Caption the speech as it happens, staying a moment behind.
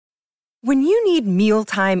When you need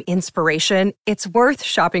mealtime inspiration, it's worth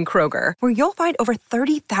shopping Kroger, where you'll find over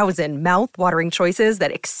 30,000 mouth-watering choices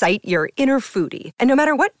that excite your inner foodie. And no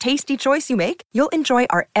matter what tasty choice you make, you'll enjoy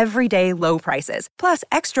our everyday low prices, plus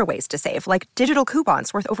extra ways to save, like digital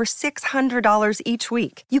coupons worth over $600 each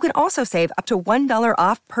week. You can also save up to $1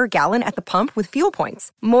 off per gallon at the pump with fuel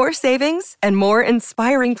points. More savings and more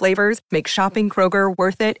inspiring flavors make shopping Kroger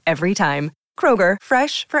worth it every time. Kroger,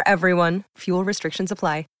 fresh for everyone. Fuel restrictions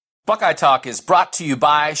apply. Buckeye Talk is brought to you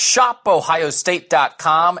by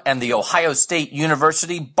ShopOhioState.com and the Ohio State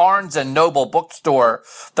University Barnes & Noble Bookstore,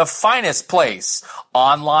 the finest place,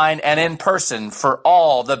 online and in person, for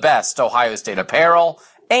all the best Ohio State apparel,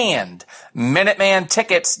 and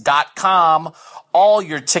MinutemanTickets.com. All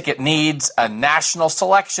your ticket needs, a national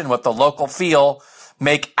selection with the local feel.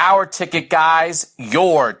 Make our ticket guys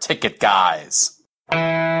your ticket guys.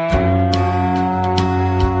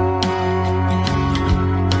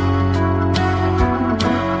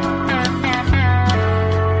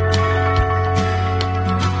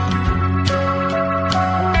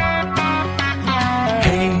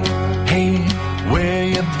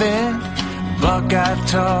 Buckeye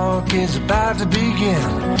Talk is about to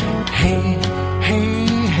begin. Hey, hey,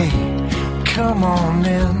 hey, come on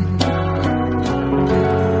in.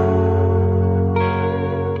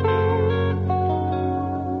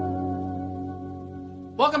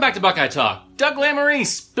 Welcome back to Buckeye Talk. Doug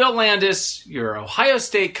Lamarice, Bill Landis, your Ohio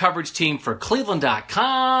State coverage team for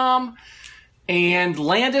Cleveland.com. And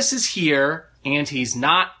Landis is here, and he's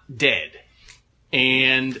not dead.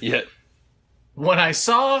 And yet, when I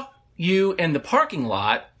saw you in the parking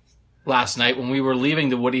lot last night when we were leaving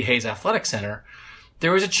the Woody Hayes Athletic Center,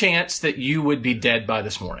 there was a chance that you would be dead by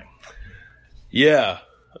this morning. Yeah.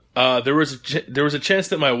 There was a chance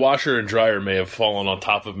that my washer and dryer may have fallen on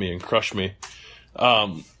top of me and crushed me.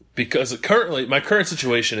 Because my current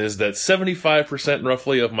situation is that 75%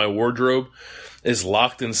 roughly of my wardrobe is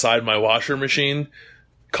locked inside my washer machine,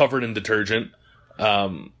 covered in detergent.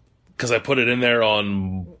 Because I put it in there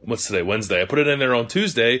on, what's today, Wednesday. I put it in there on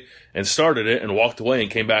Tuesday and started it and walked away and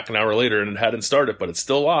came back an hour later and it hadn't started, but it's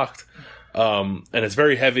still locked. And it's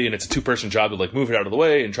very heavy and it's a two-person job to like move it out of the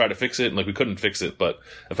way and try to fix it. And like we couldn't fix it, but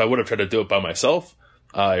if I would have tried to do it by myself,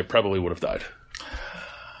 I probably would have died.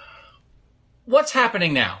 What's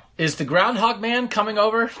happening now? Is the Groundhog Man coming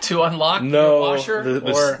over to unlock your washer?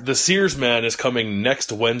 The Sears Man is coming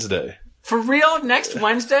next Wednesday. For real? Next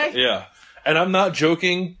Wednesday? Yeah. And I'm not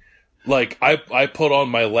joking. Like, I put on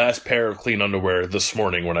my last pair of clean underwear this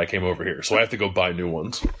morning when I came over here, so I have to go buy new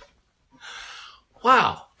ones.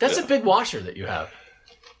 Wow. That's a big washer that you have.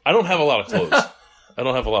 I don't have a lot of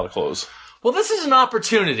clothes. Well, this is an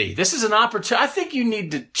opportunity. I think you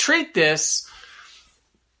need to treat this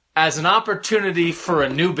as an opportunity for a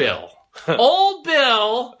new Bill. Old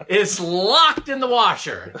Bill is locked in the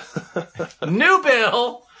washer. New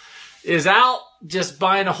Bill is out just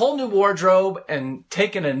buying a whole new wardrobe and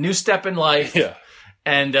taking a new step in life. Yeah.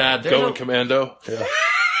 And going commando. Yeah.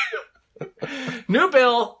 New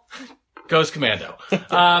Bill goes commando.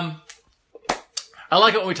 I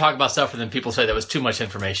like it when we talk about stuff and then people say that was too much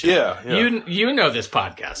information. Yeah. You know this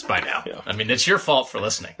podcast by now. Yeah. I mean, it's your fault for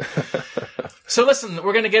listening. So listen,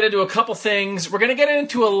 we're going to get into a couple things. We're going to get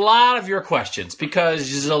into a lot of your questions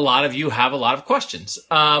because a lot of you have a lot of questions.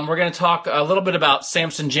 We're going to talk a little bit about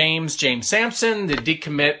James Sampson, the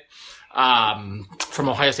decommit from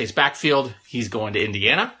Ohio State's backfield. He's going to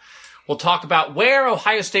Indiana. We'll talk about where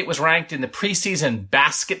Ohio State was ranked in the preseason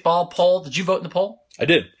basketball poll. Did you vote in the poll? I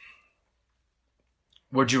did.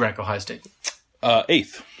 Where'd you rank Ohio State?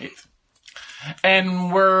 8th.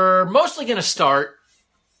 And we're mostly going to start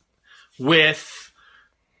with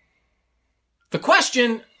the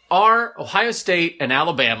question, are Ohio State and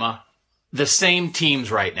Alabama the same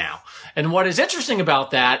teams right now? And what is interesting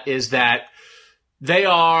about that is that they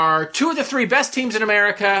are two of the three best teams in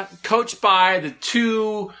America, coached by the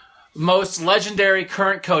two most legendary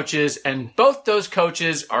current coaches, and both those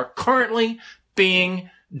coaches are currently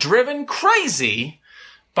being driven crazy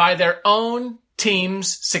by their own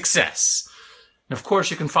team's success. And of course,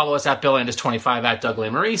 you can follow us at BillAndis25, at Doug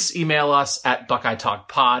Lamarice, email us at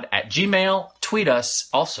BuckeyeTalkPod@gmail, tweet us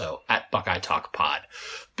also at BuckeyeTalkPod.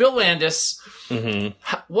 Bill Landis,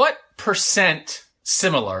 what percent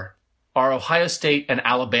similar are Ohio State and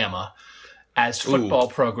Alabama as football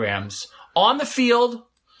programs on the field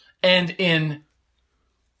and in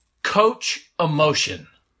coach emotion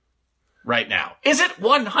right now? Is it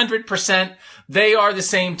 100% they are the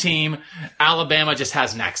same team, Alabama just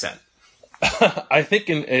has an accent? I think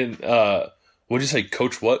in what'd you say,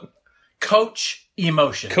 coach what? Coach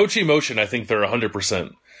emotion. Coach emotion, I think they're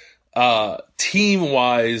 100%.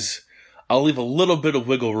 Team-wise, I'll leave a little bit of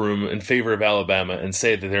wiggle room in favor of Alabama and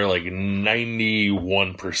say that they're like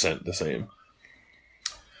 91% the same.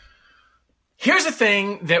 Here's the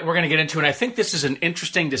thing that we're going to get into, and I think this is an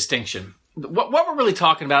interesting distinction. What we're really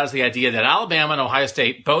talking about is the idea that Alabama and Ohio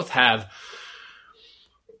State both have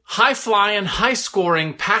high-flying,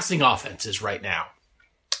 high-scoring passing offenses right now.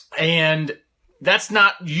 And that's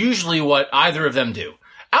not usually what either of them do.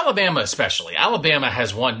 Alabama especially. Alabama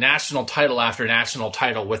has won national title after national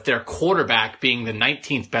title with their quarterback being the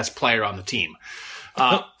 19th best player on the team.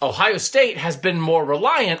 Ohio State has been more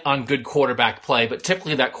reliant on good quarterback play, but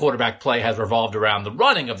typically that quarterback play has revolved around the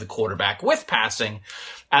running of the quarterback with passing,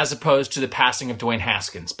 as opposed to the passing of Dwayne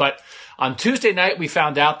Haskins. But on Tuesday night, we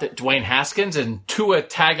found out that Dwayne Haskins and Tua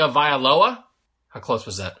Tagovailoa, how close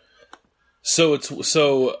was that? So it's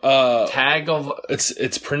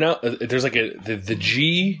pronounced. There's like the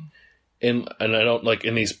G, and I don't like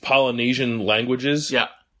in these Polynesian languages. Yeah,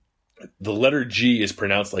 the letter G is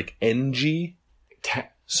pronounced like NG.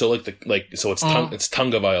 So it's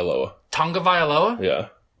Tagovailoa. Tagovailoa? Yeah.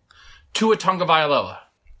 Tua Tagovailoa.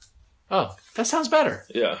 Oh, that sounds better.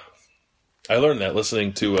 Yeah. I learned that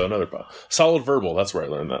listening to another Solid Verbal. That's where I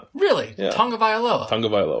learned that. Really? Yeah. Tagovailoa.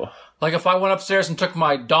 Tagovailoa. Like if I went upstairs and took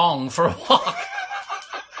my dong for a walk.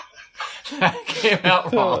 That came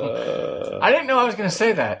out wrong. I didn't know I was going to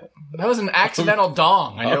say that. That was an accidental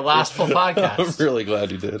dong on your last full podcast. I'm really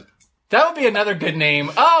glad you did. That would be another good name.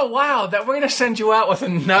 Oh, wow. That we're going to send you out with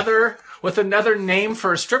another name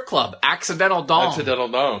for a strip club. Accidental Dong. Accidental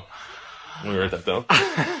Dong. Let me write that down.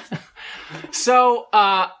 So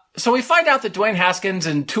we find out that Dwayne Haskins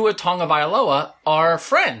and Tua Tagovailoa are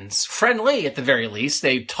friends. Friendly, at the very least.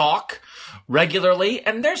 They talk regularly,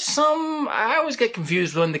 and there's I always get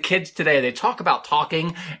confused when the kids today, they talk about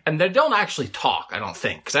talking, and they don't actually talk, I don't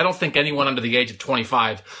think. Because I don't think anyone under the age of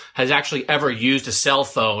 25 has actually ever used a cell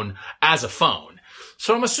phone as a phone.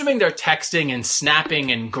 So I'm assuming they're texting and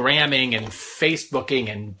snapping and gramming and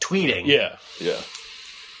Facebooking and tweeting. Yeah.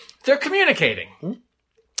 They're communicating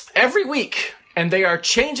every week, and they are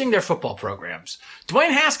changing their football programs.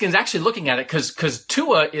 Dwayne Haskins actually looking at it because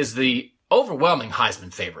Tua is the overwhelming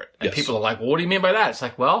Heisman favorite. And yes. People are like, well, what do you mean by that? It's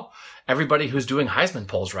like, well, everybody who's doing Heisman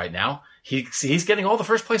polls right now, he's getting all the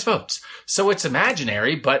first place votes. So it's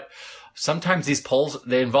imaginary, but sometimes these polls,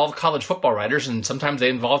 they involve college football writers, and sometimes they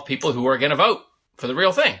involve people who are going to vote for the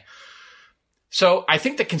real thing. So I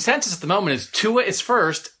think the consensus at the moment is Tua is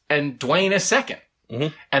first and Dwayne is second.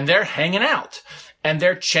 Mm-hmm. And they're hanging out. And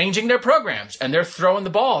they're changing their programs. And they're throwing the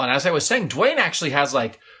ball. And as I was saying, Dwayne actually has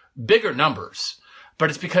like bigger numbers. But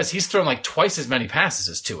it's because he's thrown like twice as many passes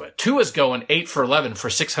as Tua. Tua's going 8 for 11 for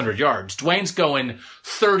 600 yards. Dwayne's going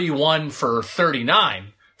 31 for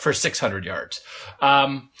 39 for 600 yards.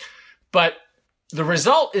 But the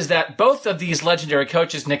result is that both of these legendary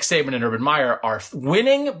coaches, Nick Saban and Urban Meyer, are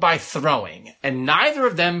winning by throwing. And neither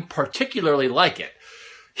of them particularly like it.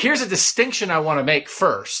 Here's a distinction I want to make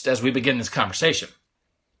first as we begin this conversation.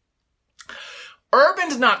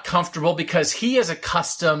 Urban's not comfortable because he is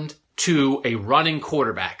accustomed to a running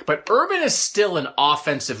quarterback, but Urban is still an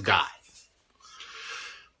offensive guy.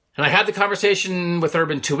 And I had the conversation with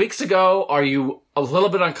Urban 2 weeks ago. Are you a little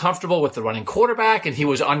bit uncomfortable with the running quarterback? And he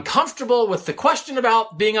was uncomfortable with the question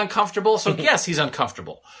about being uncomfortable. So yes, he's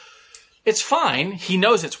uncomfortable. It's fine. He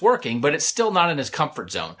knows it's working, but it's still not in his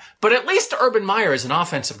comfort zone. But at least Urban Meyer is an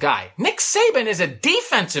offensive guy. Nick Saban is a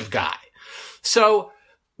defensive guy. So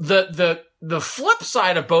the flip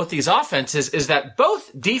side of both these offenses is that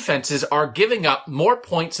both defenses are giving up more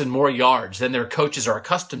points and more yards than their coaches are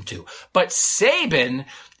accustomed to. But Saban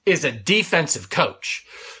is a defensive coach.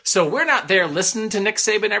 So we're not there listening to Nick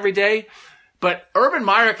Saban every day, but Urban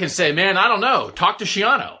Meyer can say, man, I don't know, talk to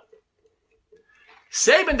Schiano.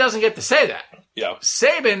 Saban doesn't get to say that. Yeah.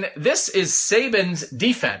 This is Saban's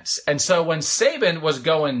defense. And so when Saban was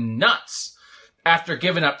going nuts after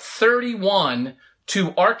giving up 31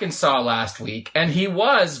 to Arkansas last week, and he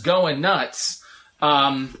was going nuts,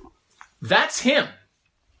 that's him.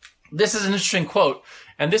 This is an interesting quote,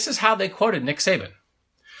 and this is how they quoted Nick Saban.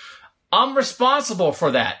 I'm responsible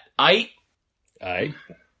for that. A-I-G-H-T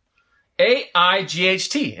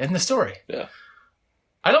in the story. Yeah.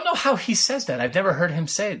 I don't know how he says that. I've never heard him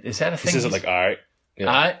say it. Is that a thing? He says it like, all right. Yeah.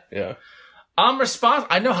 All right. Yeah. I'm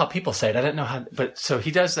responsible. I know how people say it. I didn't know how, but so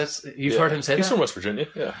he does. You've heard him say He's that? from West Virginia.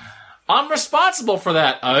 Yeah. I'm responsible for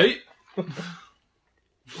that.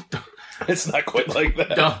 It's not quite like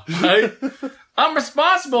that. No. I'm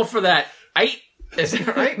responsible for that. Is it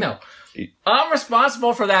right? No. I'm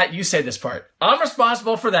responsible for that. You say this part. I'm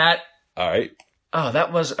responsible for that. All right. Oh,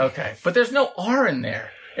 that was okay. But there's no R in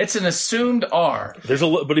there. It's an assumed R.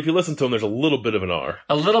 But if you listen to him, there's a little bit of an R.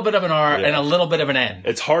 A little bit of an R and a little bit of an N.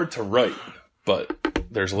 It's hard to write, but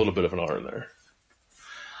there's a little bit of an R in there.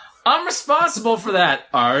 I'm responsible for that,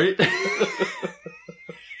 Art.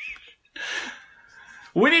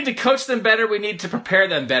 We need to coach them better. We need to prepare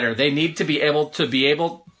them better. They need to be able to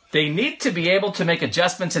make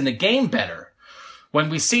adjustments in the game better. When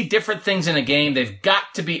we see different things in a game, they've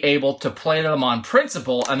got to be able to play them on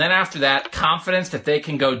principle, and then after that, confidence that they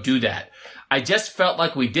can go do that. I just felt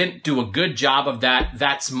like we didn't do a good job of that.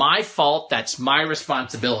 That's my fault. That's my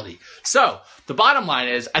responsibility. So, the bottom line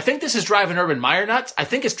is, I think this is driving Urban Meyer nuts. I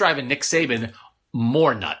think it's driving Nick Saban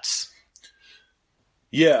more nuts.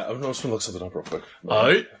 Yeah, I'm just going to look something up real quick.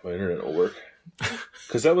 My internet will work.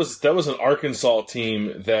 Because that was an Arkansas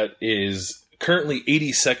team that is currently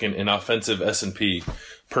 82nd in offensive S&P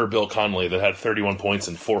per Bill Connolly that had 31 points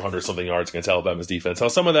and 400-something yards against Alabama's defense. Now,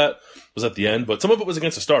 some of that was at the end, but some of it was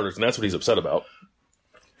against the starters, and that's what he's upset about.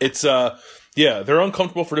 It's, they're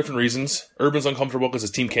uncomfortable for different reasons. Urban's uncomfortable because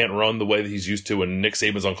his team can't run the way that he's used to, and Nick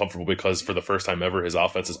Saban's uncomfortable because for the first time ever, his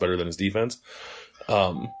offense is better than his defense.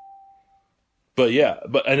 They're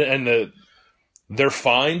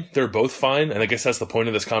fine. They're both fine, and I guess that's the point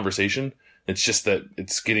of this conversation. It's just that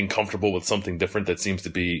it's getting comfortable with something different that seems to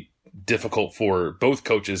be difficult for both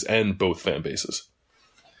coaches and both fan bases.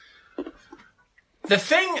 The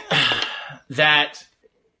thing that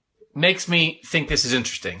makes me think this is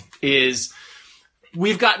interesting is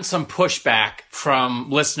we've gotten some pushback from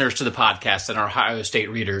listeners to the podcast and our Ohio State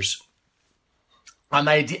readers on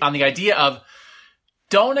the idea of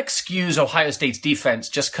don't excuse Ohio State's defense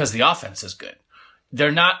just because the offense is good.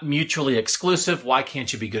 They're not mutually exclusive. Why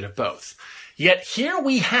can't you be good at both? Yet here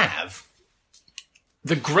we have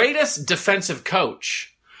the greatest defensive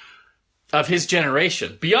coach of his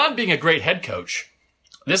generation. Beyond being a great head coach,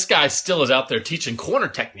 this guy still is out there teaching corner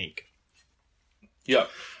technique. Yeah.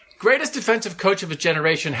 Greatest defensive coach of his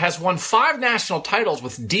generation has won 5 national titles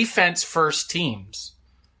with defense-first teams.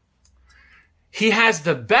 He has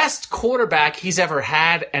the best quarterback he's ever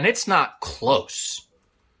had, and it's not close.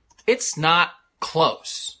 It's not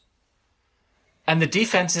close. And the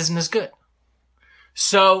defense isn't as good.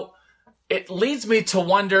 So it leads me to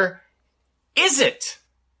wonder, is it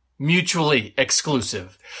mutually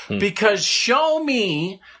exclusive? Because show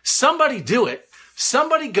me somebody do it.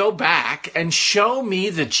 Somebody go back and show me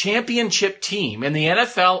the championship team in the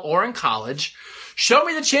NFL or in college. Show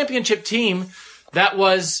me the championship team that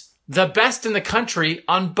was the best in the country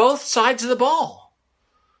on both sides of the ball.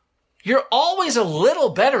 You're always a little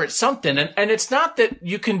better at something. And it's not that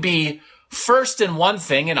you can be first in one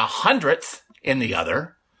thing and 100th in the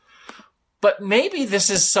other. But maybe this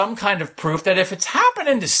is some kind of proof that if it's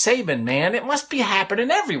happening to Saban, man, it must be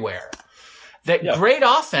happening everywhere. That great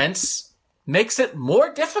offense makes it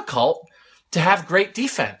more difficult to have great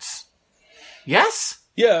defense. Yes?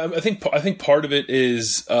 Yeah, I think part of it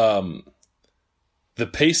is the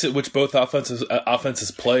pace at which both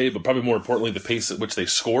offenses play, but probably more importantly, the pace at which they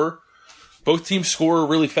score. Both teams score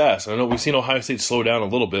really fast. I know we've seen Ohio State slow down a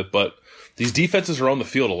little bit, but these defenses are on the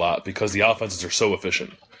field a lot because the offenses are so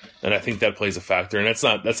efficient. And I think that plays a factor. And that's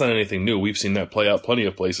not anything new. We've seen that play out plenty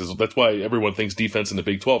of places. That's why everyone thinks defense in the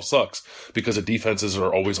Big 12 sucks, because the defenses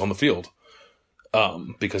are always on the field.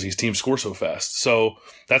 Because these teams score so fast. So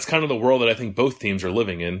that's kind of the world that I think both teams are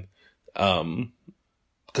living in.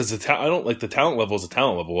 Because the talent level is a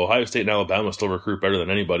talent level. Ohio State and Alabama still recruit better than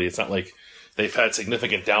anybody. It's not like they've had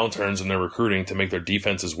significant downturns in their recruiting to make their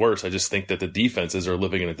defenses worse. I just think that the defenses are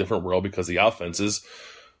living in a different world because the offenses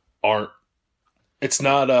aren't. It's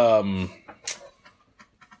not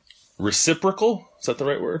reciprocal. Is that the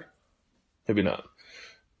right word? Maybe not.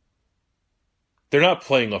 They're not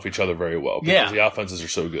playing off each other very well because the offenses are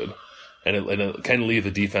so good. And it can leave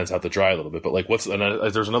the defense out to dry a little bit. But like,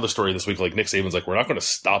 there's another story this week, like Nick Saban's like, we're not going to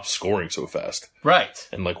stop scoring so fast. Right.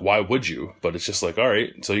 And like, why would you? But it's just like, all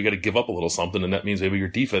right, so you got to give up a little something. And that means maybe your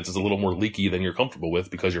defense is a little more leaky than you're comfortable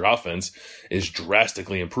with because your offense is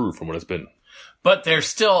drastically improved from what it's been. But they're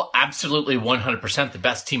still absolutely 100% the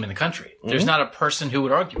best team in the country. There's not a person who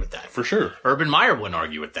would argue with that. For sure. Urban Meyer wouldn't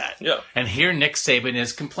argue with that. Yeah. And here Nick Saban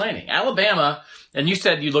is complaining. Alabama, and you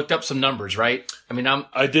said you looked up some numbers, right? I mean,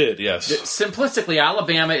 I did, yes. Simplistically,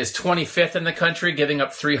 Alabama is 25th in the country, giving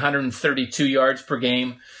up 332 yards per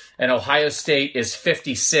game. And Ohio State is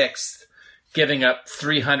 56th, giving up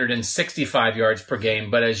 365 yards per game.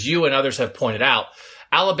 But as you and others have pointed out,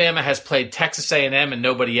 Alabama has played Texas A&M and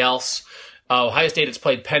nobody else. Ohio State has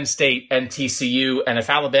played Penn State and TCU, and if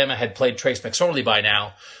Alabama had played Trace McSorley by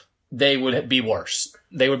now, they would be worse.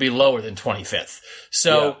 They would be lower than 25th.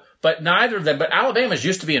 So But neither of them. But Alabama's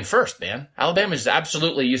used to be in first, man. Alabama's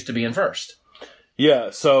absolutely used to be in first.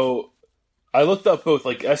 Yeah, so I looked up both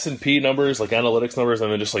like S&P numbers, like analytics numbers,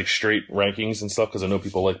 and then just like straight rankings and stuff because I know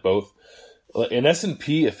people like both. In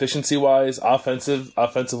S&P, efficiency-wise,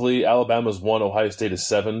 offensively, Alabama's 1, Ohio State is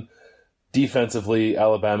 7. Defensively,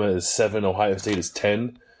 Alabama is 7, Ohio State is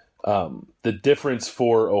 10. The difference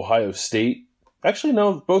for Ohio State, actually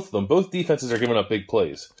no, both of them, both defenses are giving up big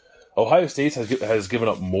plays. Ohio State has given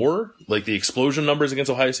up more, like the explosion numbers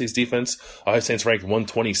against Ohio State's defense. Ohio State's ranked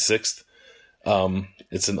 126th.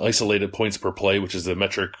 It's an isolated points per play, which is the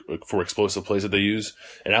metric for explosive plays that they use.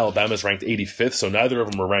 And Alabama's ranked 85th, so neither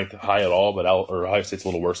of them are ranked high at all, but Ohio State's a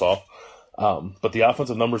little worse off. But the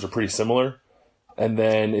offensive numbers are pretty similar. And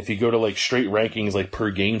then if you go to like straight rankings, like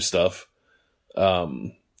per game stuff,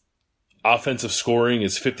 offensive scoring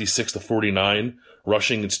is 56-49.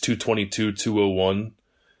 Rushing, it's 222, 201.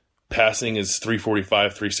 Passing is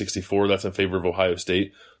 345, 364. That's in favor of Ohio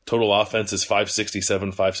State. Total offense is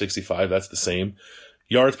 567, 565. That's the same.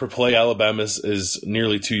 Yards per play, Alabama is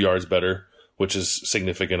nearly 2 yards better, which is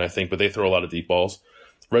significant, I think, but they throw a lot of deep balls.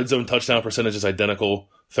 Red zone touchdown percentage is identical.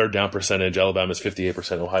 Third down percentage, Alabama's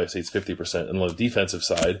 58%, Ohio State's 50%. And on the defensive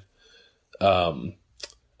side,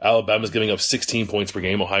 Alabama's giving up 16 points per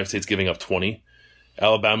game. Ohio State's giving up 20.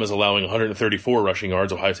 Alabama's allowing 134 rushing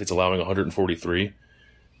yards. Ohio State's allowing 143.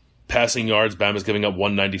 Passing yards, Bama's giving up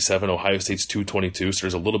 197. Ohio State's 222. So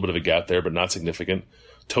there's a little bit of a gap there, but not significant.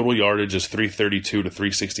 Total yardage is 332 to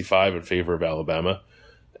 365 in favor of Alabama.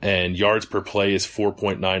 And yards per play is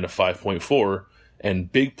 4.9 to 5.4. And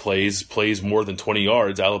big plays more than 20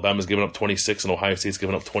 yards. Alabama's giving up 26 and Ohio State's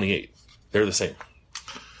giving up 28. They're the same.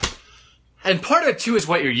 And part of it, too, is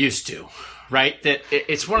what you're used to, right? That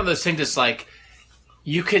it's one of those things that's like,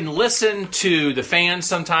 you can listen to the fans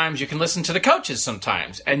sometimes, you can listen to the coaches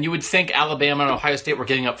sometimes, and you would think Alabama and Ohio State were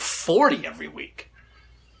giving up 40 every week.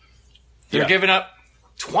 They're giving up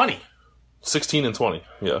 20. 16 and 20,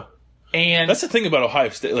 yeah. And that's the thing about Ohio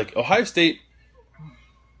State. Like, Ohio State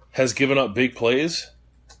has given up big plays,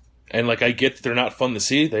 and like I get that they're not fun to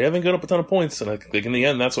see. They haven't given up a ton of points, and I think in the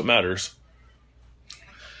end, that's what matters.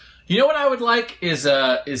 You know what I would like is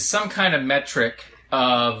some kind of metric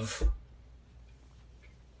of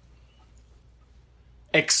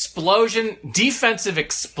explosion, defensive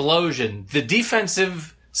explosion, the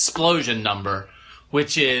defensive explosion number,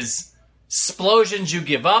 which is explosions you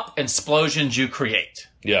give up and explosions you create.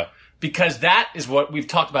 Yeah. Because that is what we've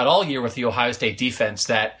talked about all year with the Ohio State defense,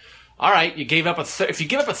 that, all right, you gave up if you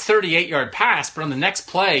give up a 38-yard pass, but on the next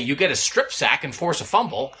play you get a strip sack and force a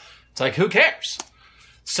fumble, it's like, who cares?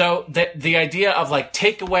 So the idea of like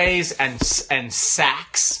takeaways and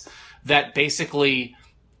sacks that basically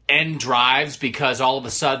end drives because all of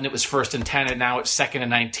a sudden it was 1st and 10 and now it's 2nd and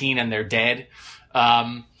 19 and they're dead.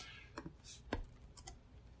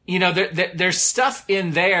 There's stuff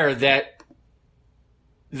in there that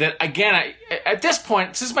again, at this point,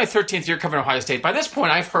 this is my 13th year covering Ohio State. By this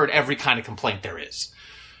point, I've heard every kind of complaint there is.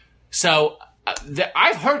 So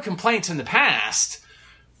I've heard complaints in the past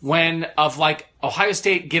of like Ohio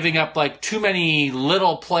State giving up like too many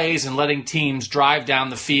little plays and letting teams drive down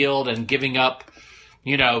the field and giving up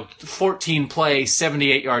 14 play,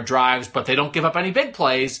 78-yard drives, but they don't give up any big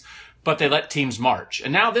plays, but they let teams march.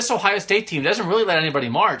 And now this Ohio State team doesn't really let anybody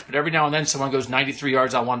march, but every now and then someone goes 93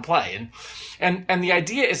 yards on one play. And the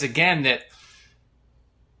idea is, again, that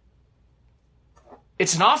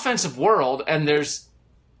it's an offensive world, and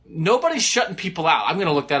nobody's shutting people out. I'm going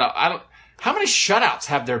to look that up. How many shutouts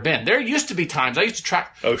have there been? There used to be times, I used to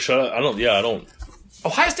track. Oh, shutout? I don't.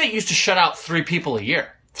 Ohio State used to shut out 3 people a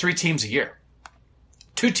year, 3 teams a year.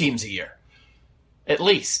 2 teams a year, at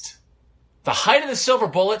least. The height of the Silver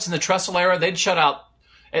Bullets in the Tressel era, they'd shut out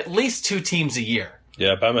at least 2 teams a year.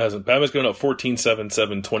 Yeah, Bama's going up 14, 7,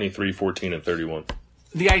 7, 23, 14, and 31.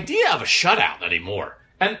 The idea of a shutout anymore.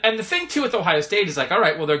 And the thing, too, with Ohio State is like, all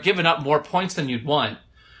right, well, they're giving up more points than you'd want.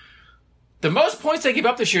 The most points they gave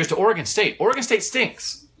up this year is to Oregon State. Oregon State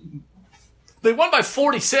stinks. They won by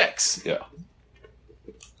 46. Yeah.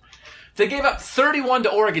 They gave up 31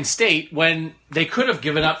 to Oregon State when they could have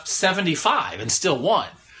given up 75 and still won.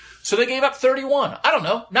 So they gave up 31. I don't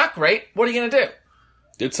know. Not great. What are you going to do?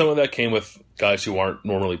 Did some of that came with guys who aren't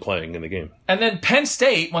normally playing in the game. And then Penn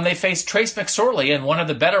State, when they faced Trace McSorley and one of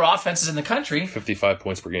the better offenses in the country, 55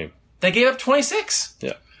 points per game. They gave up 26.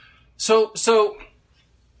 Yeah. So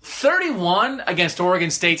 31 against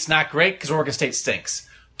Oregon State's not great because Oregon State stinks.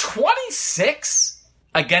 26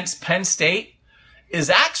 against Penn State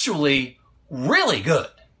is actually really good.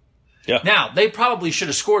 Yeah. Now, they probably should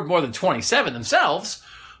have scored more than 27 themselves,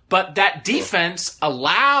 but that defense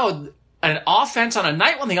allowed an offense on a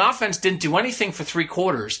night when the offense didn't do anything for 3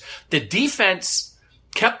 quarters. The defense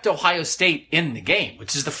kept Ohio State in the game,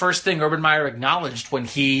 which is the first thing Urban Meyer acknowledged when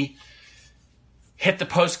he hit the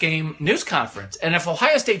post-game news conference. And if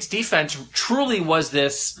Ohio State's defense truly was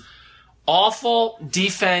this awful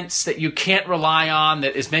defense that you can't rely on,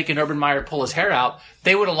 that is making Urban Meyer pull his hair out,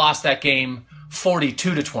 they would have lost that game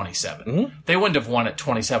 42-27. Mm-hmm. They wouldn't have won it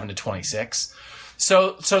 27-26.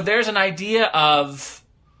 So there's an idea of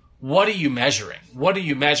what are you measuring? What are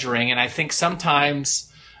you measuring? And I think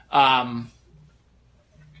sometimes, and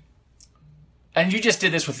you just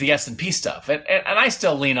did this with the S&P stuff, and I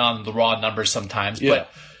still lean on the raw numbers sometimes, but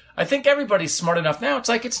I think everybody's smart enough now. It's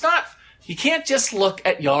like, it's not, you can't just look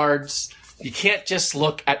at yards. You can't just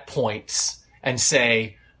look at points and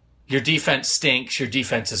say, your defense stinks, your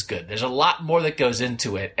defense is good. There's a lot more that goes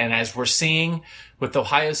into it. And as we're seeing with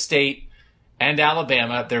Ohio State and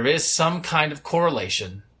Alabama, there is some kind of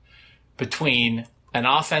correlation between an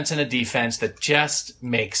offense and a defense that just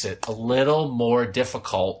makes it a little more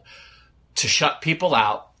difficult to shut people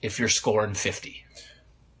out if you're scoring 50.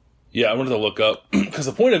 Yeah, I wanted to look up, because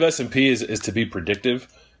the point of S&P is to be predictive.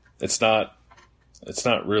 It's not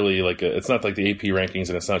really like it's not like the AP rankings,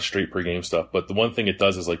 and it's not straight per game stuff. But the one thing it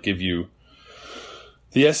does is like give you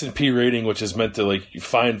the S&P rating, which is meant to like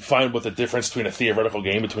find what the difference between a theoretical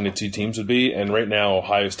game between the two teams would be. And right now,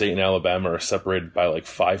 Ohio State and Alabama are separated by like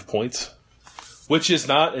 5 points, which is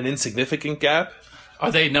not an insignificant gap.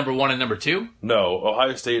 Are they number 1 and number 2? No,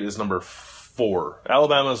 Ohio State is number 4.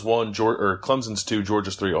 Alabama's 1, Clemson's 2,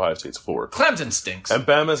 Georgia's 3, Ohio State's 4. Clemson stinks. And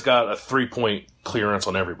Bama's got a 3-point clearance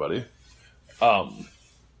on everybody. And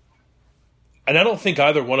I don't think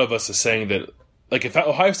either one of us is saying that, like, if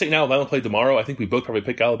Ohio State and Alabama played tomorrow, I think we both probably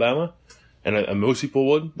pick Alabama, and most people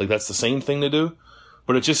would. Like, that's the same thing to do.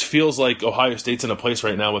 But it just feels like Ohio State's in a place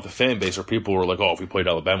right now with a fan base where people were like, oh, if we played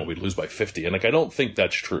Alabama, we'd lose by 50. And, like, I don't think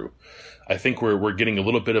that's true. I think we're getting a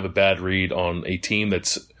little bit of a bad read on a team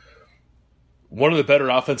that's one of the better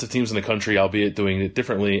offensive teams in the country, albeit doing it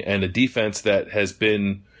differently, and a defense that has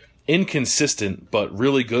been inconsistent but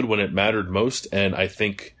really good when it mattered most, and I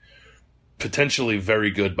think potentially very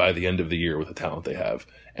good by the end of the year with the talent they have.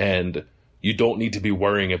 And you don't need to be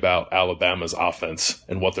worrying about Alabama's offense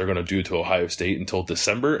and what they're going to do to Ohio State until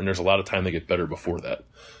December, and there's a lot of time to get better before that.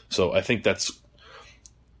 So I think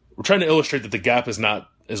we're trying to illustrate that the gap is not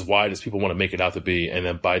as wide as people want to make it out to be, and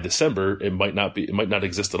then by December it might not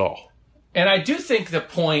exist at all. And I do think the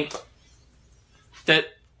point that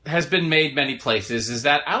has been made many places is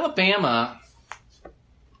that Alabama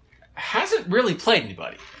hasn't really played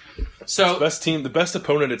anybody. So the best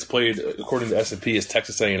opponent it's played, according to S&P, is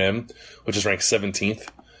Texas A&M, which is ranked 17th,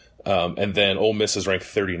 and then Ole Miss is ranked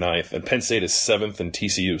 39th, and Penn State is 7th, and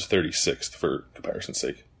TCU is 36th for comparison's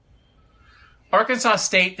sake. Arkansas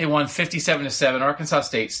State, they won 57-7. Arkansas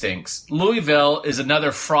State stinks. Louisville is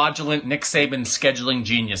another fraudulent Nick Saban scheduling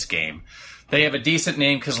genius game. They have a decent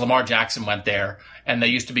name because Lamar Jackson went there, and they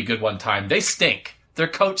used to be good one time. They stink. Their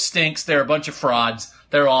coach stinks. They're a bunch of frauds.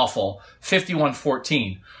 They're awful.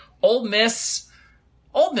 51-14. Ole Miss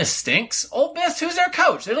stinks. Ole Miss, who's their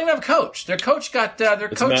coach? They don't even have a coach. Their coach got their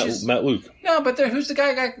coach is Matt Luke. No, but who's the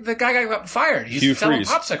guy? The guy got fired. He's selling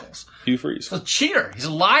popsicles. Hugh Freeze. He's a cheater. He's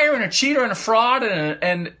a liar and a cheater and a fraud,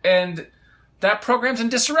 and that program's in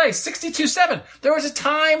disarray. 62-7. There was a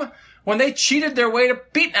time when they cheated their way to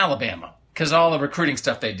beating Alabama because of all the recruiting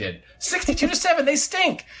stuff they did. 62-7. They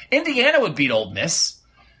stink. Indiana would beat Ole Miss.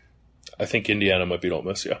 I think Indiana might beat Ole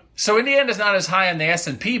Miss, yeah. So Indiana's not as high on the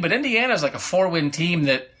S&P, but Indiana's like a 4-win team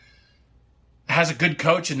that has a good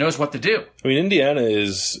coach and knows what to do. I mean, Indiana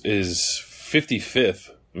is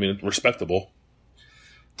 55th. I mean, respectable.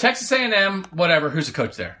 Texas A&M, whatever. Who's the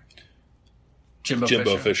coach there?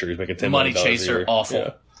 Jimbo Fisher. He's making $10 money million chaser, a year.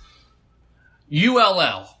 awful. Yeah.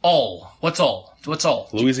 ULL, Ol. What's Ol?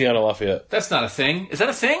 Louisiana Lafayette. That's not a thing. Is that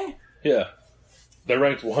a thing? Yeah. They're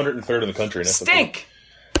ranked 103rd in the country. Stink.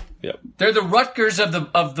 Yep. They're the Rutgers of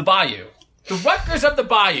the Bayou. The Rutgers of the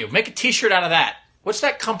Bayou. Make a T-shirt out of that. What's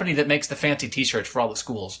that company that makes the fancy T-shirts for all the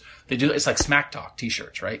schools? They do. It's like Smack Talk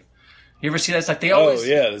T-shirts, right? You ever see that? It's like they always. Oh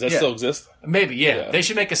yeah, does that still exist? Maybe, yeah. They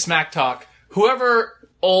should make a Smack Talk. Whoever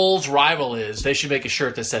Ole's rival is, they should make a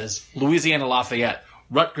shirt that says Louisiana Lafayette,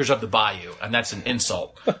 Rutgers of the Bayou, and that's an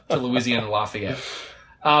insult to Louisiana Lafayette.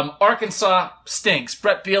 Arkansas stinks.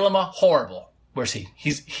 Brett Bielema, horrible. Where's he?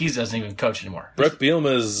 He doesn't even coach anymore. Brett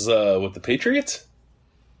Bielema is with the Patriots?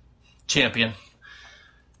 Champion.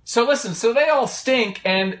 So listen, so they all stink,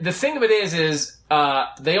 and the thing of it is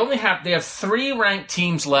they have 3 ranked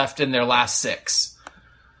teams left in their last 6.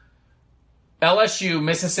 LSU,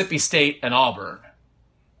 Mississippi State, and Auburn.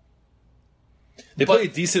 They play a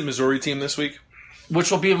decent Missouri team this week. Which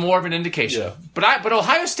will be more of an indication. Yeah. But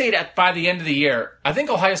Ohio State, by the end of the year, I think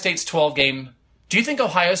Ohio State's 12-game... Do you think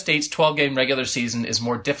Ohio State's 12-game regular season is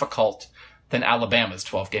more difficult than Alabama's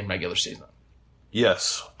 12-game regular season?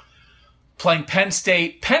 Yes. Playing Penn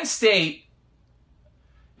State. Penn State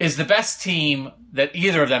is the best team that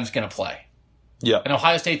either of them is going to play. Yeah. And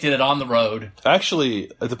Ohio State did it on the road.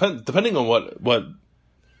 Actually, depending on what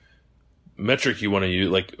metric you want to use,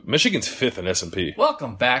 like Michigan's 5th in S&P.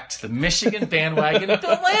 Welcome back to the Michigan bandwagon.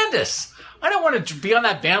 Bill Landis. I don't want to be on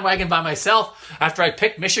that bandwagon by myself after I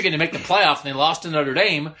picked Michigan to make the playoff and they lost to Notre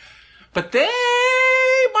Dame. But they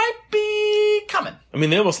might be coming. I mean,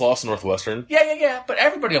 they almost lost to Northwestern. Yeah. But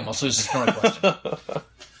everybody almost loses to Northwestern.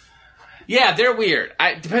 Yeah, they're weird.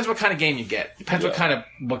 It depends what kind of game you get. Depends what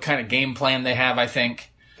kind of game plan they have, I think.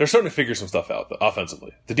 They're starting to figure some stuff out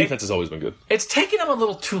offensively. The defense has always been good. It's taken them a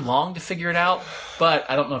little too long to figure it out, but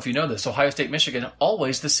I don't know if you know this. Ohio State, Michigan,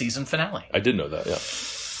 always the season finale. I did know that, yeah.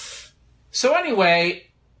 So anyway,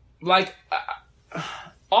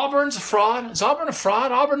 Auburn's a fraud. Is Auburn a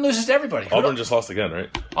fraud? Auburn loses to everybody. Auburn just lost again, right?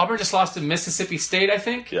 Auburn just lost to Mississippi State, I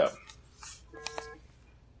think. Yeah.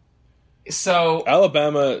 So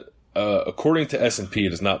Alabama, according to S&P,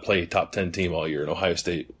 does not play a top 10 team all year, and Ohio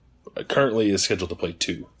State currently is scheduled to play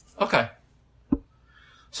 2. Okay.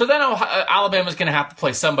 So then Alabama's going to have to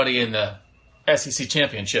play somebody in the SEC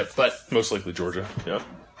championship, but Most likely Georgia, yeah.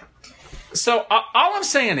 So all I'm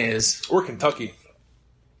saying is... Or Kentucky.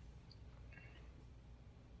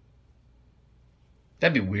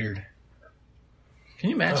 That'd be weird. Can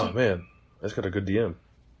you imagine? Oh, man. That's got a good DM.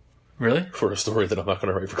 Really? For a story that I'm not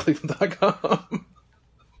going to write for Cleveland.com.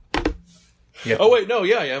 Yeah. Oh, wait, no,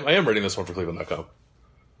 yeah, I am writing this one for Cleveland.com.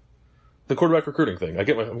 The quarterback recruiting thing. I'm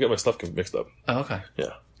getting my stuff mixed up. Oh, okay.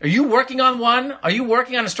 Yeah. Are you working on one? Are you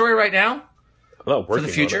working on a story right now? I'm not working for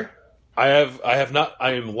the future? on it. I have not.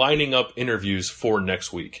 I am lining up interviews for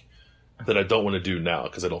next week that I don't want to do now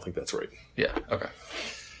because I don't think that's right. Yeah. Okay.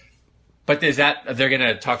 But they're going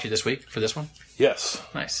to talk to you this week for this one? Yes.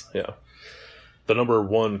 Nice. Yeah. The number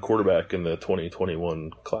 1 quarterback in the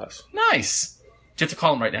 2021 class. Nice. Do you have to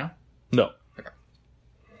call him right now? No. Okay.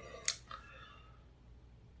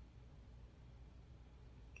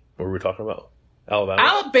 What were we talking about? Alabama.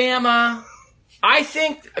 Alabama. I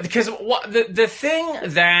think because the thing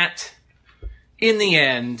that in the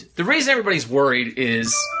end, the reason everybody's worried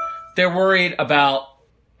is they're worried about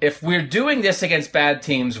if we're doing this against bad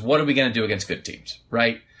teams, what are we going to do against good teams,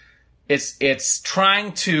 right? It's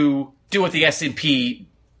trying to do what the S&P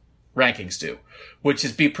rankings do, which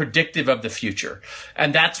is be predictive of the future.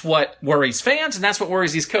 And that's what worries fans, and that's what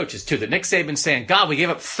worries these coaches too. That Nick Saban's saying, God, we gave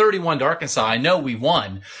up 31 to Arkansas. I know we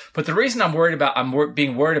won. But the reason I'm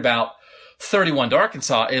being worried about 31 to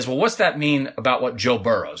Arkansas is, well, what's that mean about what Joe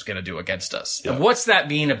Burrow's going to do against us? Yeah. And what's that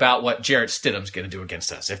mean about what Jarrett Stidham's going to do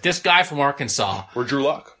against us? If this guy from Arkansas... Or Drew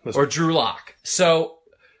Lock. Drew Lock. So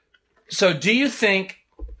do you think,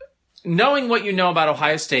 knowing what you know about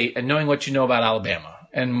Ohio State and knowing what you know about Alabama,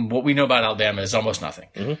 and what we know about Alabama is almost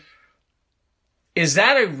nothing, is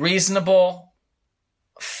that a reasonable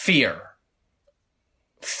fear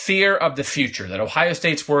of the future, that Ohio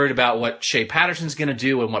State's worried about what Shea Patterson's going to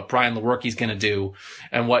do and what Brian Lewerke's going to do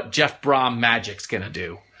and what Jeff Brom Magic's going to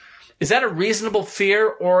do? Is that a reasonable fear,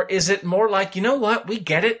 or is it more like, you know what, we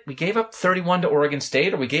get it. We gave up 31 to Oregon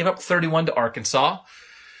State, or we gave up 31 to Arkansas.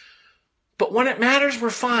 But when it matters, we're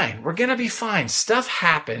fine. We're going to be fine. Stuff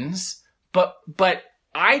happens, but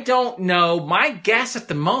I don't know. My guess at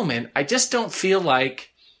the moment, I just don't feel like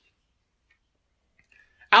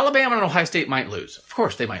Alabama and Ohio State might lose. Of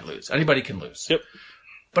course they might lose. Anybody can lose. Yep.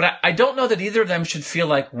 But I don't know that either of them should feel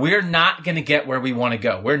like we're not going to get where we want to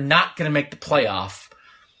go. We're not going to make the playoff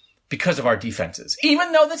because of our defenses.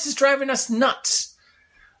 Even though this is driving us nuts.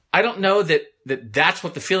 I don't know that that's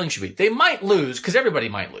what the feeling should be. They might lose because everybody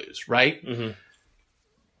might lose, right? Mm-hmm.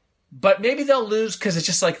 But maybe they'll lose because it's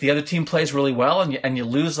just like the other team plays really well and you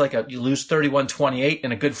lose you lose 31-28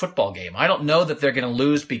 in a good football game. I don't know that they're going to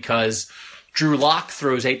lose because Drew Lock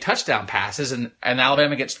throws 8 touchdown passes and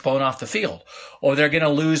Alabama gets blown off the field. Or they're going to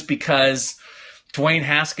lose because Dwayne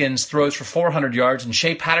Haskins throws for 400 yards and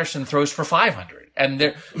Shea Patterson throws for 500.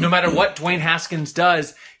 And no matter what Dwayne Haskins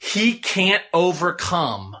does, he can't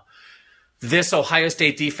overcome this Ohio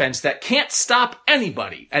State defense that can't stop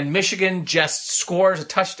anybody. And Michigan just scores a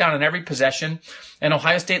touchdown in every possession, and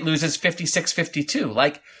Ohio State loses 56-52.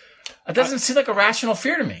 It doesn't seem like a rational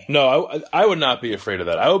fear to me. No, I would not be afraid of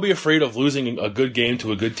that. I would be afraid of losing a good game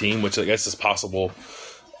to a good team, which I guess is possible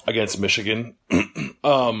against Michigan.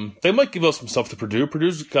 They might give us some stuff to Purdue.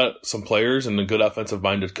 Purdue's got some players and a good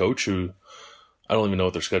offensive-minded coach who I don't even know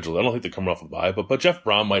what they're scheduled. I don't think they're coming off a bye, but Jeff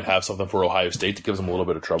Brom might have something for Ohio State that gives them a little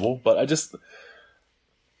bit of trouble. But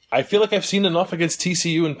I feel like I've seen enough against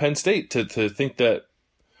TCU and Penn State to think that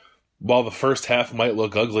while the first half might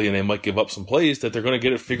look ugly and they might give up some plays, that they're going to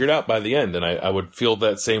get it figured out by the end. And I would feel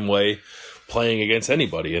that same way playing against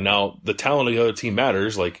anybody. And now the talent of the other team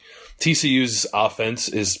matters. Like TCU's offense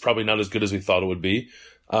is probably not as good as we thought it would be.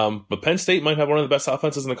 But Penn State might have one of the best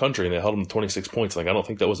offenses in the country, and they held them to 26 points. Like, I don't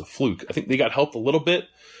think that was a fluke. I think they got helped a little bit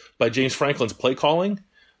by James Franklin's play calling.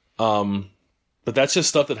 But that's just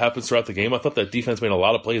stuff that happens throughout the game. I thought that defense made a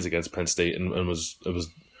lot of plays against Penn State, and it was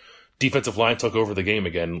defensive line took over the game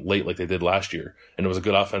again late like they did last year. And it was a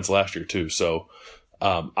good offense last year too. So,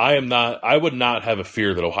 I would not have a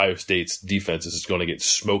fear that Ohio State's defense is going to get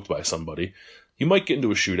smoked by somebody. You might get into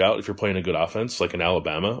a shootout if you're playing a good offense, like in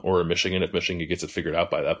Alabama or Michigan, if Michigan gets it figured out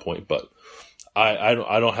by that point. But I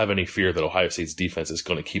don't have any fear that Ohio State's defense is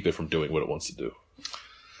going to keep it from doing what it wants to do.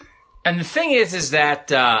 And the thing is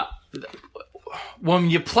that when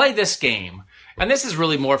you play this game, and this is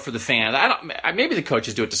really more for the fan, maybe the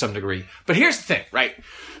coaches do it to some degree, but here's the thing, right?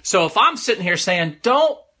 So if I'm sitting here saying,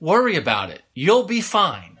 don't worry about it, you'll be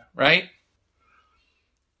fine, right?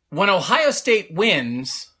 When Ohio State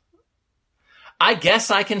wins, I guess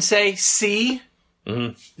I can say, see,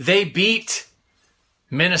 they beat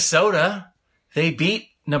Minnesota, they beat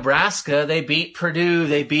Nebraska, they beat Purdue,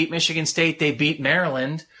 they beat Michigan State, they beat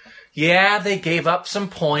Maryland. Yeah, they gave up some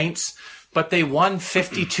points, but they won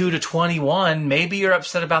 52-21. Maybe you're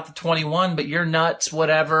upset about the 21, but you're nuts,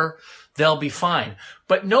 whatever. They'll be fine.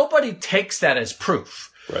 But nobody takes that as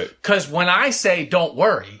proof. Right. Because when I say don't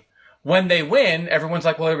worry, when they win, everyone's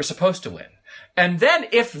like, well, they were supposed to win. And then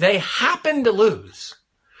if they happen to lose,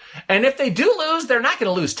 and if they do lose, they're not going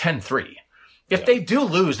to lose 10-3. If they do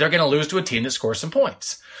lose, they're going to lose to a team that scores some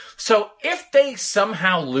points. So if they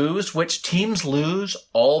somehow lose, which teams lose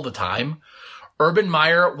all the time, Urban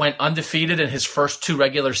Meyer went undefeated in his first 2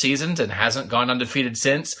 regular seasons and hasn't gone undefeated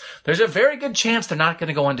since. There's a very good chance they're not going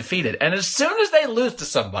to go undefeated. And as soon as they lose to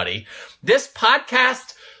somebody, this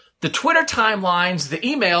podcast, the Twitter timelines, the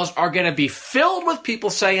emails are going to be filled with people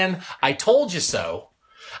saying, I told you so.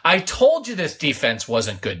 I told you this defense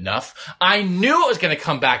wasn't good enough. I knew it was going to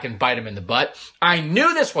come back and bite them in the butt. I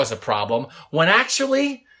knew this was a problem, when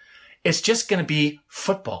actually it's just going to be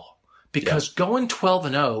football. Because going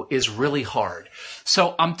 12-0 is really hard.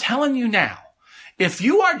 So I'm telling you now, if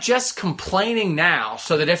you are just complaining now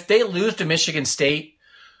so that if they lose to Michigan State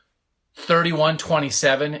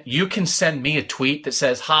 31-27, you can send me a tweet that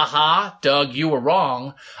says, ha ha, Doug, you were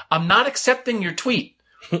wrong. I'm not accepting your tweet.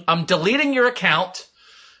 I'm deleting your account.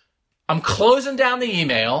 I'm closing down the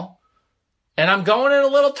email, and I'm going in a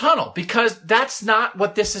little tunnel, because that's not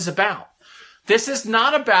what this is about. This is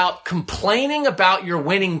not about complaining about your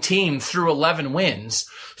winning team through 11 wins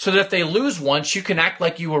so that if they lose once, you can act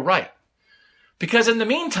like you were right. Because in the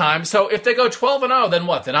meantime, so if they go 12-0, then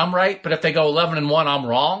what? Then I'm right. But if they go 11-1, I'm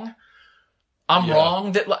wrong. I'm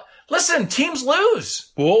wrong. Listen, teams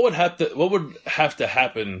lose. Well, what would have to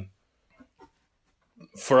happen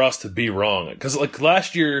for us to be wrong? Because like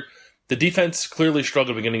last year, the defense clearly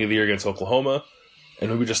struggled at the beginning of the year against Oklahoma.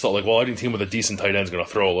 And we just thought, like, well, any team with a decent tight end is going to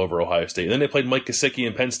throw all over Ohio State. And then they played Mike Gesicki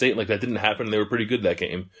and Penn State, and, like, that didn't happen, and they were pretty good that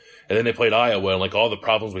game. And then they played Iowa, and, like, all the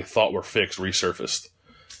problems we thought were fixed resurfaced.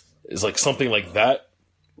 Is, like, something like that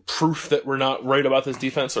proof that we're not right about this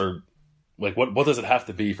defense? Or, like, what does it have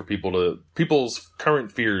to be for people's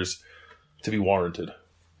current fears to be warranted?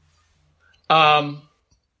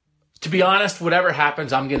 To be honest, whatever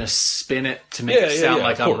happens, I'm going to spin it to make it sound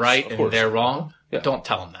like I'm right and they're wrong. Yeah. Don't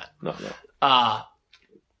tell them that. No.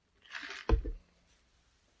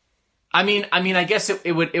 I mean, I guess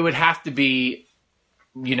it would have to be,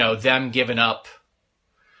 them giving up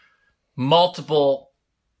multiple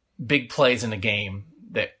big plays in a game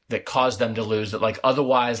that caused them to lose, that like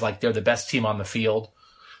otherwise, like they're the best team on the field,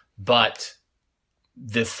 but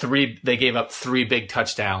they gave up 3 big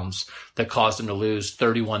touchdowns that caused them to lose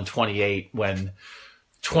 31-28 when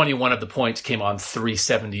 21 of the points came on 3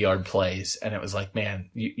 70-yard plays. And it was like, man,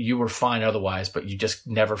 you were fine otherwise, but you just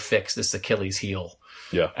never fixed this Achilles heel.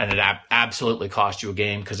 Yeah. And it absolutely cost you a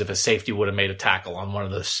game, because if a safety would have made a tackle on one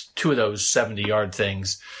of those 2 of those 70-yard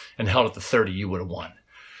things and held it to 30, you would have won. I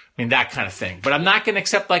mean, that kind of thing. But I'm not going to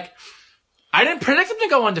accept, like, I didn't predict them to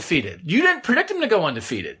go undefeated. You didn't predict them to go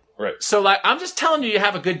undefeated. Right. So, like, I'm just telling you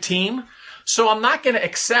have a good team. So I'm not going to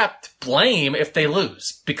accept blame if they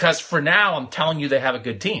lose, because for now I'm telling you they have a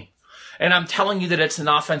good team. And I'm telling you that it's an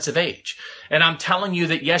offensive age. And I'm telling you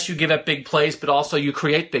that, yes, you give up big plays, but also you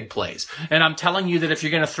create big plays. And I'm telling you that if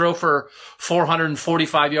you're going to throw for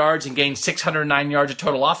 445 yards and gain 609 yards of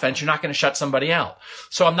total offense, you're not going to shut somebody out.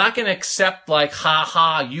 So I'm not going to accept like,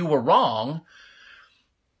 you were wrong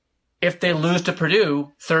if they lose to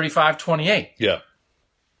Purdue 35-28. Yeah.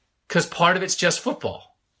 Because part of it's just football.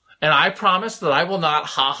 And I promise that I will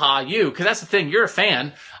not you, because that's the thing. You're a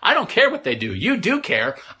fan. I don't care what they do. You do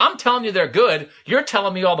care. I'm telling you they're good. You're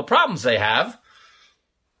telling me all the problems they have.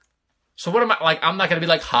 So what am I, like, I'm not going to be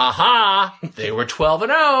like, they were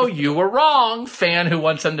 12-0. You were wrong, fan who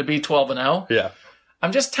wants them to be 12-0. Yeah.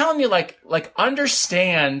 I'm just telling you, like,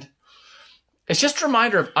 understand. It's just a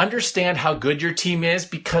reminder of understand how good your team is,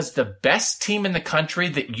 because the best team in the country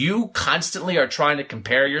that you constantly are trying to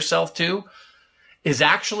compare yourself to is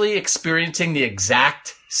actually experiencing the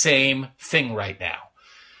exact same thing right now.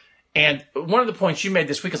 And one of the points you made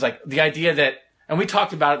this week is like the idea that, and we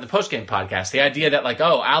talked about it in the postgame podcast, the idea that like,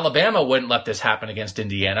 Alabama wouldn't let this happen against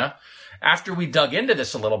Indiana. After we dug into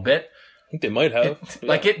this a little bit, I think they might have.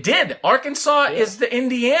 like it did. Arkansas is the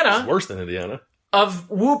Indiana. It's worse than Indiana.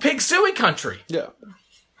 Of Woo Pig Suey country. Yeah.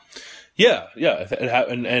 Yeah.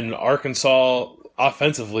 And Arkansas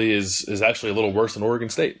offensively is actually a little worse than Oregon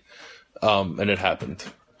State. And it happened.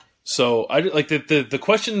 So I like the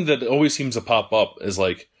question that always seems to pop up is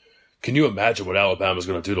like, can you imagine what Alabama's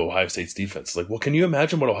going to do to Ohio State's defense? Like, well, can you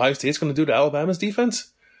imagine what Ohio State's going to do to Alabama's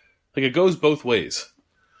defense? Like, it goes both ways.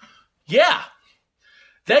 Yeah.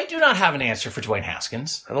 They do not have an answer for Dwayne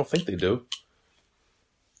Haskins. I don't think they do.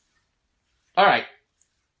 All right.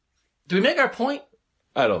 Do we make our point?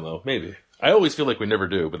 I don't know. Maybe. I always feel like we never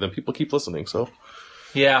do, but then people keep listening, so.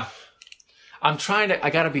 Yeah. I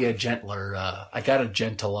gotta be a gentler, I gotta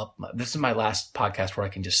gentle up. This is my last podcast where I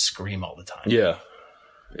can just scream all the time. Yeah.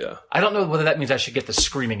 Yeah. I don't know whether that means I should get the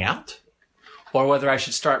screaming out or whether I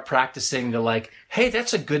should start practicing the like, hey,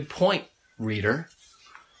 that's a good point, reader,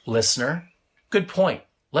 listener. Good point.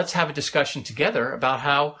 Let's have a discussion together about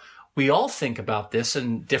how we all think about this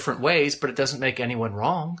in different ways, but it doesn't make anyone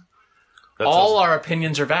wrong. All our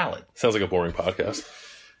opinions are valid. Sounds like a boring podcast.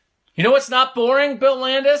 You know what's not boring, Bill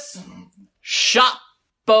Landis?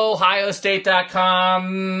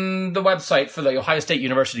 ShopOhioState.com, the website for the Ohio State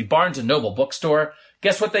University Barnes & Noble bookstore.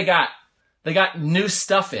 Guess what they got? They got new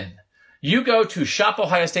stuff in. You go to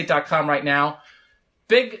ShopOhioState.com right now.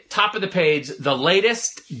 Big top of the page, the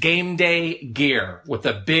latest game day gear with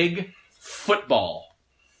a big football.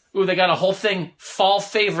 Ooh, they got a whole thing, fall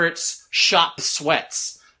favorites, shop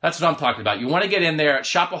sweats. That's what I'm talking about. You want to get in there at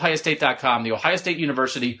ShopOhioState.com, the Ohio State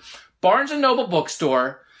University Barnes & Noble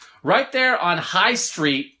bookstore. Right there on High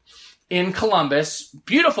Street in Columbus.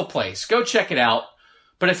 Beautiful place. Go check it out.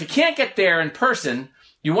 But if you can't get there in person,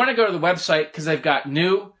 you want to go to the website because they've got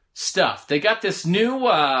new stuff. They got this new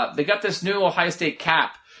Ohio State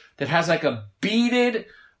cap that has like a beaded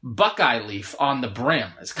Buckeye leaf on the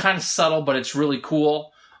brim. It's kind of subtle, but it's really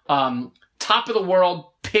cool. Top of the world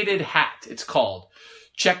pitted hat, it's called.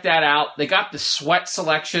 Check that out. They got the sweat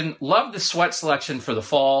selection. Love the sweat selection for the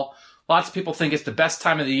fall. Lots of people think it's the best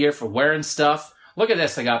time of the year for wearing stuff. Look at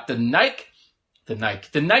this. I got the Nike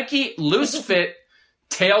loose fit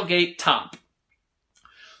tailgate top.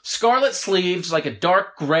 Scarlet sleeves, like a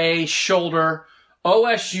dark gray shoulder,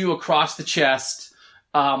 OSU across the chest,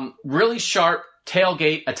 really sharp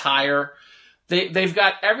tailgate attire. They've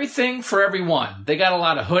got everything for everyone. They got a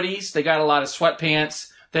lot of hoodies. They got a lot of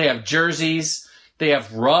sweatpants. They have jerseys. They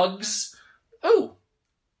have rugs. Ooh.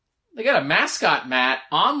 They got a mascot mat,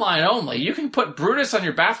 online only. You can put Brutus on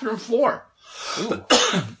your bathroom floor.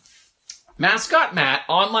 Mascot mat,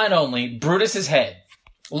 online only, Brutus's head.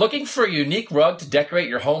 Looking for a unique rug to decorate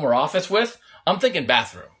your home or office with? I'm thinking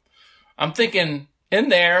bathroom. I'm thinking in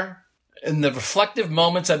there, in the reflective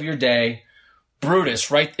moments of your day, Brutus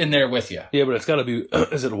right in there with you. Yeah, but it's got to be,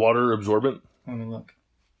 is it water absorbent? Let me look.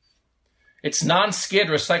 It's non-skid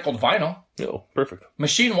recycled vinyl. Oh, perfect.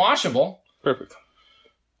 Machine washable. Perfect.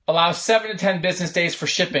 Allows 7 to 10 business days for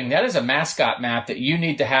shipping. That is a mascot mat that you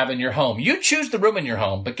need to have in your home. You choose the room in your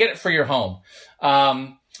home, but get it for your home.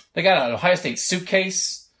 They got an Ohio State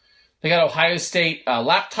suitcase. They got Ohio State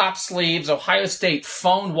laptop sleeves, Ohio State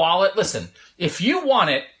phone wallet. Listen, if you want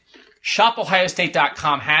it,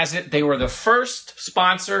 ShopOhioState.com has it. They were the first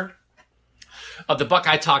sponsor of the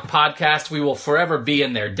Buckeye Talk podcast. We will forever be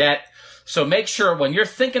in their debt. So make sure when you're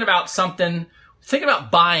thinking about something, think about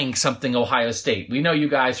buying something Ohio State. We know you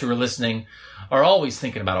guys who are listening are always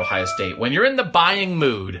thinking about Ohio State. When you're in the buying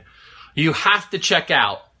mood, you have to check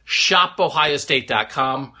out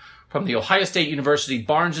ShopOhioState.com from the Ohio State University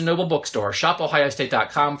Barnes & Noble bookstore.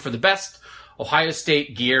 ShopOhioState.com for the best Ohio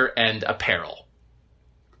State gear and apparel.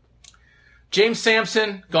 James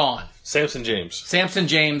Sampson, gone. Samson James. Samson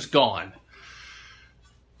James, gone.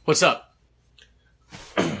 What's up?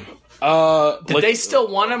 Did they still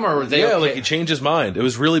want him, or were they okay? Like he changed his mind. It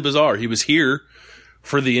was really bizarre. He was here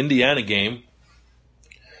for the Indiana game,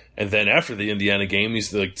 and then after the Indiana game,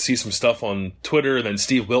 he's like see some stuff on Twitter, and then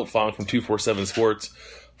Steve Wiltfong from 247 Sports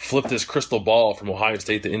flipped his crystal ball from Ohio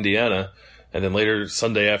State to Indiana, and then later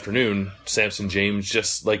Sunday afternoon, Samson James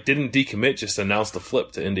just like didn't decommit, just announced the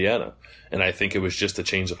flip to Indiana, and I think it was just a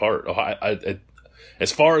change of heart.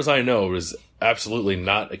 As far as I know, it was absolutely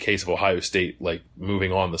not a case of Ohio State like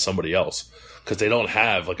moving on to somebody else, because they don't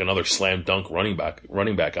have like another slam dunk running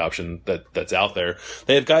back option that's out there.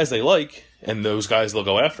 They have guys they like, and those guys they'll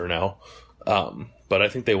go after now. But I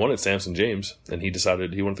think they wanted Samson James, and he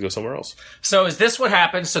decided he wanted to go somewhere else. So is this what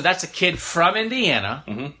happens? So that's a kid from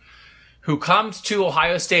Indiana who comes to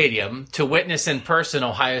Ohio Stadium to witness in person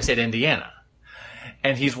Ohio State, Indiana.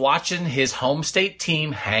 And he's watching his home state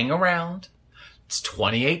team hang around. It's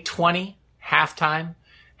 28-20, halftime,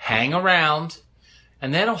 hang around.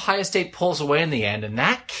 And then Ohio State pulls away in the end, and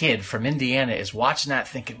that kid from Indiana is watching that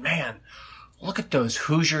thinking, man, look at those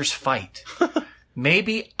Hoosiers fight.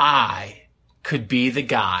 Maybe I could be the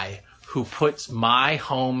guy who puts my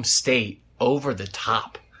home state over the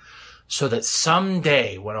top so that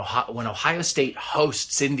someday when Ohio State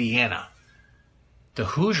hosts Indiana, the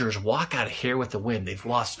Hoosiers walk out of here with the win. They've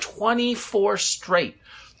lost 24 straight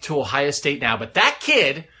to Ohio State now. But that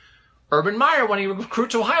kid, Urban Meyer, when he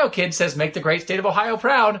recruits Ohio kids, says, make the great state of Ohio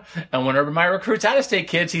proud. And when Urban Meyer recruits out-of-state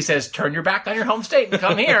kids, he says, turn your back on your home state and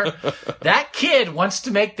come here. That kid wants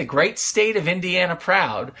to make the great state of Indiana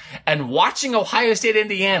proud. And watching Ohio State,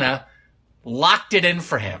 Indiana locked it in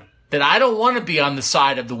for him. That I don't want to be on the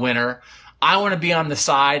side of the winner. I want to be on the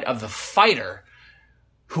side of the fighter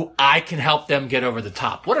who I can help them get over the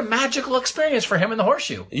top. What a magical experience for him in the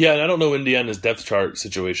horseshoe. Yeah, and I don't know Indiana's depth chart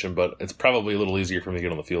situation, but it's probably a little easier for him to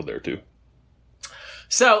get on the field there, too.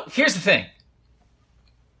 So, here's the thing.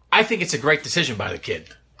 I think it's a great decision by the kid.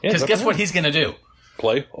 Because guess what he's going to do?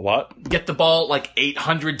 Play a lot. Get the ball like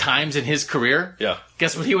 800 times in his career. Yeah.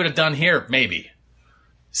 Guess what he would have done here? Maybe.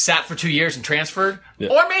 Sat for 2 years and transferred. Yeah.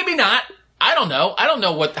 Or maybe not. I don't know. I don't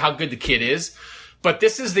know how good the kid is. But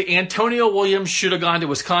this is the Antonio Williams should have gone to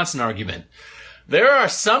Wisconsin argument. There are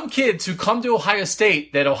some kids who come to Ohio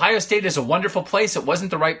State that Ohio State is a wonderful place. It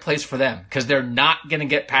wasn't the right place for them because they're not going to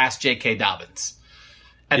get past J.K. Dobbins.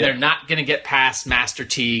 And they're not going to get past Master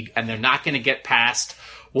Teague. And they're not going to get past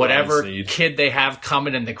whatever kid they have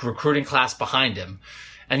coming in the recruiting class behind him.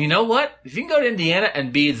 And you know what? If you can go to Indiana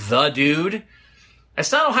and be the dude,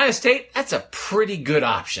 it's not Ohio State. That's a pretty good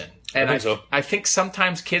option. And I think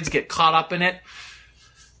sometimes kids get caught up in it.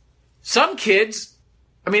 Some kids,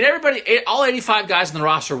 I mean, all 85 guys in the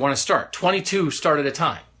roster want to start. 22 start at a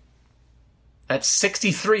time. That's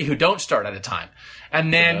 63 who don't start at a time.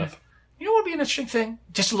 And then, you know what would be an interesting thing?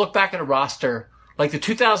 Just to look back at a roster, like the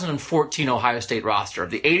 2014 Ohio State roster, of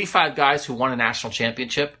the 85 guys who won a national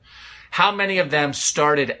championship, how many of them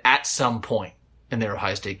started at some point in their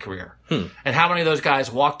Ohio State career? And how many of those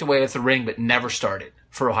guys walked away with the ring but never started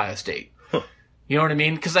for Ohio State? You know what I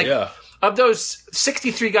mean? Because of those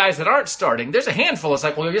 63 guys that aren't starting, there's a handful that's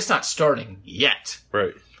like, well, you're just not starting yet.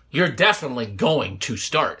 Right. You're definitely going to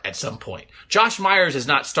start at some point. Josh Myers is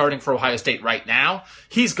not starting for Ohio State right now.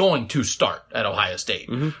 He's going to start at Ohio State.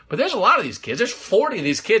 But there's a lot of these kids. There's 40 of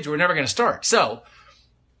these kids who are never going to start. So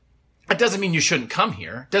that doesn't mean you shouldn't come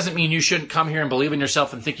here. Doesn't mean you shouldn't come here and believe in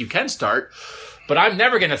yourself and think you can start. But I'm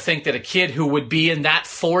never going to think that a kid who would be in that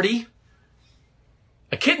 40...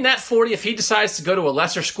 A kid in that 40, if he decides to go to a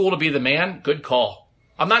lesser school to be the man, good call.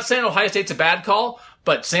 I'm not saying Ohio State's a bad call,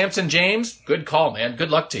 but Samson James, good call, man.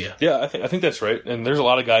 Good luck to you. Yeah, I think that's right. And there's a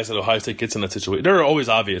lot of guys that Ohio State gets in that situation. There are always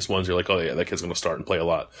obvious ones. You're like, oh yeah, that kid's going to start and play a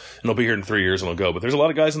lot, and he'll be here in 3 years and he'll go. But there's a lot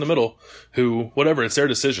of guys in the middle who, whatever, it's their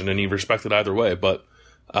decision, and you respect it either way. But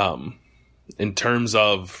in terms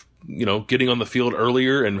of getting on the field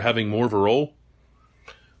earlier and having more of a role,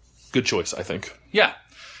 good choice, I think. Yeah.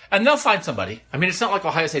 And they'll find somebody. I mean, it's not like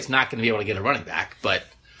Ohio State's not going to be able to get a running back, but...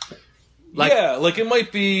 it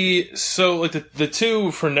might be... So, like, the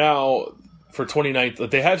two for now, for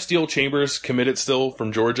 29th, they have Steel Chambers committed still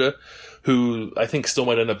from Georgia, who I think still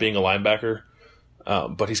might end up being a linebacker,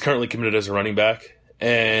 but he's currently committed as a running back.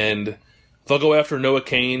 And they'll go after Noah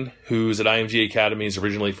Kane, who's at IMG Academy. He's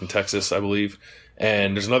originally from Texas, I believe.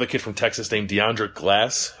 And there's another kid from Texas named DeAndre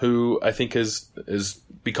Glass, who I think has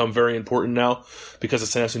become very important now because of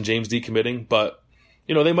Samson James decommitting. But,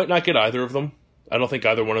 they might not get either of them. I don't think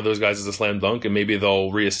either one of those guys is a slam dunk, and maybe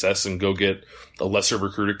they'll reassess and go get a lesser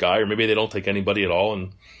recruited guy, or maybe they don't take anybody at all.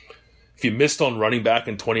 And if you missed on running back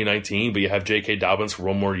in 2019, but you have J.K. Dobbins for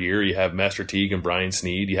one more year, you have Master Teague and Brian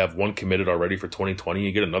Snead, you have one committed already for 2020,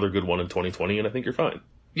 you get another good one in 2020, and I think you're fine.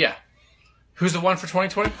 Yeah. Who's the one for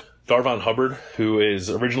 2020? Darvon Hubbard, who is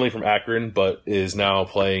originally from Akron, but is now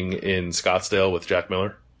playing in Scottsdale with Jack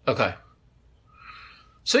Miller. Okay.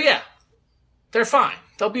 So, yeah, they're fine.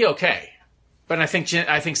 They'll be okay. But I think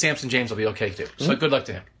Samson James will be okay, too. So good luck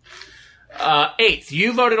to him. 8th.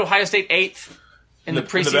 You voted Ohio State 8th in the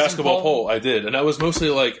preseason the basketball poll. I did. And that was mostly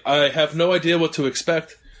like, I have no idea what to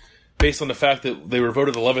expect based on the fact that they were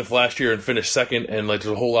voted 11th last year and finished 2nd, and like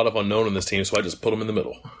there's a whole lot of unknown in this team, so I just put them in the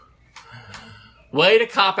middle. Way to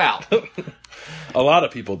cop out. A lot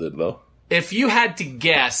of people did, though. If you had to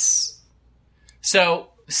guess, so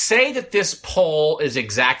say that this poll is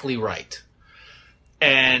exactly right,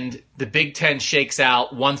 and the Big Ten shakes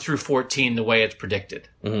out 1 through 14 the way it's predicted.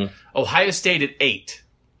 Mm-hmm. Ohio State at 8.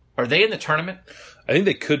 Are they in the tournament? I think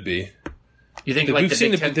they could be. You think We've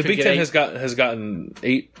seen the Big Ten has gotten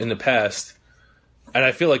 8 in the past, and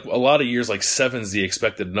I feel like a lot of years like 7's the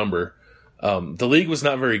expected number. The league was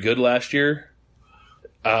not very good last year.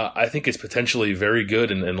 I think it's potentially very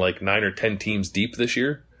good and like 9 or 10 teams deep this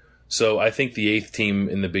year. So I think the 8th team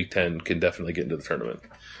in the Big Ten can definitely get into the tournament.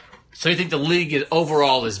 So you think the league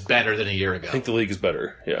overall is better than a year ago? I think the league is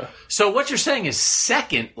better, yeah. So what you're saying is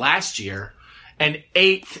 2nd last year and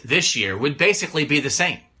 8th this year would basically be the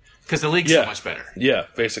same because the league's so much better. Yeah,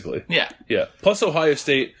 basically. Yeah. Yeah. Plus Ohio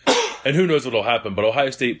State, and who knows what will happen, but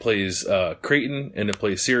Ohio State plays Creighton, and it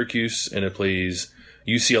plays Syracuse, and it plays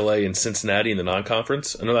UCLA and Cincinnati in the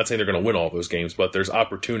non-conference. I'm not saying they're going to win all those games, but there's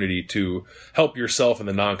opportunity to help yourself in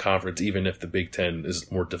the non-conference, even if the Big Ten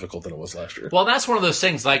is more difficult than it was last year. Well, that's one of those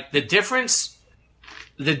things. Like the difference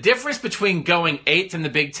between going 8th in the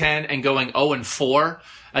Big Ten and going 0-4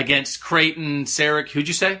 against Creighton, Syracuse. Who'd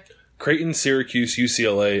you say? Creighton, Syracuse,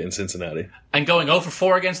 UCLA, and Cincinnati. And going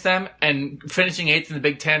 0-4 against them, and finishing 8th in the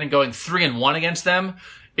Big Ten and going 3-1 against them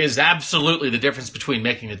is absolutely the difference between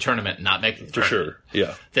making the tournament and not making the tournament. For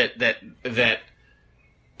sure, yeah. That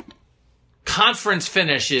conference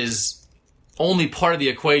finish is only part of the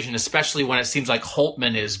equation, especially when it seems like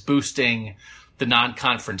Holtman is boosting the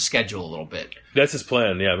non-conference schedule a little bit. That's his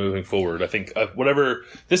plan, yeah, moving forward. I think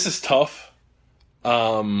this is tough.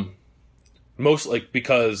 Most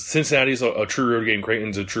because Cincinnati's a true road game,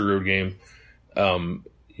 Creighton's a true road game.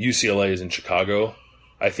 UCLA is in Chicago.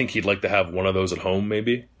 I think he'd like to have one of those at home,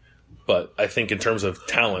 maybe. But I think in terms of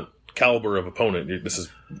talent, caliber of opponent, this is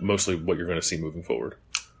mostly what you're going to see moving forward.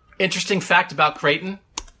 Interesting fact about Creighton.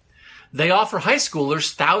 They offer high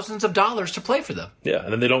schoolers thousands of dollars to play for them. Yeah,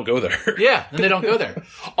 and then they don't go there. Yeah, and they don't go there.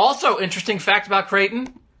 Also, interesting fact about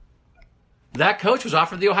Creighton. That coach was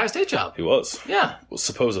offered the Ohio State job. He was. Yeah. Well,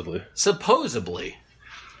 supposedly. Supposedly.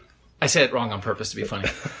 I said it wrong on purpose to be funny.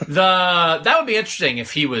 That would be interesting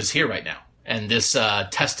if he was here right now and this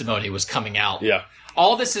testimony was coming out. Yeah.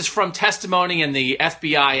 All this is from testimony in the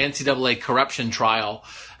FBI NCAA corruption trial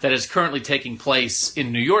that is currently taking place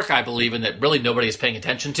in New York, I believe, and that really nobody is paying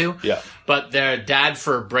attention to. Yeah. But their dad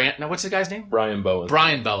for what's the guy's name? Brian Bowen.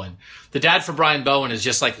 Brian Bowen. The dad for Brian Bowen is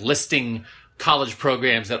just like listing college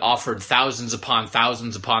programs that offered thousands upon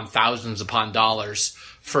thousands upon thousands upon dollars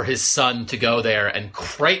for his son to go there, and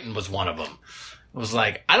Creighton was one of them. It was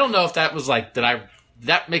like, I don't know if that was like,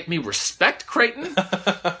 that make me respect Creighton?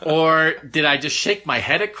 Or did I just shake my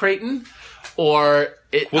head at Creighton? Or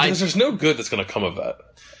there's no good that's going to come of that.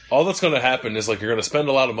 All that's going to happen is like you're going to spend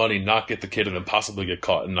a lot of money, not get the kid, and then possibly get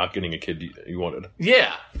caught and not getting a kid you wanted.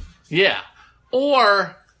 Yeah. Yeah.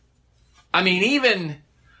 Or, I mean, even,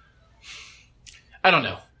 I don't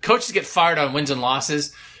know. Coaches get fired on wins and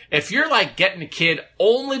losses. If you're like getting a kid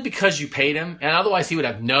only because you paid him, and otherwise he would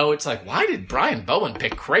have it's like, why did Brian Bowen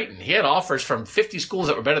pick Creighton? He had offers from 50 schools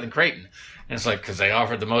that were better than Creighton. And it's like, because they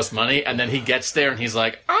offered the most money. And then he gets there and he's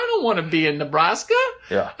like, I don't want to be in Nebraska.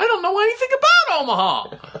 Yeah. I don't know anything about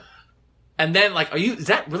Omaha. And then like, is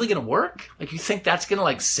that really going to work? Like, you think that's going to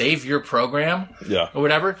like save your program? Yeah. Or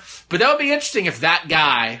whatever? But that would be interesting if that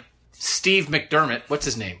guy, Steve McDermott, what's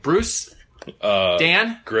his name? Bruce?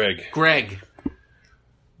 Dan? Greg.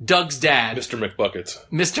 Doug's dad. Mr. McBuckets.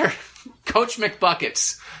 Mr. Coach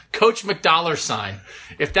McBuckets. Coach McDollar sign.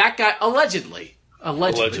 If that guy, allegedly.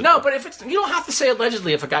 No, but if you don't have to say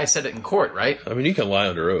allegedly if a guy said it in court, right? I mean, you can lie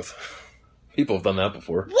under oath. People have done that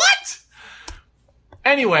before. What?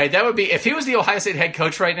 Anyway, that would be, if he was the Ohio State head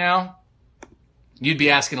coach right now, you'd be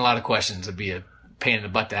asking a lot of questions. It'd be a pain in the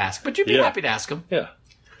butt to ask, but you'd be happy to ask him. Yeah.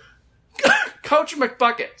 Coach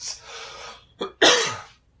McBuckets. All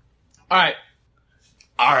right.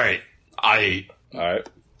 All right.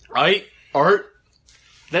 Art.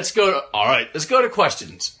 Let's go to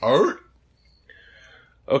questions. Art.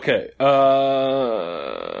 Okay. When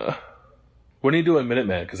are you doing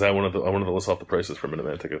Minuteman? Because I wanted to list off the prices for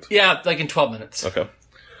Minuteman tickets. Yeah, like in 12 minutes. Okay.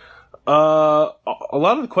 A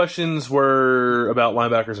lot of the questions were about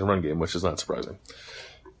linebackers and run game, which is not surprising.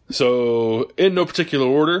 So, in no particular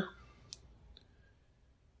order,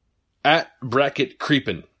 at Bracket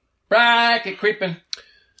Creepin'.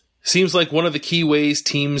 Seems like one of the key ways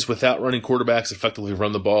teams without running quarterbacks effectively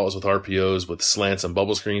run the ball is with RPOs, with slants and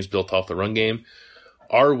bubble screens built off the run game.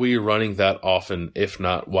 Are we running that often? If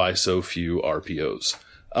not, why so few RPOs?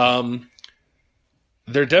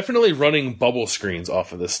 They're definitely running bubble screens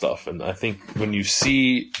off of this stuff. And I think when you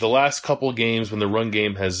see the last couple of games when the run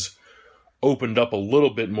game has opened up a little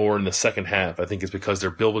bit more in the second half, I think it's because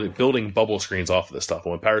they're building bubble screens off of this stuff.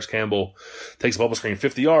 And when Paris Campbell takes a bubble screen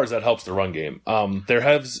 50 yards, that helps the run game. There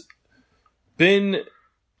has been,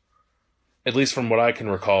 at least from what I can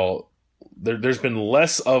recall, there's been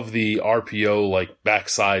less of the RPO, like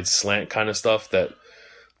backside slant kind of stuff that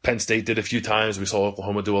Penn State did a few times. We saw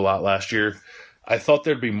Oklahoma do a lot last year. I thought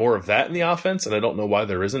there'd be more of that in the offense, and I don't know why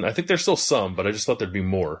there isn't. I think there's still some, but I just thought there'd be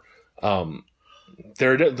more.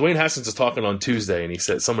 Dwayne Haskins was talking on Tuesday, and he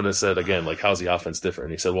said, someone has said again, like, how's the offense different?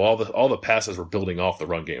 And he said, well, all the passes we're building off the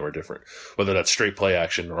run game are different, whether that's straight play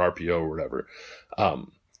action or RPO or whatever.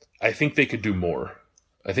 I think they could do more.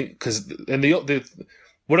 I think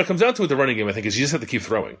what it comes down to with the running game, I think, is you just have to keep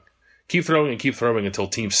throwing. Keep throwing and keep throwing until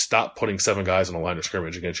teams stop putting 7 guys on a line of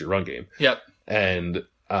scrimmage against your run game. Yep. And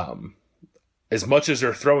as much as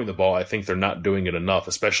they're throwing the ball, I think they're not doing it enough,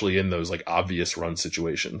 especially in those like obvious run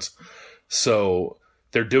situations. So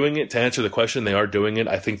they're doing it. To answer the question, they are doing it.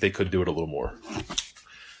 I think they could do it a little more.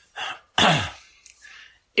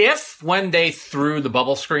 If when they threw the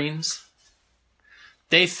bubble screens,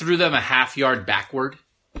 they threw them a half yard backward,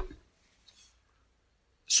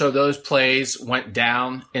 so those plays went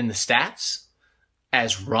down in the stats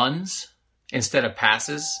as runs instead of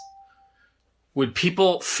passes, would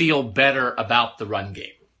people feel better about the run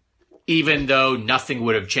game, even though nothing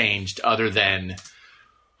would have changed other than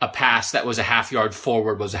a pass that was a half yard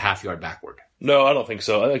forward was a half yard backward? No, I don't think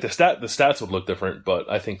so. I think the stats would look different, but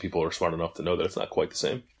I think people are smart enough to know that it's not quite the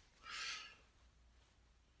same.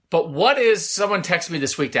 But what is, someone texted me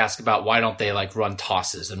this week to ask about why don't they like run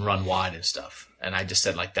tosses and run wide and stuff. And I just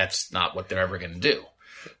said, like, that's not what they're ever going to do.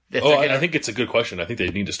 I think it's a good question. I think they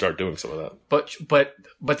need to start doing some of that.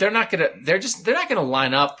 But they're not going to, they're not going to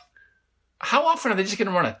line up. How often are they just going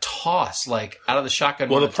to run a toss, like out of the shotgun?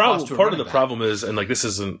 Well, part of the problem is, and like this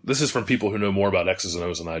is from people who know more about X's and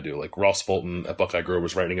O's than I do. Like Ross Fulton at Buckeye Grove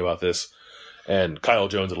was writing about this, and Kyle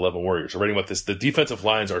Jones at 11 Warriors are writing about this. The defensive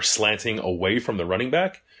lines are slanting away from the running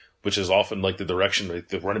back, which is often like the direction like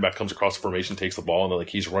the running back comes across the formation, takes the ball, and then like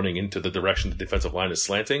he's running into the direction the defensive line is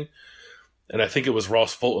slanting. And I think it was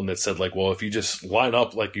Ross Fulton that said, like, well, if you just line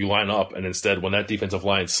up like you line up, and instead when that defensive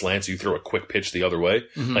line slants, you throw a quick pitch the other way.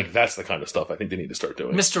 Mm-hmm. Like, that's the kind of stuff I think they need to start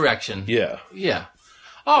doing. Misdirection. Yeah. Yeah.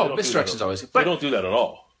 Oh, misdirection's always good. They don't do that at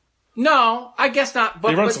all. No, I guess not. But,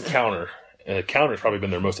 they run some counter. And counter's probably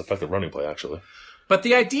been their most effective running play, actually. But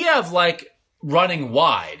the idea of, like, running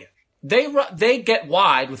wide, they get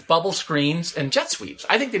wide with bubble screens and jet sweeps.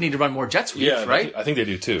 I think they need to run more jet sweeps, right? I think they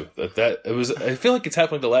do too. I feel like it's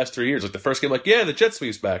happened the last 3 years. Like the first game, like, yeah, the jet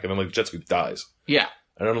sweep's back, and then like the jet sweep dies. Yeah.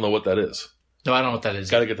 And I don't know what that is. No, I don't know what that is.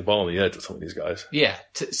 Got to get the ball on the edge with some of these guys. Yeah.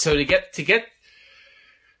 So to get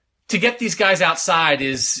these guys outside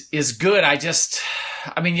is good.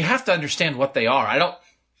 I mean, you have to understand what they are.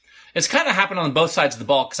 It's kind of happened on both sides of the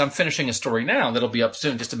ball, because I'm finishing a story now that'll be up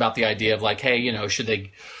soon just about the idea of like, hey, you know, should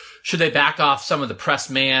they back off some of the press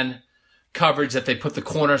man coverage that they put the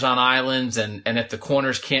corners on islands, and if the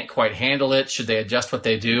corners can't quite handle it, should they adjust what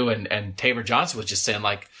they do? And Taylor Johnson was just saying,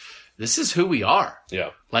 like, this is who we are.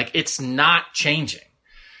 Yeah. Like, it's not changing.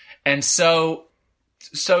 And so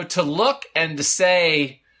to look and to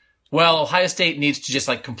say, well, Ohio State needs to just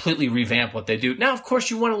like completely revamp what they do. Now, of course,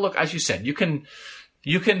 you want to look, as you said, you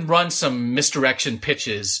can run some misdirection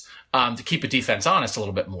pitches to keep a defense honest a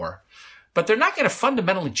little bit more. But they're not going to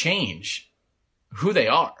fundamentally change who they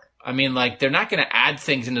are. I mean, like, they're not going to add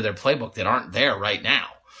things into their playbook that aren't there right now.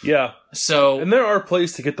 Yeah. So, and there are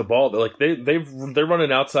plays to get the ball. Like they're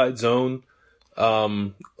running outside zone,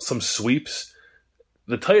 some sweeps.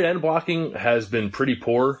 The tight end blocking has been pretty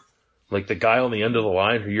poor. Like the guy on the end of the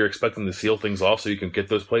line who you're expecting to seal things off so you can get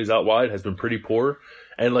those plays out wide has been pretty poor.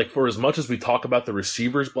 And like for as much as we talk about the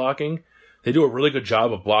receivers blocking, they do a really good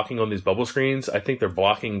job of blocking on these bubble screens. I think they're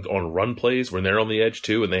blocking on run plays when they're on the edge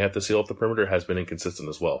too, and they have to seal off the perimeter has been inconsistent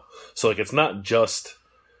as well. So like it's not just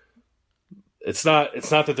it's not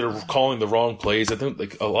that they're calling the wrong plays. I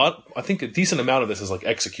think a decent amount of this is like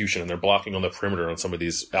execution, and they're blocking on the perimeter on some of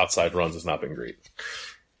these outside runs has not been great.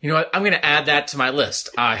 You know what? I'm going to add that to my list.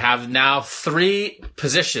 I have now 3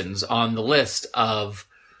 positions on the list of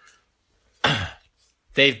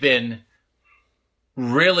they've been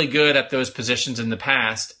really good at those positions in the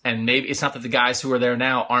past, and maybe it's not that the guys who are there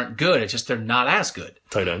now aren't good. It's just they're not as good.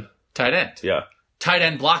 Tight end. Yeah. Tight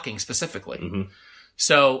end blocking specifically. Mm-hmm.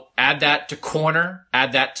 So add that to corner,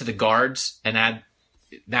 add that to the guards, and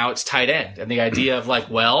now it's tight end. And the idea of like,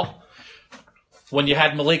 well, when you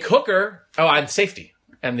had Malik Hooker, and safety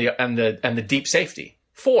and the deep safety.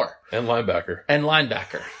 4. And linebacker.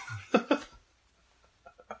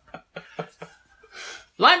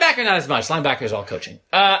 Linebacker, not as much. Linebacker is all coaching.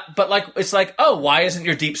 But like, it's like, oh, why isn't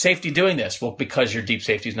your deep safety doing this? Well, because your deep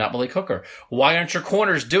safety is not Malik Hooker. Why aren't your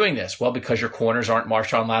corners doing this? Well, because your corners aren't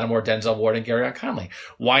Marshawn Lattimore, Denzel Ward, and Garrett Conley.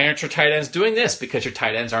 Why aren't your tight ends doing this? Because your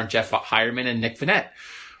tight ends aren't Jeff Hireman and Nick Vannett.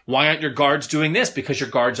 Why aren't your guards doing this? Because your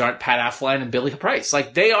guards aren't Pat Affleck and Billy Price.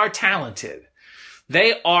 Like, they are talented.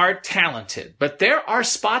 But there are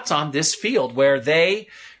spots on this field where they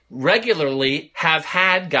regularly have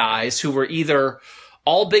had guys who were either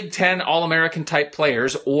all Big Ten, all American type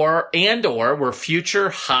players, or were future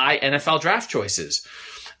high NFL draft choices.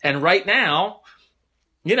 And right now,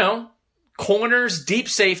 you know, corners, deep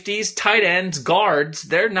safeties, tight ends, guards,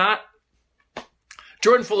 they're not.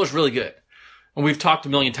 Jordan Fuller's really good. And we've talked a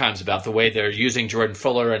million times about the way they're using Jordan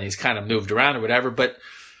Fuller, and he's kind of moved around or whatever, but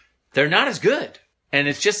they're not as good. And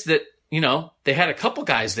it's just that, you know, they had a couple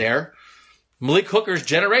guys there. Malik Hooker's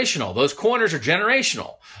generational. Those corners are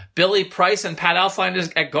generational. Billy Price and Pat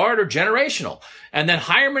Elflein at guard are generational. And then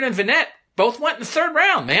Hireman and Vannett both went in the 3rd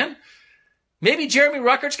round, man. Maybe Jeremy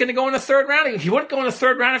Ruckert's going to go in the 3rd round. He wouldn't go in the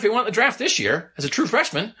 3rd round if he won the draft this year as a true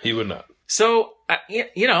freshman. He would not. So,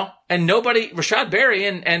 you know, and Rashad Berry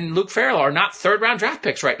and Luke Farrell are not 3rd round draft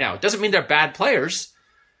picks right now. It doesn't mean they're bad players.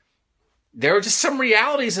 There are just some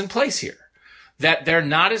realities in place here that they're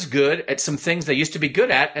not as good at some things they used to be good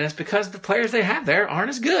at, and it's because the players they have there aren't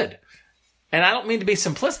as good. And I don't mean to be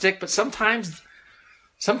simplistic, but sometimes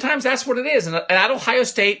that's what it is. And at Ohio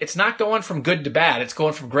State, it's not going from good to bad. It's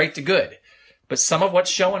going from great to good. But some of what's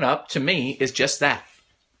showing up to me is just that.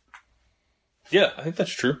 Yeah, I think that's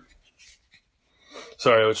true.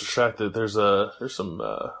 Sorry, I was distracted. There's some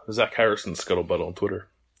Zach Harrison scuttlebutt on Twitter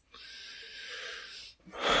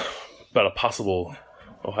about a possible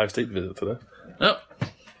Ohio State visit today.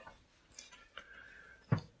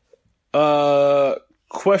 Oh.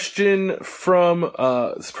 Question from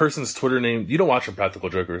this person's Twitter name. You don't watch Impractical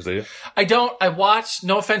Jokers, do you? I don't. I watch.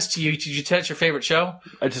 No offense to you. Did you tell it's your favorite show?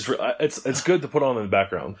 It's good to put on in the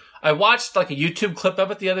background. I watched like a YouTube clip of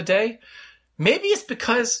it the other day. Maybe it's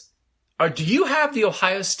because, or do you have the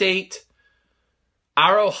Ohio State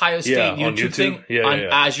YouTube thing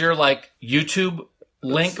as your like YouTube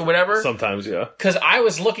link or whatever? Sometimes, yeah. Because I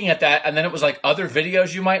was looking at that, and then it was like other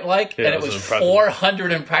videos you might like, and it was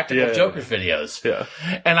 400 Impractical Jokers videos. Yeah.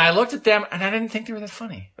 And I looked at them, and I didn't think they were that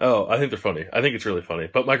funny. Oh, I think they're funny. I think it's really funny.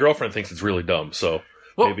 But my girlfriend thinks it's really dumb, so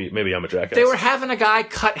maybe I'm a jackass. They were having a guy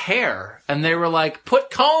cut hair, and they were like, put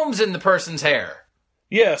combs in the person's hair.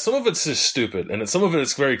 Yeah, some of it's just stupid, and some of it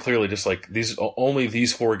is very clearly just like only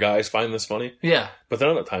these 4 guys find this funny. Yeah. But then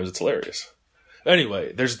other times it's hilarious.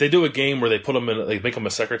 Anyway, they do a game where they make them a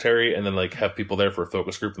secretary, and then like have people there for a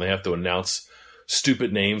focus group, and they have to announce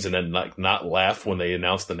stupid names, and then like not laugh when they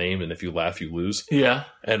announce the name, and if you laugh, you lose. Yeah.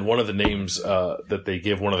 And one of the names that they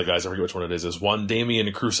give one of the guys, I forget which one it is Juan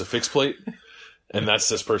Damien Crucifix Plate, and that's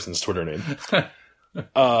this person's Twitter name.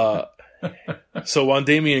 So Juan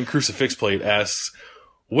Damien Crucifix Plate asks,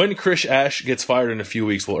 when Chris Ash gets fired in a few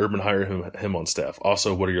weeks, will Urban hire him on staff?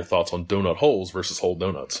 Also, what are your thoughts on donut holes versus whole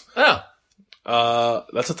donuts? Oh.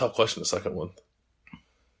 That's a tough question, the second one.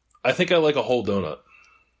 I think I like a whole donut.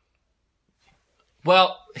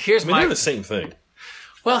 Well, they're the same thing.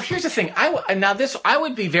 Well, here's the thing. I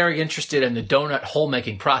would be very interested in the donut hole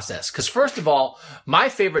making process. Because first of all, my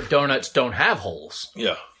favorite donuts don't have holes.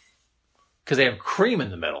 Yeah. Because they have cream in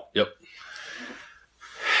the middle. Yep.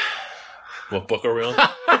 What book are we on?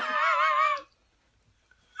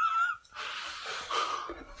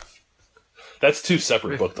 That's 2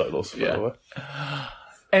 separate book titles, by the way.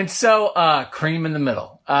 And so, cream in the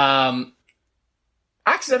middle.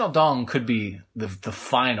 Accidental Dong could be the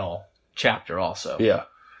final chapter also. Yeah.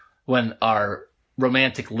 When our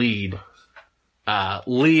romantic lead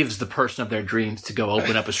leaves the person of their dreams to go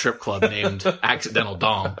open up a strip club named Accidental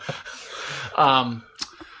Dong.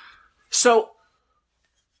 So,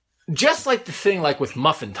 just like the thing like with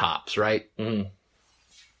muffin tops, right? Mm-hmm.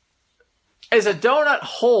 is a donut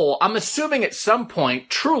hole. I'm assuming at some point,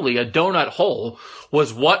 truly, a donut hole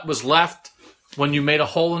was what was left when you made a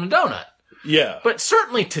hole in a donut. Yeah. But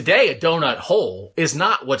certainly today, a donut hole is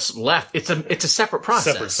not what's left. It's a separate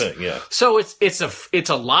process. Separate thing, yeah. So it's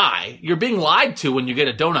a lie. You're being lied to when you get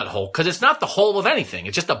a donut hole because it's not the hole of anything.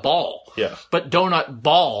 It's just a ball. Yeah. But donut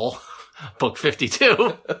ball, book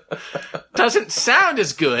 52, doesn't sound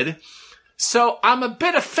as good. So I'm a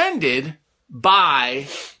bit offended by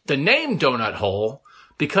the name donut hole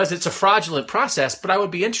because it's a fraudulent process, but I would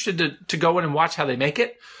be interested to go in and watch how they make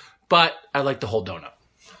it. But I like the whole donut.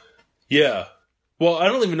 Yeah. Well, I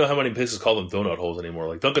don't even know how many places call them donut holes anymore.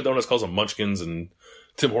 Like Dunkin' Donuts calls them Munchkins and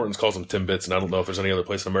Tim Hortons calls them Timbits, and I don't know if there's any other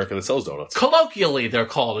place in America that sells donuts. Colloquially, they're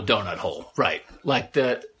called a donut hole. Right. Like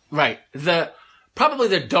probably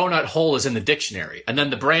the donut hole is in the dictionary, and then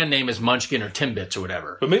the brand name is Munchkin or Timbits or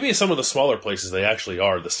whatever. But maybe some of the smaller places, they actually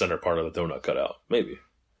are the center part of the donut cutout. Maybe.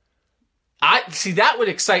 I see, that would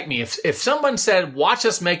excite me. If someone said, watch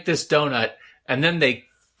us make this donut, and then they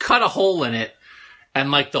cut a hole in it, and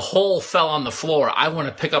like the hole fell on the floor, I want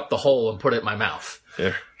to pick up the hole and put it in my mouth.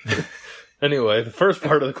 Yeah. Anyway, the first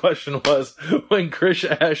part of the question was, when Chris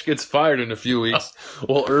Ash gets fired in a few weeks,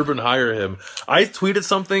 will Urban hire him? I tweeted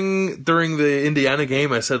something during the Indiana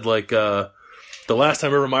game. I said, like, the last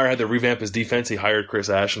time Urban Meyer had to revamp his defense, he hired Chris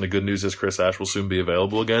Ash, and the good news is Chris Ash will soon be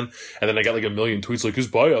available again. And then I got like a million tweets like, his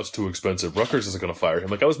buyout's too expensive. Rutgers isn't going to fire him.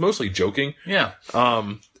 Like, I was mostly joking. Yeah.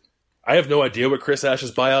 I have no idea what Chris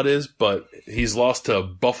Ash's buyout is, but he's lost to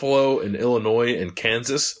Buffalo and Illinois and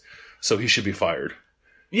Kansas, so he should be fired.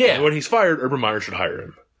 Yeah. And when he's fired, Urban Meyer should hire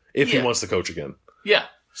him if he wants to coach again. Yeah.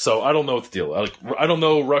 So I don't know what the deal is. I don't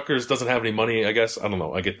know. Rutgers doesn't have any money, I guess. I don't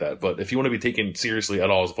know. I get that. But if you want to be taken seriously at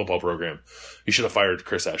all as a football program, you should have fired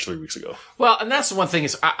Chris Ash 3 weeks ago. Well, and that's the one thing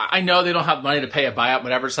is I know they don't have money to pay a buyout,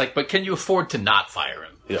 whatever. It's like, but can you afford to not fire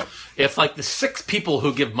him? Yeah. If like the 6 people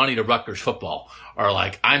who give money to Rutgers football are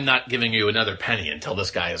like, I'm not giving you another penny until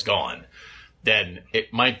this guy is gone, then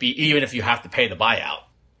it might be, even if you have to pay the buyout.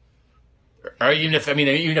 Or even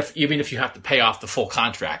if you have to pay off the full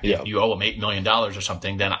contract, if you owe him $8 million or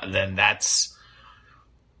something, then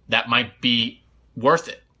that might be worth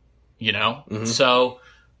it, you know? Mm-hmm. So,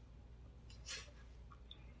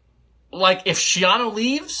 like, if Schiano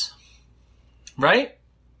leaves, right?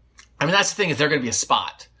 I mean, that's the thing, is there going to be a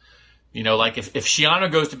spot. You know, like, if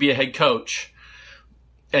Schiano goes to be a head coach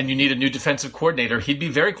and you need a new defensive coordinator, he'd be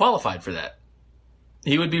very qualified for that.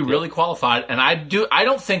 He would be really qualified, and I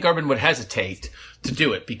don't think Urban would hesitate to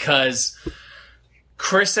do it because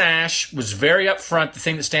Chris Ash was very upfront. The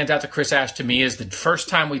thing that stands out to Chris Ash to me is the first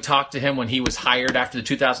time we talked to him when he was hired after the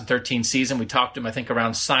 2013 season, we talked to him, I think,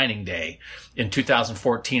 around signing day in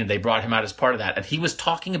 2014, and they brought him out as part of that. And he was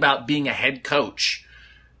talking about being a head coach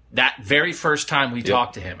that very first time we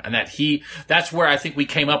talked to him. And that's where I think we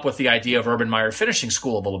came up with the idea of Urban Meyer finishing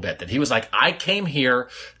school a little bit. That he was like, I came here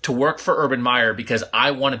to work for Urban Meyer because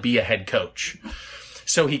I want to be a head coach.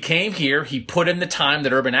 So he came here, he put in the time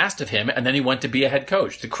that Urban asked of him, and then he went to be a head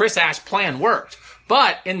coach. The Chris Ash plan worked.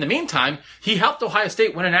 But in the meantime, he helped Ohio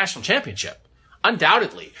State win a national championship.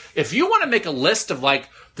 Undoubtedly. If you want to make a list of like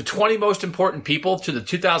the 20 most important people to the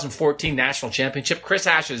 2014 national championship, Chris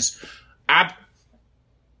Ash is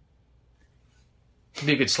it'd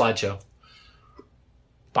be a good slideshow.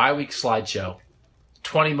 Bi-week slideshow.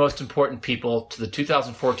 20 most important people to the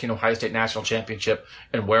 2014 Ohio State National Championship,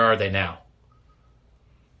 and where are they now?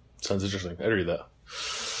 Sounds interesting. I'd read that.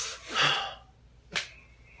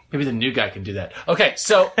 Maybe the new guy can do that. Okay,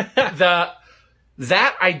 so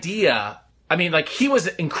that idea, I mean, like, he was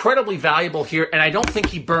incredibly valuable here, and I don't think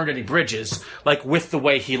he burned any bridges, like, with the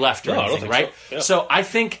way he left or anything, right? So. Yeah. So I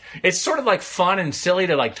think it's sort of, like, fun and silly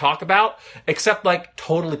to, like, talk about, except, like,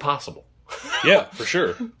 totally possible. Yeah, for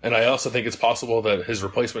sure. And I also think it's possible that his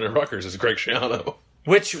replacement in Rutgers is Greg Schiano.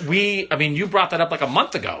 Which you brought that up, like, a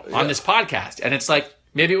month ago on this podcast, and it's like,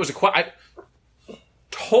 maybe it was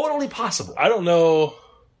totally possible. I don't know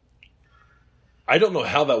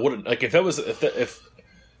how that wouldn't, like,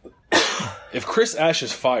 if Chris Ash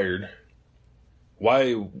is fired,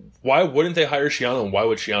 why wouldn't they hire Schiano, and why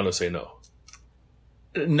would Schiano say no?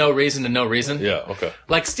 No reason to no reason. Yeah, okay.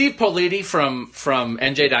 Like Steve Politi from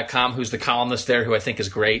NJ.com, who's the columnist there, who I think is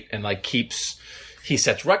great, and like he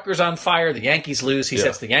sets Rutgers on fire, the Yankees lose, he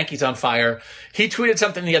sets the Yankees on fire. He tweeted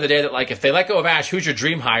something the other day that, like, if they let go of Ash, who's your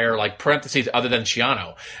dream hire, like, parentheses, other than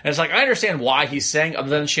Schiano? And it's like, I understand why he's saying other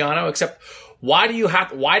than Schiano, except why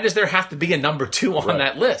does there have to be a number 2 on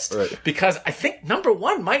that list? Right. Because I think number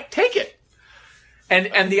 1 might take it.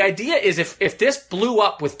 And the idea is if this blew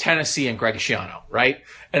up with Tennessee and Greg Schiano, right?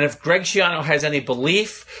 And if Greg Schiano has any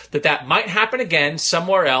belief that might happen again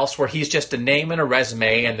somewhere else where he's just a name and a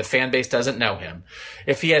resume and the fan base doesn't know him,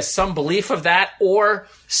 if he has some belief of that or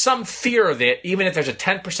some fear of it, even if there's a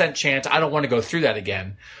 10% chance I don't want to go through that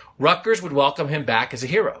again, Rutgers would welcome him back as a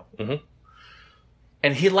hero. Mm-hmm.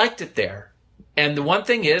 And he liked it there. And the one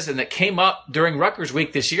thing is, and it came up during Rutgers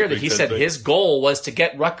week this year, that he said his goal was to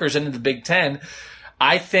get Rutgers into the Big Ten.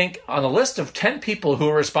 I think on a list of 10 people who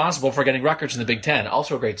are responsible for getting Rutgers in the Big Ten,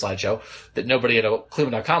 also a great slideshow that nobody at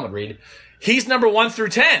Cleveland.com would read, he's number 1 through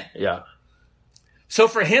 10. Yeah. So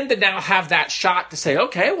for him to now have that shot to say,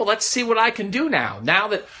 okay, well, let's see what I can do now. Now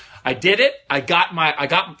that I did it, I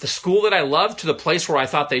got the school that I loved to the place where I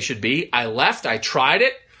thought they should be. I left, I tried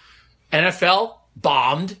it. NFL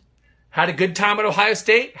bombed. Had a good time at Ohio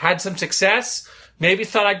State, had some success. Maybe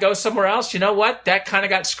thought I'd go somewhere else. You know what? That kind of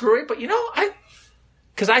got screwy, but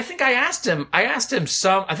because I think I asked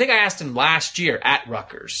him last year at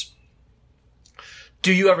Rutgers,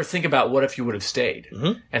 do you ever think about what if you would have stayed?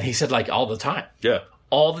 Mm-hmm. And he said, like, all the time. Yeah.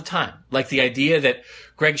 All the time. Like the idea that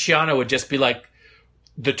Greg Schiano would just be like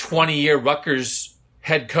the 20-year Rutgers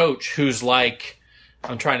head coach who's like,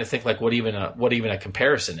 I'm trying to think like what even a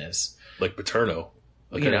comparison is. Like Paterno.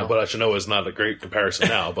 Okay, but I should know is not a great comparison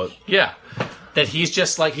now, but. Yeah. That he's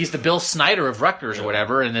just like, he's the Bill Snyder of Rutgers or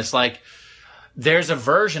whatever. And it's like, there's a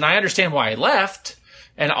version. I understand why he left.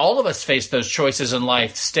 And all of us face those choices in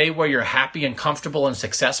life. Stay where you're happy and comfortable and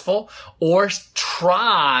successful, or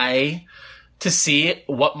try to see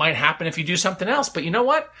what might happen if you do something else. But you know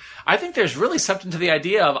what? I think there's really something to the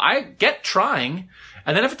idea of I get trying.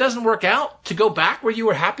 And then if it doesn't work out, to go back where you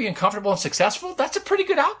were happy and comfortable and successful, that's a pretty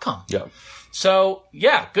good outcome. Yeah. So,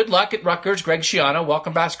 yeah, good luck at Rutgers, Greg Schiano.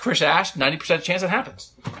 Welcome back to Chris Ash. 90% chance it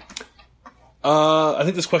happens. I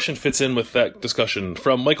think this question fits in with that discussion.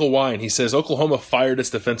 From Michael Wine, he says, Oklahoma fired its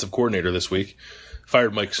defensive coordinator this week.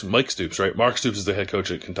 Fired Mike Stoops, right? Mark Stoops is the head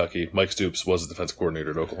coach at Kentucky. Mike Stoops was the defensive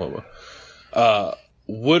coordinator at Oklahoma.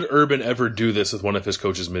 Would Urban ever do this with one of his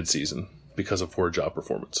coaches midseason because of poor job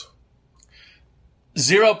performance?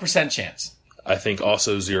 0% chance. I think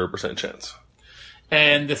also 0% chance.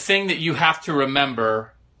 And the thing that you have to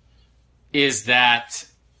remember is that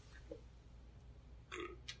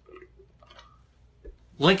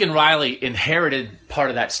Lincoln Riley inherited part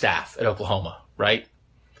of that staff at Oklahoma, right?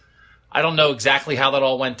 I don't know exactly how that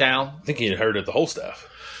all went down. I think he inherited the whole staff.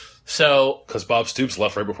 So, because Bob Stoops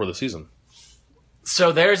left right before the season.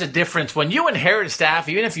 So there's a difference. When you inherit a staff,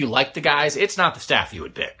 even if you like the guys, it's not the staff you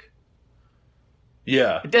would pick.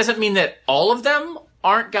 Yeah. It doesn't mean that all of them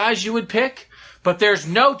aren't guys you would pick, but there's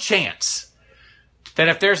no chance that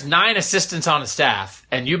if there's 9 assistants on a staff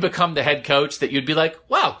and you become the head coach that you'd be like,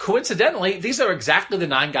 wow, coincidentally, these are exactly the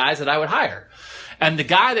 9 guys that I would hire. And the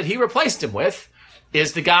guy that he replaced him with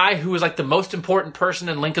is the guy who was like the most important person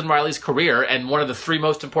in Lincoln Riley's career and one of the 3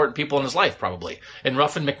 most important people in his life, probably, in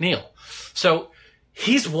Ruffin McNeil. So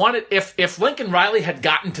he's wanted, if Lincoln Riley had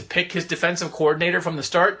gotten to pick his defensive coordinator from the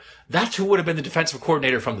start, that's who would have been the defensive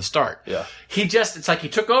coordinator from the start. Yeah. It's like he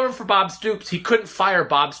took over for Bob Stoops. He couldn't fire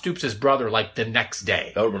Bob Stoops' brother like the next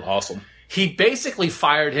day. That would have been awesome. He basically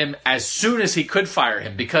fired him as soon as he could fire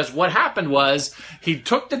him, because what happened was he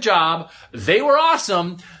took the job. They were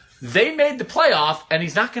awesome. They made the playoff, and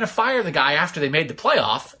he's not going to fire the guy after they made the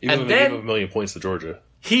playoff. Even and if then they gave him 1 million points to Georgia.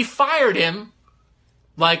 He fired him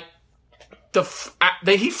like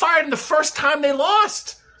he fired him the first time they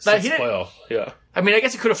lost. Since the playoff, yeah. I mean, I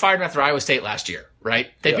guess he could have fired him after Iowa State last year, right?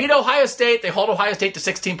 They beat Ohio State. They hold Ohio State to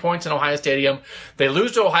 16 points in Ohio Stadium. They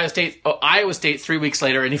lose to Iowa State 3 weeks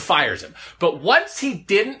later, and he fires him. But once he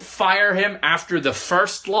didn't fire him after the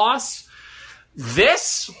first loss,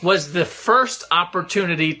 this was the first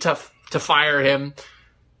opportunity to fire him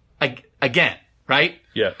again, right?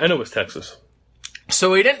 Yeah, and it was Texas.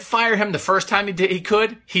 So he didn't fire him the first time he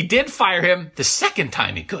could. He did fire him the second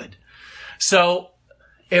time he could. So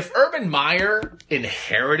if Urban Meyer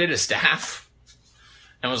inherited a staff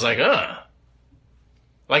and was like,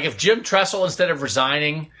 like if Jim Tressel, instead of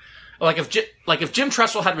resigning, like if Jim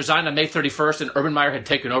Tressel had resigned on May 31st and Urban Meyer had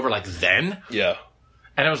taken over like then, yeah,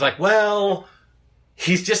 and it was like, well,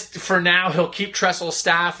 he's just, for now he'll keep Tressel's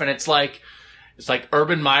staff, and it's like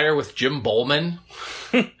Urban Meyer with Jim Bowman.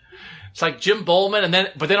 It's like Jim Bowman,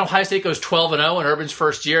 but then Ohio State goes 12-0 in Urban's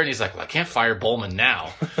first year, and he's like, well, I can't fire Bowman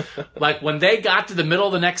now. Like when they got to the middle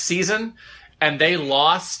of the next season and they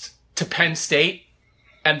lost to Penn State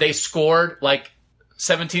and they scored like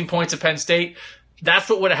 17 points at Penn State, that's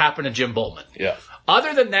what would have happened to Jim Bowman. Yeah.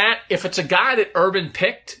 Other than that, if it's a guy that Urban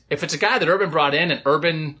picked, if it's a guy that Urban brought in and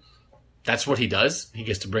Urban, that's what he does, he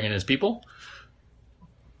gets to bring in his people,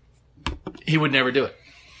 he would never do it.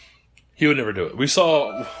 He would never do it. We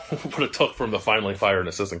saw what it took for him to finally fire an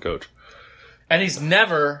assistant coach. And he's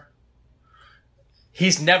never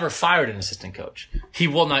fired an assistant coach. He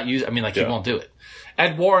will not use, he won't do it.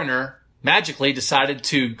 Ed Warner magically decided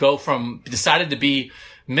to be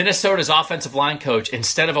Minnesota's offensive line coach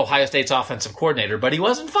instead of Ohio State's offensive coordinator, but he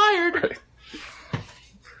wasn't fired.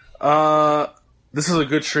 Right. This is a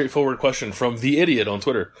good, straightforward question from The Idiot on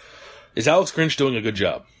Twitter. Is Alex Grinch doing a good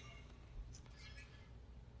job?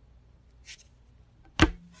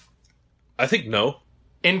 I think no.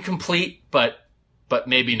 Incomplete, but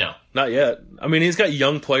maybe no. Not yet. I mean, he's got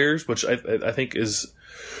young players, which I think is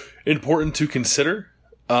important to consider.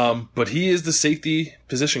 But he is the safety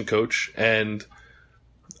position coach, and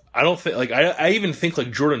I don't think I even think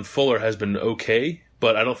Jordan Fuller has been okay,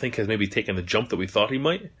 but I don't think has maybe taken the jump that we thought he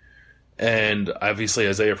might. And obviously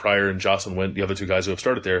Isaiah Pryor and Jocelyn Wint, the other two guys who have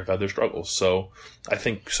started there, have had their struggles. So I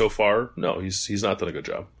think so far, no, he's not done a good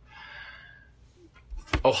job.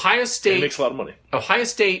 Ohio State makes a lot of money. Ohio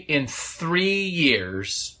State in 3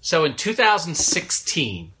 years. So in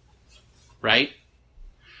 2016, right?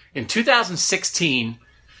 In 2016,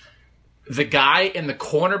 the guy in the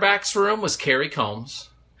cornerbacks room was Kerry Combs.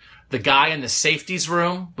 The guy in the safeties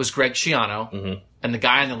room was Greg Schiano. Mm-hmm. And the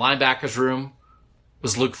guy in the linebackers room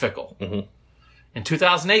was Luke Fickell. Mm-hmm. In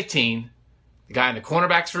 2018, the guy in the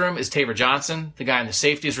cornerbacks room is Taver Johnson. The guy in the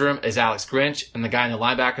safeties room is Alex Grinch. And the guy in the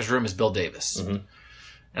linebackers room is Bill Davis. Mm-hmm.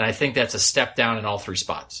 And I think that's a step down in all three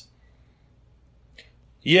spots.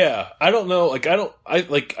 Yeah, I don't know.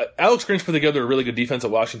 Alex Grinch put together a really good defense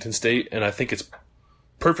at Washington State, and I think it's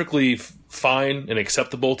perfectly fine and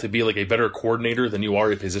acceptable to be a better coordinator than you are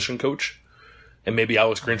a position coach. And maybe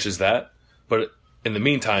Alex Grinch is that. But in the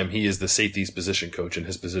meantime, he is the safeties position coach, and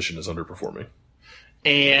his position is underperforming.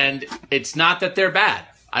 And it's not that they're bad.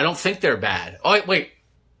 I don't think they're bad. Oh, wait.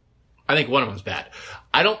 I think one of them's bad.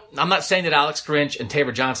 I'm not saying that Alex Grinch and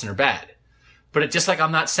Taver Johnson are bad. But it's just like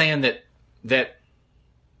I'm not saying that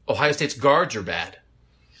Ohio State's guards are bad.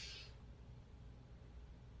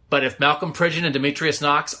 But if Malcolm Pridgeon and Demetrius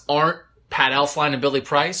Knox aren't Pat Elflein and Billy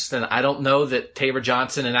Price, then I don't know that Taver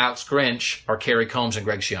Johnson and Alex Grinch are Kerry Combs and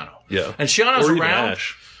Greg Schiano. Yeah. And Schiano's or around.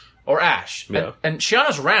 Or Ash. Yeah. And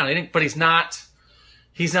Schiano's around, but he's not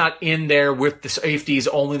in there with the safeties,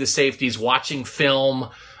 only the safeties, watching film,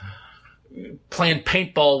 playing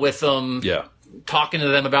paintball with them, talking to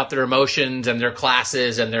them about their emotions and their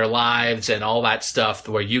classes and their lives and all that stuff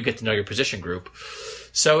where you get to know your position group.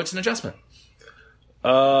 So it's an adjustment.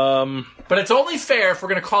 But it's only fair, if we're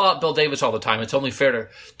going to call out Bill Davis all the time, it's only fair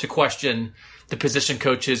to question the position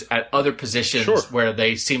coaches at other positions where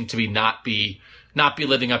they seem to not be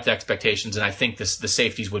living up to expectations, and I think the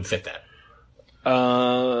safeties would fit that.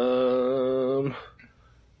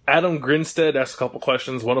 Adam Grinstead asked a couple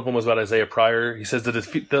questions. One of them was about Isaiah Pryor. He says,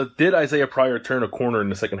 did Isaiah Pryor turn a corner in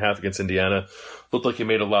the second half against Indiana? Looked like he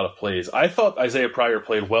made a lot of plays. I thought Isaiah Pryor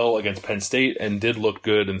played well against Penn State and did look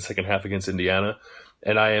good in the second half against Indiana.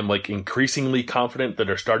 And I am increasingly confident that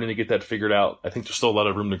they're starting to get that figured out. I think there's still a lot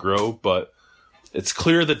of room to grow, but it's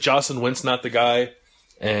clear that Jocelyn Wint's not the guy.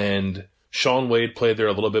 And Sean Wade played there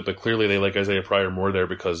a little bit, but clearly they like Isaiah Pryor more there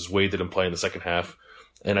because Wade didn't play in the second half.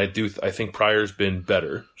 And I think Pryor's been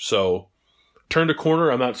better. So turned a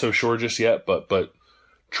corner, I'm not so sure just yet, but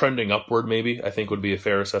trending upward maybe, I think would be a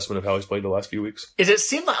fair assessment of how he's played the last few weeks. It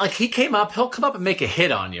seemed like he'll come up and make a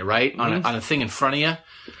hit on you, right? Mm-hmm. On a thing in front of you.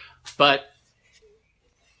 But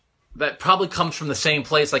that probably comes from the same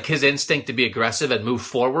place. Like his instinct to be aggressive and move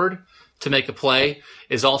forward to make a play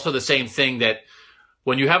is also the same thing that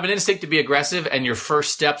when you have an instinct to be aggressive and your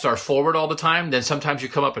first steps are forward all the time, then sometimes you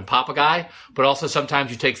come up and pop a guy, but also sometimes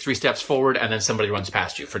you take 3 steps forward and then somebody runs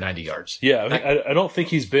past you for 90 yards. Yeah, I don't think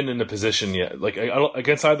he's been in a position yet.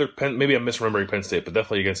 Against either Penn, maybe I'm misremembering Penn State, but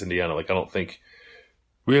definitely against Indiana. I don't think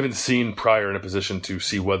we haven't seen Pryor in a position to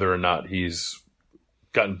see whether or not he's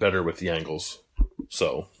gotten better with the angles.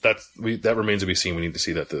 So that remains to be seen. We need to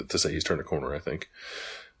see that to say he's turned a corner, I think.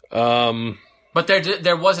 But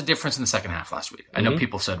there was a difference in the second half last week. I know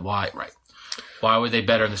people said, why? Right. Why were they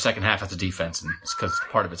better in the second half as a defense? And it's because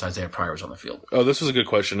part of it's Isaiah Pryor was on the field. Oh, this was a good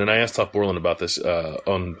question. And I asked Tough Borland about this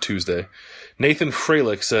on Tuesday. Nathan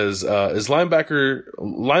Freilich says, is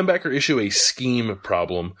linebacker issue a scheme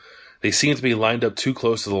problem? They seem to be lined up too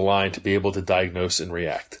close to the line to be able to diagnose and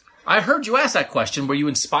react. I heard you ask that question. Were you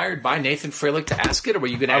inspired by Nathan Freilich to ask it, or were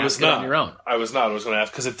you going to ask it on your own? I was not. I was going to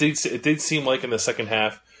ask because it did seem like in the second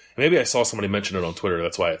half, maybe I saw somebody mention it on Twitter.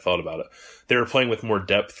 That's why I thought about it. They were playing with more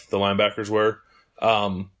depth, the linebackers were.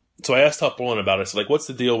 So I asked Tough Borland about it. So, what's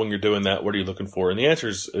the deal when you're doing that? What are you looking for? And the answer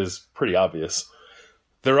is pretty obvious.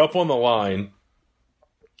 They're up on the line,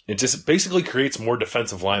 it just basically creates more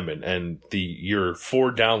defensive linemen, and your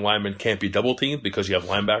 4 down linemen can't be double teamed because you have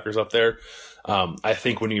linebackers up there. I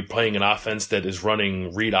think when you're playing an offense that is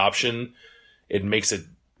running read option, it makes it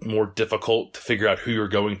more difficult to figure out who you're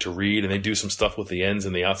going to read, and they do some stuff with the ends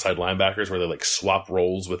and the outside linebackers where they like swap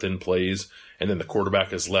roles within plays, and then the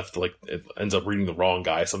quarterback is left like it ends up reading the wrong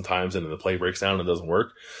guy sometimes, and then the play breaks down and it doesn't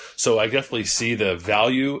work. So I definitely see the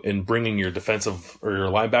value in bringing your defensive or your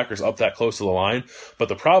linebackers up that close to the line. But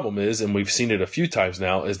the problem is, and we've seen it a few times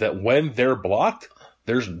now, is that when they're blocked,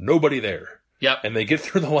 there's nobody there. Yep. And they get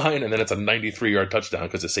through the line, and then it's a 93-yard touchdown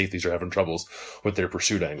because the safeties are having troubles with their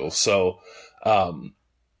pursuit angles. So,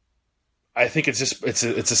 I think it's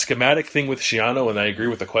a schematic thing with Schiano, and I agree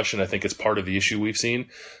with the question. I think it's part of the issue we've seen.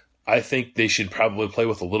 I think they should probably play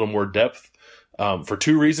with a little more depth for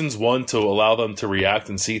 2 reasons. One, to allow them to react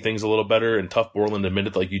and see things a little better. And Tough Borland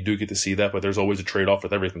admitted like you do get to see that, but there's always a trade-off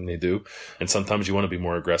with everything they do. And sometimes you want to be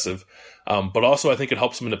more aggressive. But also I think it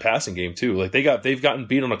helps them in the passing game too. Like they've gotten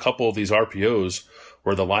beat on a couple of these RPOs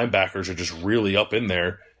where the linebackers are just really up in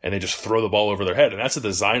there and they just throw the ball over their head. And that's the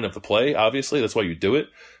design of the play, obviously. That's why you do it.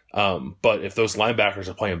 But if those linebackers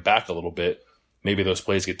are playing back a little bit, maybe those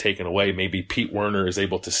plays get taken away. Maybe Pete Werner is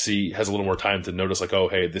able to has a little more time to notice like, oh,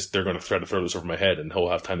 hey, they're going to try to throw this over my head, and he'll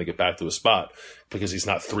have time to get back to his spot because he's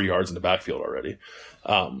not 3 yards in the backfield already.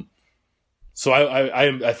 So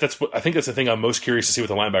I think that's the thing I'm most curious to see with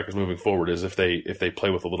the linebackers moving forward is if they play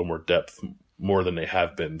with a little more depth, more than they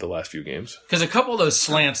have been the last few games. Because a couple of those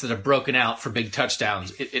slants that have broken out for big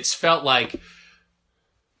touchdowns, it's felt like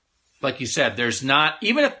you said, there's not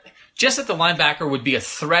even if just that the linebacker would be a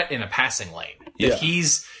threat in a passing lane. Yeah.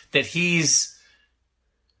 That he's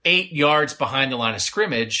 8 yards behind the line of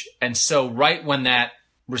scrimmage, and so right when that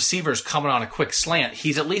receiver's coming on a quick slant,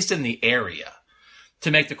 he's at least in the area to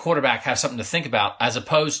make the quarterback have something to think about, as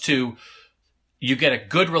opposed to you get a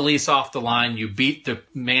good release off the line, you beat the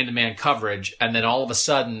man-to-man coverage, and then all of a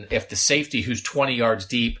sudden, if the safety who's 20 yards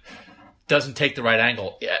deep doesn't take the right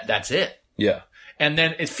angle, that's it. Yeah. And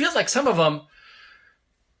then it feels like some of them,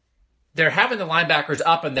 they're having the linebackers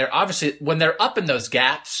up, and they're obviously, when they're up in those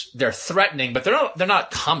gaps, they're threatening, but they're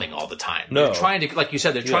not coming all the time. No. They're trying to, like you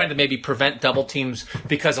said, they're trying to maybe prevent double teams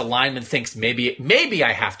because a lineman thinks maybe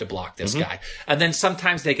I have to block this guy. And then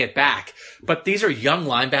sometimes they get back. But these are young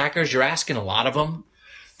linebackers. You're asking a lot of them.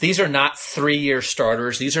 These are not 3-year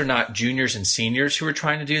starters. These are not juniors and seniors who are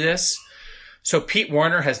trying to do this. So Pete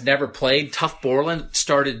Werner has never played. Tough Borland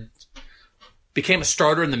became a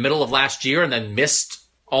starter in the middle of last year and then missed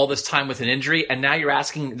all this time with an injury, and now you're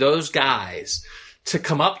asking those guys to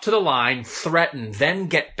come up to the line, threaten, then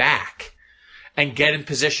get back and get in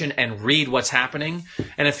position and read what's happening.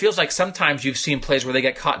 And it feels like sometimes you've seen plays where they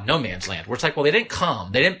get caught in no man's land, where it's like, well, they didn't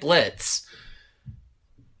come, they didn't blitz.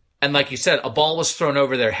 And like you said, a ball was thrown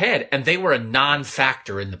over their head, and they were a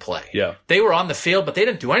non-factor in the play. Yeah. They were on the field, but they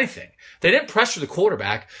didn't do anything. They didn't pressure the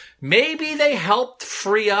quarterback. Maybe they helped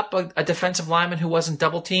free up a defensive lineman who wasn't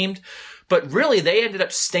double-teamed, but really, they ended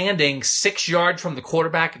up standing 6 yards from the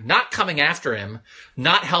quarterback, not coming after him,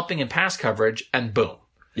 not helping in pass coverage, and boom.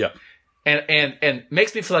 Yeah. And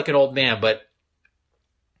makes me feel like an old man, but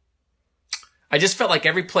I just felt like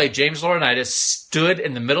every play, James Laurinaitis stood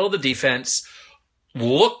in the middle of the defense,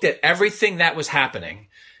 looked at everything that was happening,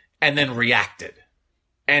 and then reacted.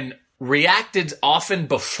 And reacted often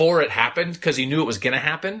before it happened because he knew it was going to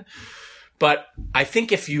happen. But I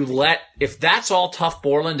think if that's all Tough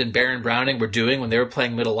Borland and Baron Browning were doing when they were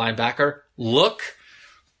playing middle linebacker, look,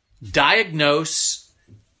 diagnose,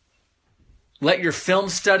 let your film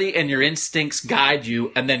study and your instincts guide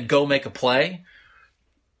you, and then go make a play.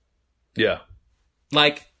 Yeah.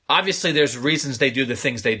 Like, obviously there's reasons they do the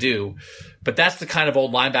things they do, but that's the kind of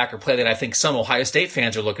old linebacker play that I think some Ohio State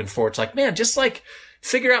fans are looking for. It's like, man, just like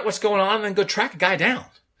figure out what's going on and then go track a guy down.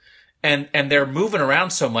 And they're moving around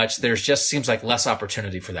so much, there's just seems like less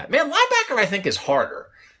opportunity for that. Man, linebacker, I think, is harder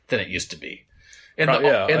than it used to be. In the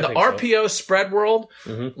RPO spread world,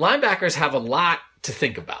 linebackers have a lot to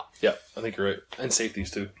think about. Yeah, I think you're right. And safeties,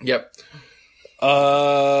 too. Yep.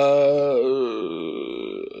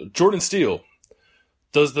 Jordan Steele.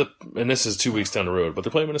 And this is 2 weeks down the road, but they're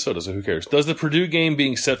playing Minnesota, so who cares? Does the Purdue game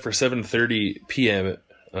being set for 7:30 p.m.,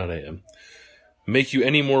 not a.m., make you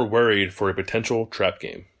any more worried for a potential trap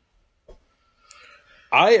game?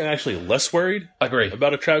 I am actually less worried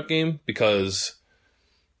about a trap game because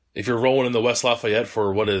if you're rolling in the West Lafayette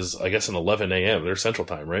for what is, I guess, an 11 a.m., they're Central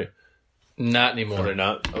Time, right? Not anymore. Are they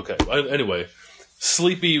not? Okay. Anyway,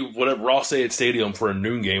 sleepy, whatever, Ross-Ade Stadium for a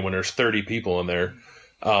noon game when there's 30 people in there.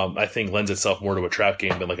 I think lends itself more to a trap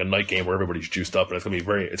game than like a night game where everybody's juiced up, and it's going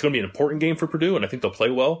to be an important game for Purdue, and I think they'll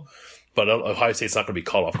play well. But Ohio State's not going to be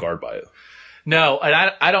caught off guard by it. No,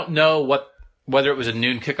 and I don't know whether it was a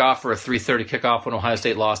noon kickoff or a 3:30 kickoff when Ohio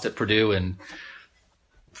State lost at Purdue in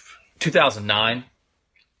 2009,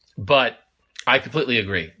 but I completely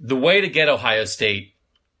agree. The way to get Ohio State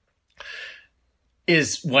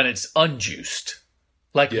is when it's unjuiced.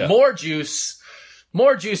 Like more juice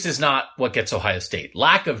is not what gets Ohio State.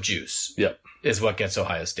 Lack of juice is what gets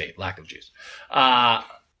Ohio State. Lack of juice.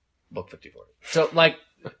 Book 54. So like,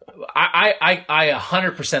 I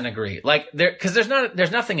 100% agree. Like because there's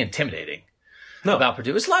nothing intimidating about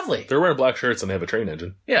Purdue. It's lovely. They're wearing black shirts and they have a train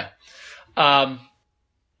engine. Yeah. But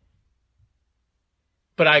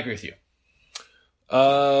I agree with you.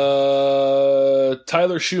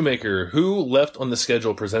 Tyler Shoemaker, who left on the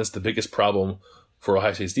schedule presents the biggest problem for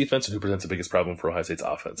Ohio State's defense, and who presents the biggest problem for Ohio State's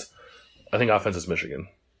offense? I think offense is Michigan.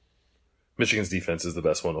 Michigan's defense is the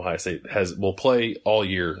best one. Ohio State will play all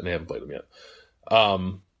year, and they haven't played them yet.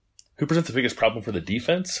 Who presents the biggest problem for the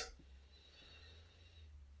defense?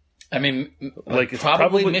 I mean, like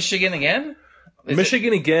probably Michigan again?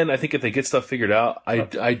 Michigan again, I think if they get stuff figured out,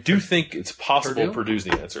 I do think it's possible Purdue's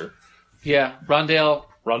the answer. Yeah, Rondale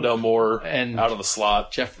Moore and out of the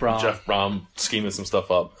slot. Jeff Brom scheming some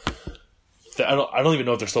stuff up. I don't even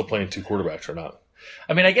know if they're still playing two quarterbacks or not.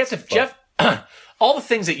 I mean, I guess if Jeff, all the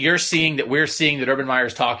things that you're seeing, that we're seeing, that Urban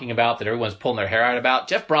Meyer's talking about, that everyone's pulling their hair out about,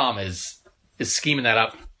 Jeff Brom is scheming that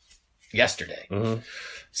up yesterday. Mm-hmm.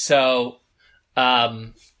 So,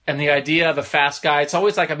 and the idea of a fast guy, it's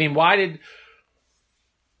always like, I mean, I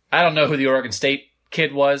don't know who the Oregon State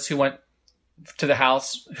kid was who went to the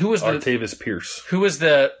house. Who was Artavis Pierce? Who was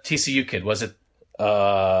the TCU kid? Was it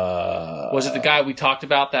the guy we talked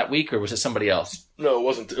about that week, or was it somebody else? No, it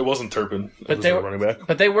wasn't. It wasn't Turpin. But they were running back.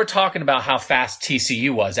 But they were talking about how fast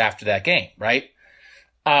TCU was after that game, right?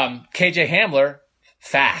 KJ Hamler,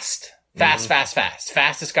 fastest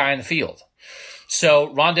guy in the field.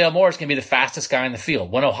 So Rondale Moore is going to be the fastest guy in the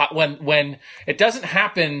field. When it doesn't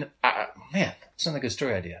happen, man, it's not a good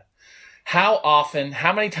story idea. How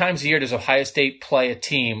many times a year does Ohio State play a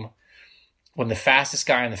team when the fastest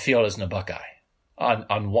guy in the field isn't a Buckeye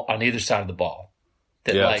on either side of the ball?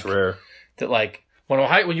 It's rare.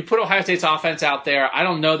 When you put Ohio State's offense out there, I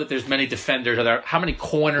don't know that there's many defenders. How many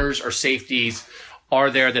corners or safeties are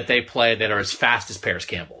there that they play that are as fast as Paris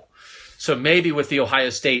Campbell? So maybe with the Ohio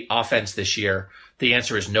State offense this year, the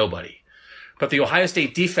answer is nobody. But the Ohio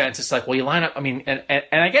State defense, it's like, well, you line up, I mean, and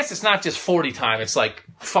I guess it's not just 40 time, it's like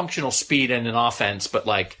functional speed and an offense, but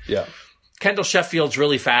like Kendall Sheffield's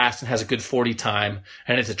really fast and has a good 40 time,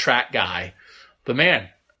 and it's a track guy. But man,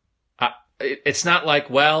 it's not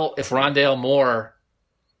like, well, if Rondale Moore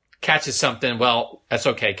catches something, well, that's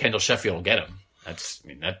okay. Kendall Sheffield will get him.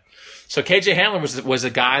 So KJ Hamler was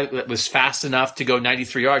a guy that was fast enough to go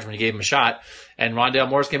 93 yards when he gave him a shot, and Rondale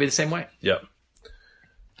Moore's going to be the same way. Yep.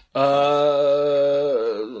 There's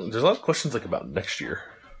a lot of questions about next year,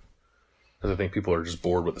 because I think people are just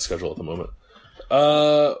bored with the schedule at the moment.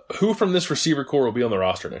 Who from this receiver core will be on the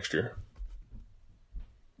roster next year?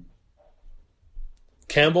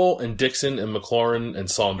 Campbell and Dixon and McLaurin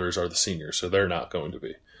and Saunders are the seniors, so they're not going to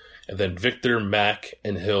be. And then Victor, Mack,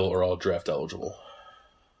 and Hill are all draft eligible.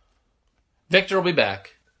 Victor will be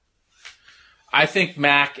back. I think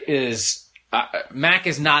Mack is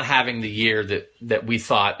not having the year that we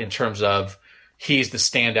thought in terms of he's the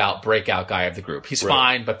standout breakout guy of the group. He's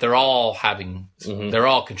fine, but they're all they're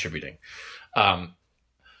all contributing. I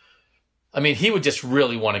mean, he would just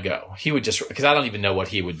really want to go. He would just, because I don't even know what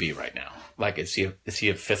he would be right now. Like, is he a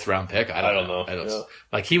 5th round pick? I don't know.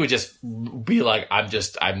 Like, he would just be like,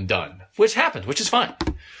 I'm done, which happens, which is fine.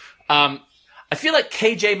 I feel like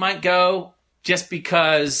KJ might go just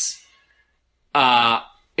because,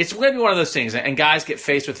 it's going to be one of those things, and guys get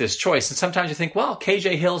faced with this choice. And sometimes you think, well,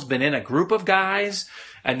 KJ Hill's been in a group of guys,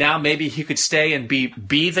 and now maybe he could stay and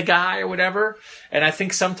be the guy or whatever. And I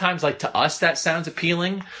think sometimes, like, to us, that sounds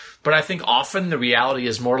appealing. But I think often the reality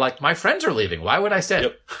is more like, my friends are leaving. Why would I stay?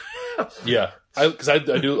 Yep. Yeah. Because I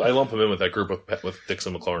lump him in with that group with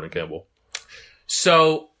Dixon, McLaurin, and Campbell.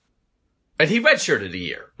 So, and he redshirted a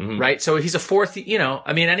year, right? So he's a fourth,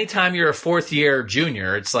 I mean, anytime you're a 4th-year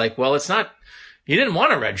junior, it's like, well, it's not, you didn't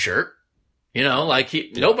want a red shirt,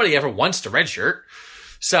 nobody ever wants to redshirt.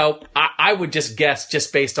 So I would just guess,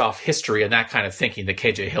 just based off history and that kind of thinking, that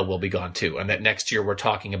KJ Hill will be gone too. And that next year we're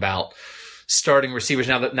talking about starting receivers.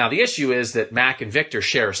 Now the issue is that Mack and Victor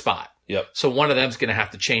share a spot. Yep. So one of them's going to have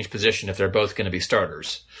to change position if they're both going to be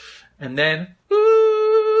starters. And then,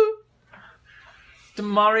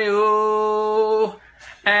 DeMario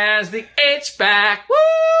as the H-back. Woo,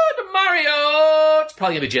 DeMario. It's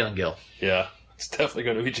probably going to be Jalen Gill. Yeah, it's definitely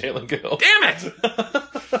going to be Jalen Gill. Damn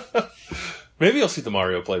it! Maybe you'll see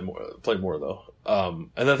DeMario play more though. And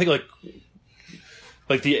then I think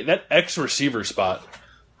that X receiver spot.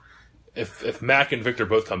 If Mac and Victor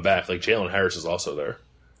both come back, like Jalen Harris is also there.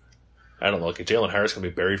 I don't know. Like, Jalen Harris going to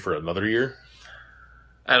be buried for another year?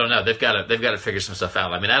 I don't know. They've got to figure some stuff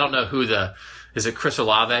out. I mean, I don't know who is it Chris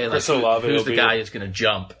Olave? Like, Chris Olave. Who's the guy who's going to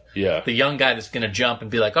jump? Yeah. The young guy that's going to jump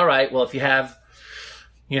and be like, all right, well, if you have,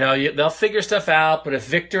 they'll figure stuff out. But if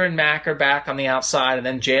Victor and Mac are back on the outside, and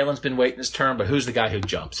then Jalen's been waiting his turn, but who's the guy who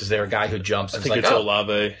jumps? Is there a guy who jumps? I think it's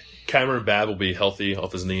Olave. Cameron Babb will be healthy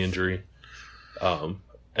off his knee injury.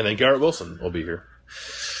 And then Garrett Wilson will be here.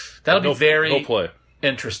 That'll be very he'll play.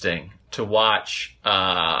 Interesting to watch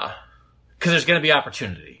because there's going to be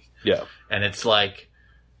opportunity. Yeah. And it's like,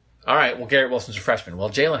 all right, well, Garrett Wilson's a freshman. Well,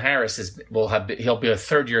 Jalen Harris he'll be a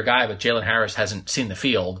third-year guy, but Jalen Harris hasn't seen the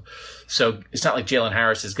field. So it's not like Jalen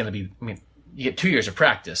Harris is going to be, you get 2 years of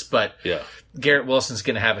practice, but yeah. Garrett Wilson's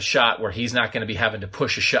going to have a shot where he's not going to be having to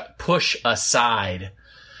push aside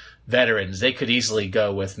veterans. They could easily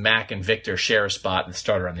go with Mac and Victor, share a spot, and the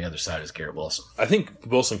starter on the other side is Garrett Wilson. I think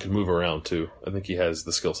Wilson can move around, too. I think he has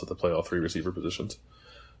the skill set to play all three receiver positions.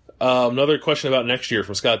 Another question about next year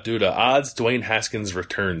from Scott Duda. Odds Dwayne Haskins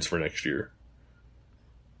returns for next year?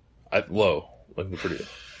 Low. Like, pretty low.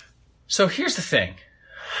 So here's the thing.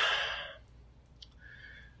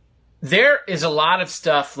 There is a lot of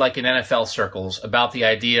stuff, like in NFL circles, about the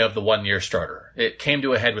idea of the one-year starter. It came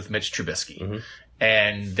to a head with Mitch Trubisky. Mm-hmm.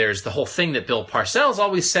 And there's the whole thing that Bill Parcells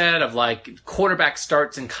always said of like quarterback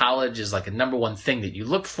starts in college is like a number one thing that you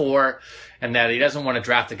look for, and that he doesn't want to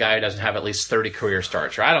draft a guy who doesn't have at least 30 career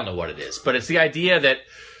starts, or I don't know what it is. But it's the idea that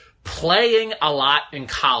playing a lot in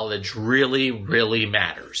college really, really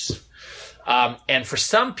matters. And for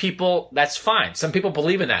some people, that's fine. Some people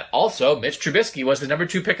believe in that. Also, Mitch Trubisky was the number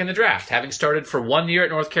 2 pick in the draft, having started for 1 year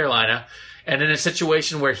at North Carolina, and in a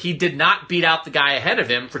situation where he did not beat out the guy ahead of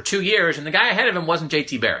him for 2 years, and the guy ahead of him wasn't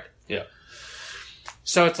JT Barrett. Yeah.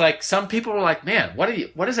 So it's like some people were like, man,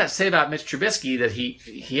 what does that say about Mitch Trubisky that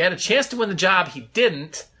he had a chance to win the job, he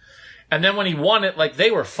didn't, and then when he won it, like they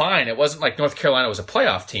were fine. It wasn't like North Carolina was a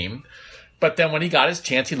playoff team, but then when he got his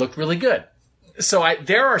chance, he looked really good. So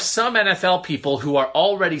there are some NFL people who are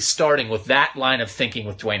already starting with that line of thinking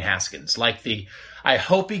with Dwayne Haskins, like I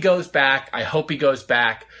hope he goes back,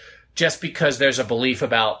 just because there's a belief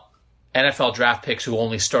about NFL draft picks who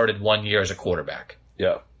only started 1 year as a quarterback.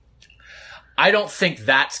 Yeah. I don't think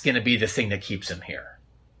that's going to be the thing that keeps him here.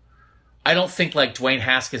 I don't think like Dwayne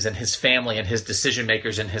Haskins and his family and his decision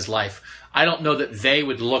makers in his life, I don't know that they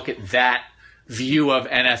would look at that view of the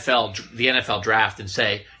NFL draft and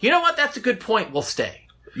say, you know what, that's a good point, we'll stay.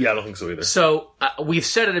 Yeah, I don't think so either. So we've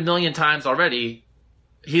said it a million times already,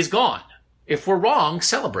 he's gone. If we're wrong,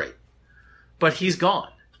 celebrate. But he's gone.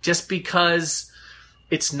 Just because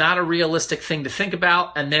it's not a realistic thing to think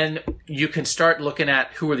about, and then you can start looking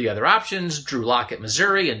at who are the other options, Drew Lock at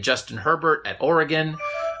Missouri and Justin Herbert at Oregon,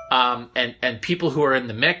 and people who are in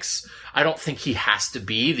the mix. I don't think he has to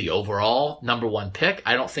be the overall number 1 pick.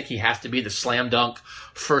 I don't think he has to be the slam dunk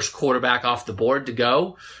first quarterback off the board to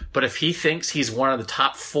go. But if he thinks he's one of the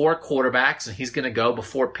top 4 quarterbacks and he's going to go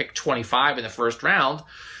before pick 25 in the first round,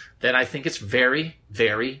 then I think it's very,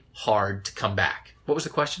 very hard to come back. What was the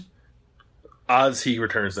question? Odds he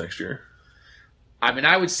returns next year. I mean,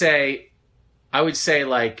 I would say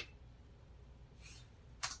like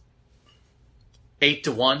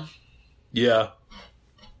 8-1. Yeah.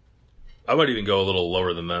 I might even go a little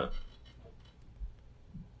lower than that.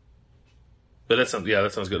 But that sounds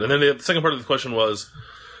good. And then the second part of the question was,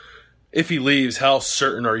 if he leaves, how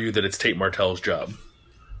certain are you that it's Tate Martell's job?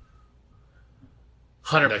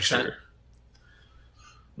 100%.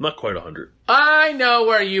 Not quite 100. I know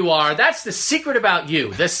where you are. That's the secret about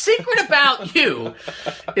you. The secret about you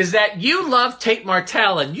is that you love Tate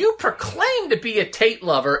Martell, and you proclaim to be a Tate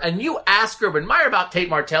lover, and you ask Urban Meyer about Tate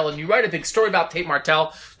Martell, and you write a big story about Tate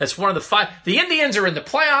Martell. That's one of the 5. The Indians are in the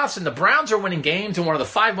playoffs, and the Browns are winning games, and one of the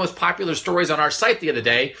 5 most popular stories on our site the other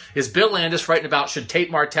day is Bill Landis writing about should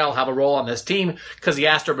Tate Martell have a role on this team, because he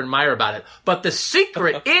asked Urban Meyer about it. But the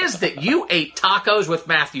secret is that you ate tacos with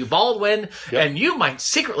Matthew Baldwin, and you might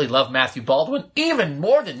secretly love Matthew Baldwin even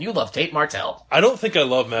more than you love Tate Martell. I don't think I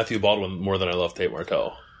love Matthew Baldwin more than I love Tate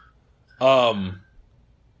Martell. I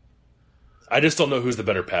just don't know who's the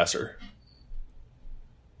better passer.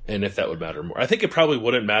 And if that would matter more. I think it probably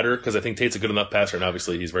wouldn't matter because I think Tate's a good enough passer, and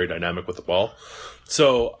obviously he's very dynamic with the ball.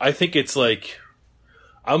 So I think it's like,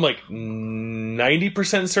 I'm like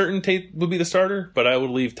 90% certain Tate would be the starter, but I would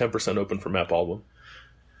leave 10% open for Matt Baldwin.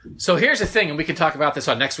 So here's the thing, and we can talk about this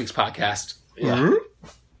on next week's podcast. Yeah.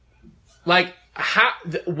 Like,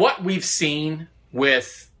 what we've seen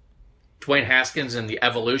with Dwayne Haskins and the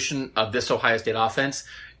evolution of this Ohio State offense,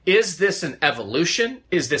 is this an evolution?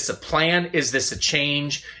 Is this a plan? Is this a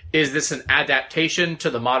change? Is this an adaptation to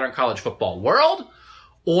the modern college football world?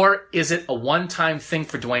 Or is it a one-time thing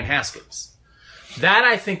for Dwayne Haskins? That,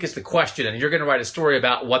 I think, is the question. And you're going to write a story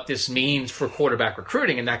about what this means for quarterback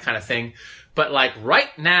recruiting and that kind of thing. But, like, right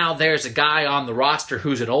now, there's a guy on the roster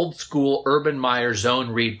who's an old-school Urban Meyer zone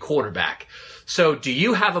read quarterback. So do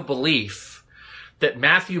you have a belief that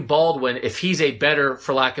Matthew Baldwin, if he's a better,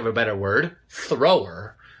 for lack of a better word,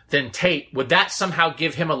 thrower than Tate, would that somehow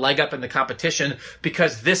give him a leg up in the competition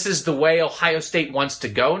because this is the way Ohio State wants to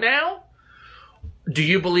go now? Do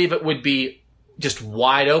you believe it would be just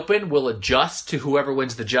wide open, will adjust to whoever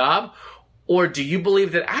wins the job? Or do you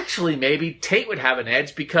believe that actually maybe Tate would have an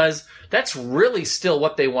edge because that's really still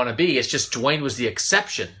what they want to be? It's just Dwayne was the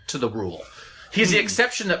exception to the rule. He's the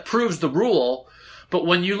exception that proves the rule. But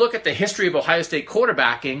when you look at the history of Ohio State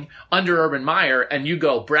quarterbacking under Urban Meyer and you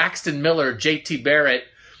go Braxton Miller, J.T. Barrett,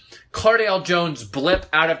 Cardale Jones blip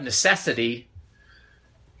out of necessity,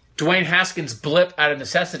 Dwayne Haskins blip out of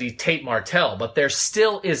necessity, Tate Martell. But there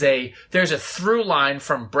still is there's a through line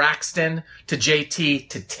from Braxton to JT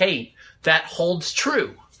to Tate that holds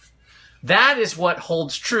true. That is what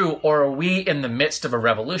holds true, or are we in the midst of a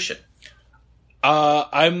revolution?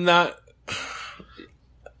 I'm not.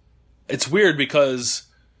 It's weird because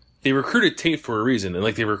they recruited Tate for a reason, and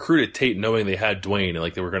like they recruited Tate knowing they had Dwayne, and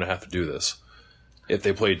like they were going to have to do this if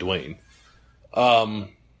they played Dwayne.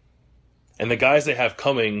 And the guys they have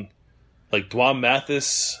coming, like Dwan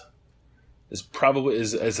Mathis,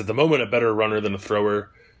 is at the moment a better runner than a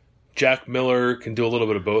thrower. Jack Miller can do a little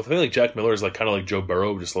bit of both. I think like Jack Miller is like kind of like Joe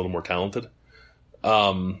Burrow, just a little more talented.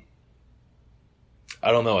 I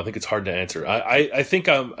don't know. I think it's hard to answer. I think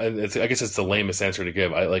I guess it's the lamest answer to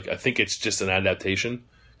give. I think it's just an adaptation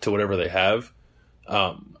to whatever they have.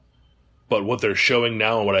 But what they're showing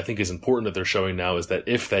now, and what I think is important that they're showing now, is that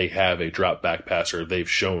if they have a drop back passer, they've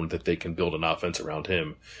shown that they can build an offense around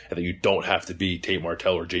him, and that you don't have to be Tate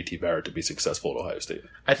Martell or JT Barrett to be successful at Ohio State.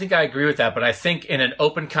 I think I agree with that, but I think in an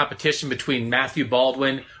open competition between Matthew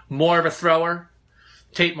Baldwin, more of a thrower,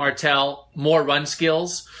 Tate Martell, more run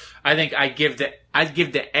skills, I think I'd give the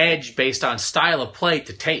edge based on style of play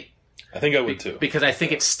to Tate. I think I would too. Because I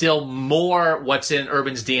think it's still more what's in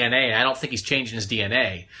Urban's DNA. I don't think he's changing his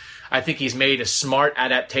DNA. I think he's made a smart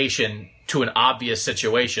adaptation to an obvious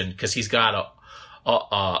situation because he's got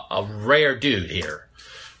a rare dude here.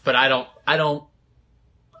 But I'm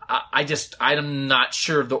not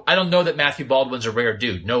sure. I don't know that Matthew Baldwin's a rare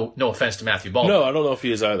dude. No offense to Matthew Baldwin. No, I don't know if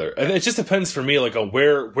he is either. It just depends for me, like on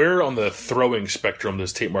where on the throwing spectrum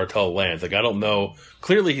does Tate Martell land? Like I don't know.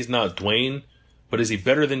 Clearly, he's not Dwayne, but is he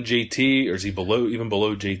better than JT, or is he even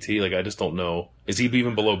below JT? Like I just don't know. Is he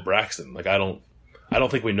even below Braxton? Like I don't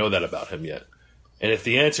think we know that about him yet. And if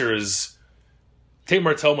the answer is Tate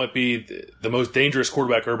Martell might be the most dangerous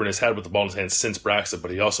quarterback Urban has had with the ball in his hands since Braxton, but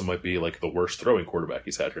he also might be like the worst throwing quarterback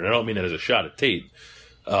he's had here. And I don't mean that as a shot at Tate.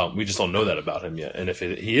 We just don't know that about him yet. And if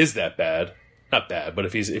he is that bad, not bad, but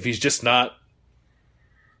if he's just not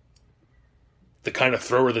the kind of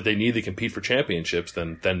thrower that they need to compete for championships,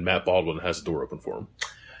 then Matt Baldwin has the door open for him.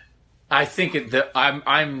 I think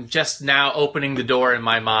I'm just now opening the door in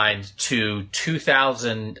my mind to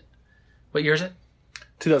 2000. What year is it?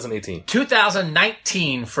 2018.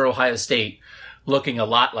 2019 for Ohio State, looking a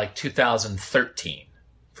lot like 2013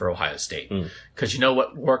 for Ohio State. Because you know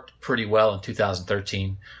what worked pretty well in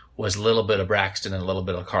 2013 was a little bit of Braxton and a little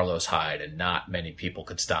bit of Carlos Hyde, and not many people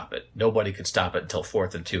could stop it. Nobody could stop it until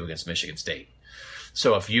 4th and 2 against Michigan State.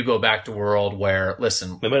 So if you go back to a world where,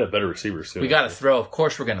 listen, they might have better receivers too. We got to throw. Of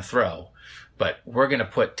course we're going to throw. But we're going to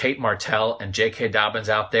put Tate Martell and J.K. Dobbins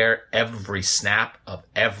out there every snap of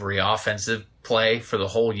every offensive play for the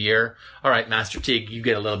whole year. All right, Master Teague, you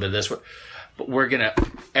get a little bit of this. But we're going to,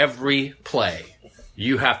 every play,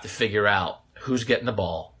 you have to figure out who's getting the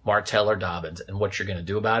ball, Martell or Dobbins, and what you're going to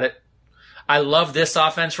do about it. I love this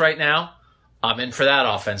offense right now. I'm in for that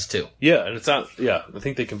offense too. Yeah, and it's not, I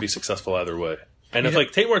think they can be successful either way. And if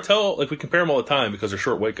like Tate Martell, like we compare them all the time because they're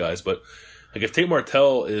short white guys, but like if Tate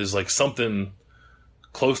Martell is like something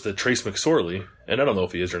close to Trace McSorley, and I don't know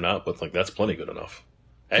if he is or not, but like that's plenty good enough.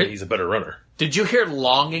 And he's a better runner. Did you hear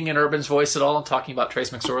longing in Urban's voice at all talking about Trace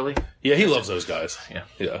McSorley? Yeah, he loves those guys.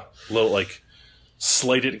 Yeah. Little like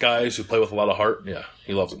slated guys who play with a lot of heart. Yeah,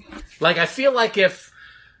 he loves them. Like I feel like if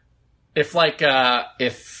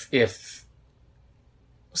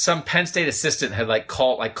some Penn State assistant had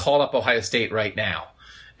called up Ohio State right now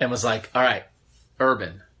and was like, all right,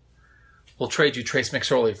 Urban, we'll trade you Trace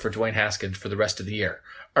McSorley for Dwayne Haskins for the rest of the year.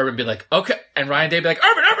 Urban be like, okay. And Ryan Day be like,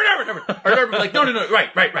 Urban. Or Urban be like, no, right.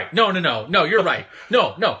 No, you're right.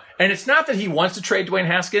 No. And it's not that he wants to trade Dwayne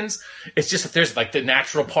Haskins. It's just that there's like the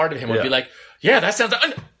natural part of him would be like, yeah, that sounds...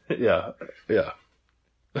 Yeah.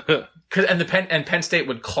 And Penn State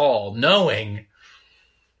would call knowing...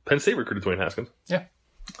 Penn State recruited Dwayne Haskins. Yeah.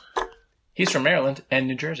 He's from Maryland and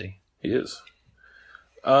New Jersey. He is.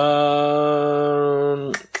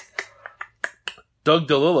 Doug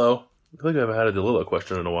DeLillo. I feel like I haven't had a DeLillo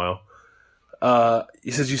question in a while.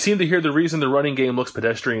 He says, you seem to hear the reason the running game looks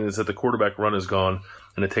pedestrian is that the quarterback run is gone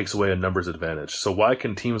and it takes away a numbers advantage. So why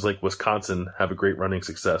can teams like Wisconsin have a great running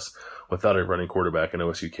success without a running quarterback and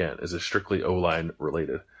OSU can't? Is it strictly O-line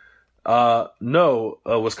related? No.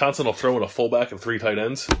 Wisconsin will throw in a fullback and 3 tight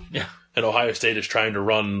ends. Yeah. And Ohio State is trying to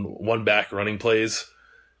run one back running plays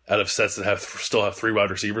out of sets that still have 3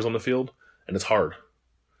 wide receivers on the field, and it's hard.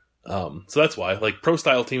 So that's why, like,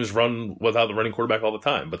 pro-style teams run without the running quarterback all the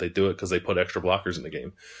time, but they do it because they put extra blockers in the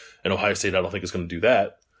game. And Ohio State, I don't think is going to do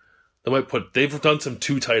that. They've done some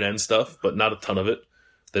 2 tight end stuff, but not a ton of it.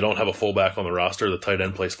 They don't have a fullback on the roster. The tight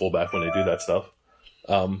end plays fullback when they do that stuff.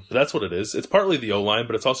 That's what it is. It's partly the O-line,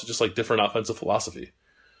 but it's also just like different offensive philosophy.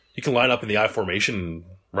 You can line up in the I formation and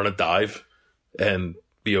run a dive and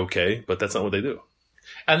be okay, but that's not what they do.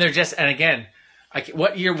 And again,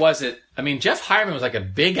 what year was it? I mean, Jeff Hireman was like a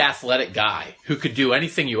big athletic guy who could do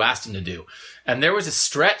anything you asked him to do. And there was a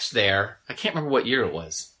stretch there. I can't remember what year it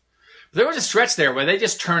was. There was a stretch there where they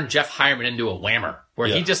just turned Jeff Hireman into a whammer, where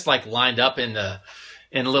he just like lined up in a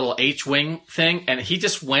little H-wing thing, and he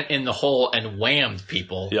just went in the hole and whammed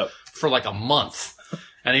people for like a month.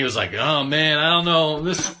 And he was like, oh man, I don't know,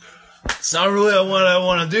 it's not really what I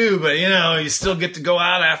want to do, but you still get to go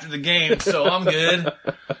out after the game, so I'm good.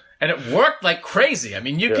 And it worked like crazy. I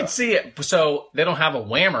mean, you could see it. So they don't have a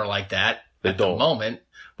whammer like that at the moment,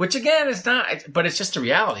 which again is not, but it's just a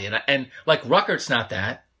reality. And like Ruckert's not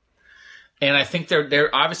that. And I think they're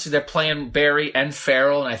obviously they're playing Barry and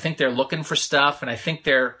Farrell, and I think they're looking for stuff, and I think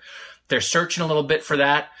they're searching a little bit for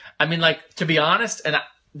that. I mean, like, to be honest,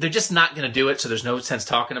 they're just not going to do it, so there's no sense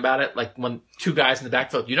talking about it. Like when 2 guys in the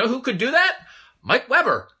backfield, you know who could do that? Mike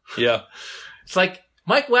Weber. Yeah. It's like,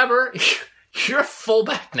 Mike Weber, you're a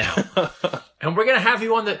fullback now. And we're going to have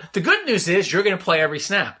you on the good news is you're going to play every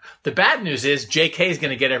snap. The bad news is JK is going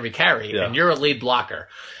to get every carry, and you're a lead blocker.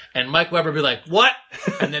 And Mike Weber would be like, what?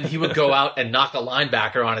 And then he would go out and knock a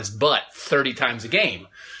linebacker on his butt 30 times a game.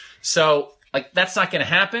 So, like, that's not going to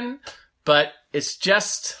happen, but it's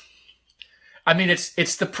just, I mean,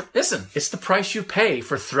 it's the price you pay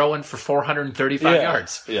for throwing for 435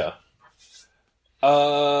 yards. Yeah.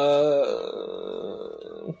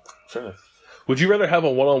 Would you rather have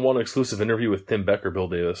a one-on-one exclusive interview with Tim Beck or Bill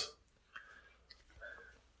Davis?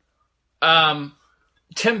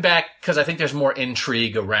 Tim Beck, because I think there's more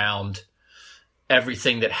intrigue around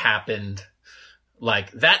everything that happened.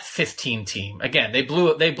 Like that 15 team, again, they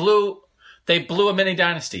blew a mini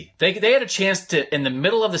dynasty. They had a chance to, in the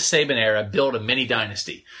middle of the Saban era, build a mini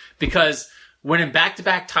dynasty, because winning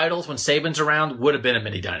back-to-back titles when Saban's around would have been a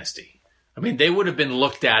mini dynasty. I mean, they would have been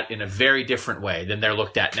looked at in a very different way than they're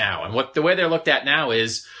looked at now. And the way they're looked at now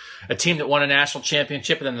is a team that won a national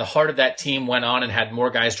championship, and then the heart of that team went on and had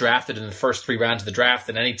more guys drafted in the first 3 rounds of the draft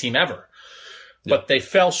than any team ever. Yeah. But they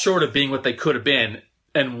fell short of being what they could have been,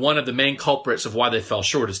 and one of the main culprits of why they fell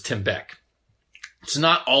short is Tim Beck. It's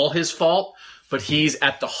not all his fault, but he's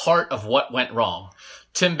at the heart of what went wrong.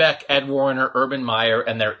 Tim Beck, Ed Warner, Urban Meyer,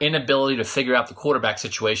 and their inability to figure out the quarterback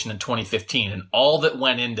situation in 2015, and all that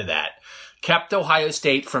went into that kept Ohio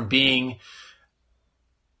State from being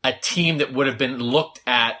a team that would have been looked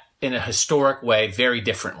at in a historic way very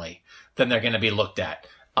differently than they're going to be looked at.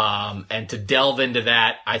 And to delve into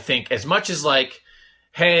that, I think as much as like,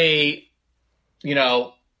 hey,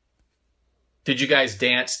 did you guys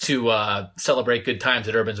dance to celebrate good times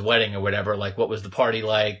at Urban's wedding or whatever? Like, what was the party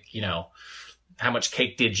like? How much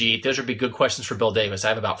cake did you eat? Those would be good questions for Bill Davis. I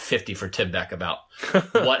have about 50 for Tim Beck about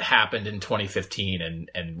what happened in 2015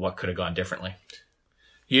 and what could have gone differently.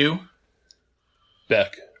 You?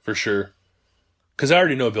 Beck, for sure. Because I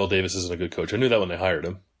already know Bill Davis isn't a good coach. I knew that when they hired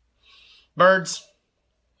him. Birds.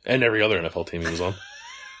 And every other NFL team he was on.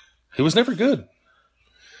 He was never good.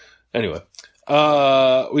 Anyway,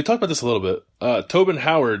 we talked about this a little bit. Tobin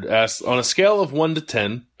Howard asked, on a scale of 1 to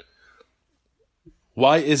 10,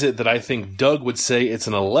 why is it that I think Doug would say it's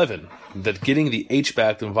an 11, that getting the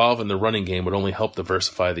H-back involved in the running game would only help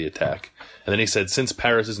diversify the attack? And then he said, since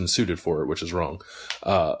Paris isn't suited for it, which is wrong,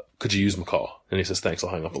 could you use McCall? And he says, thanks, I'll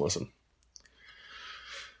hang up and listen.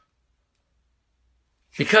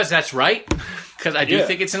 Because that's right. Because I do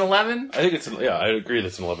think it's an 11. I think it's I agree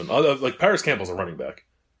that's an 11. Like Paris Campbell's a running back.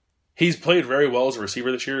 He's played very well as a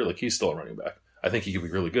receiver this year. Like he's still a running back. I think he could be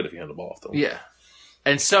really good if he handed the ball off to him. Yeah.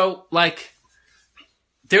 And so, like,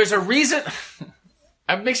 there's a reason.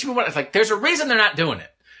 It makes me wonder. Like, there's a reason they're not doing it.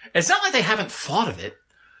 It's not like they haven't thought of it.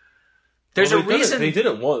 There's a reason. They did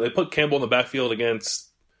it once. They put Campbell in the backfield against,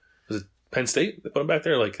 was it Penn State? They put him back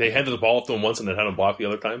there. Like, they handed the ball off to him once and then had him block the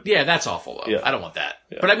other time. Yeah, that's awful, though. Yeah. I don't want that.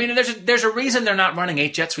 Yeah. But, I mean, there's a reason they're not running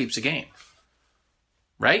 8 jet sweeps a game.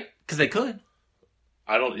 Right? Because they could.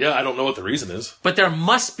 I don't know what the reason is. But there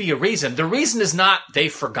must be a reason. The reason is not they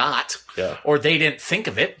forgot or they didn't think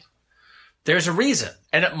of it. There's a reason.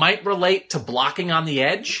 And it might relate to blocking on the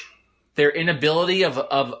edge, their inability of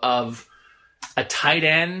a tight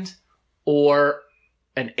end or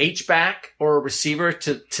an H-back or a receiver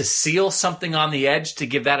to seal something on the edge to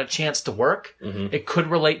give that a chance to work. Mm-hmm. It could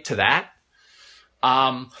relate to that.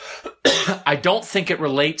 I don't think it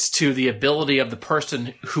relates to the ability of the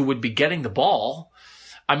person who would be getting the ball.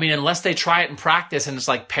 I mean, unless they try it in practice and it's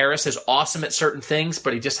like Paris is awesome at certain things,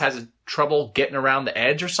 but he just has trouble getting around the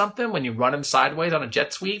edge or something when you run him sideways on a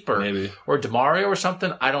jet sweep or DeMario or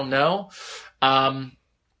something. I don't know.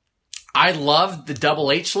 I love the double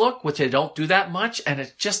H look, which they don't do that much. And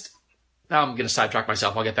it just, now I'm going to sidetrack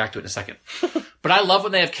myself. I'll get back to it in a second. But I love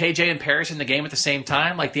when they have KJ and Paris in the game at the same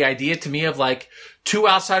time. Like the idea to me of like 2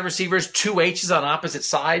 outside receivers, 2 H's on opposite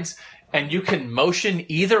sides. And you can motion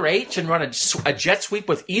either H and run a jet sweep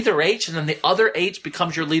with either H, and then the other H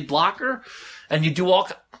becomes your lead blocker. And you do all.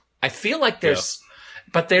 I feel like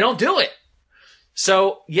but they don't do it.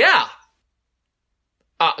 So yeah,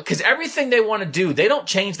 because everything they want to do, they don't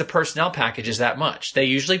change the personnel packages that much.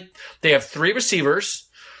 They have 3 receivers,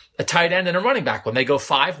 a tight end, and a running back. When they go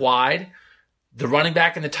 5 wide, the running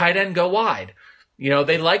back and the tight end go wide. You know,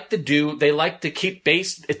 they like to keep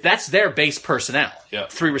base, that's their base personnel. Yeah.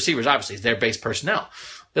 3 receivers, obviously, is their base personnel.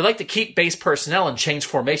 They like to keep base personnel and change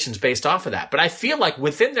formations based off of that. But I feel like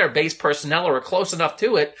within their base personnel or close enough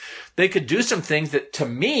to it, they could do some things that, to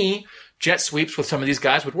me, jet sweeps with some of these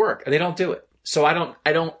guys would work. And they don't do it. So I don't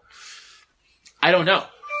know.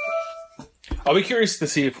 I'll be curious to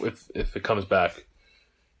see if it comes back.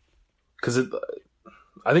 Because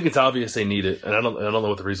I think it's obvious they need it, and I don't know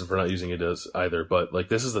what the reason for not using it is either. But like,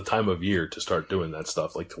 this is the time of year to start doing that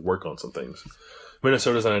stuff, like to work on some things.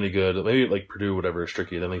 Minnesota's not any good. Maybe like Purdue, whatever, is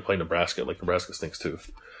tricky. Then they play Nebraska. Like Nebraska stinks too.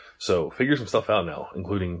 So figure some stuff out now,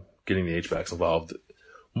 including getting the H-backs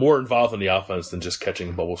more involved in the offense than just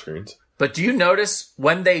catching bubble screens. But do you notice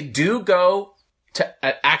when they do go to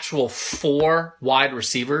an actual 4 wide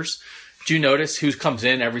receivers? Do you notice who comes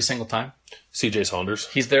in every single time? CJ Saunders.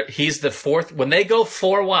 He's the 4th. When they go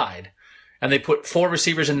 4 wide and they put 4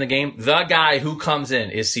 receivers in the game, the guy who comes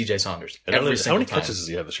in is CJ Saunders. And how many catches does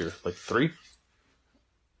he have this year? Like 3?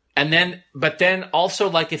 But then also,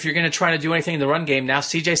 like, if you're going to try to do anything in the run game, now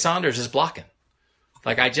CJ Saunders is blocking.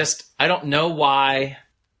 Like, I don't know why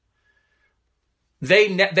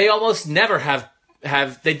they almost never have,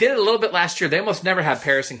 they did it a little bit last year. They almost never have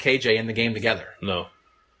Paris and KJ in the game together. No.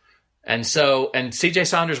 And CJ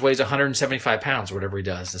Saunders weighs 175 pounds or whatever he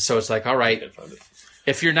does. And so it's like, all right,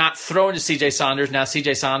 if you're not throwing to CJ Saunders, now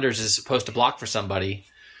CJ Saunders is supposed to block for somebody.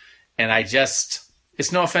 And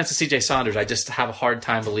it's no offense to CJ Saunders. I just have a hard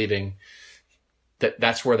time believing that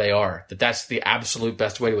that's where they are, that's the absolute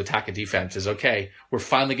best way to attack a defense is, okay, we're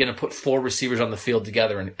finally going to put 4 receivers on the field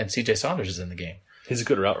together and CJ Saunders is in the game. He's a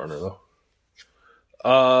good route runner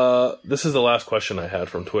though. This is the last question I had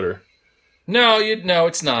from Twitter. No,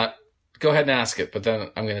 it's not. Go ahead and ask it, but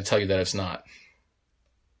then I'm going to tell you that it's not.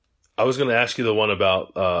 I was going to ask you the one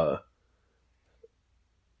about.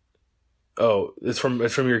 It's from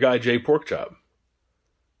your guy Jay Porkchop.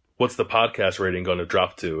 What's the podcast rating going to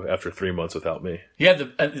drop to after 3 months without me? Yeah,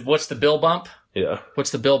 what's the bill bump? Yeah,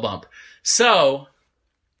 what's the bill bump? So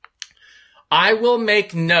I will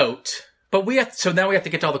make note, but now we have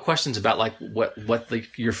to get to all the questions about like what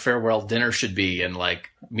your farewell dinner should be and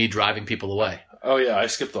like me driving people away. Oh yeah, I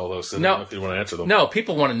skipped all those. So I don't know if you want to answer them. No,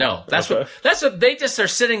 people want to know. That's what they just are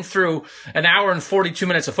sitting through an hour and 42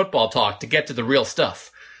 minutes of football talk to get to the real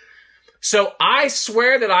stuff. So I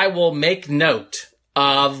swear that I will make note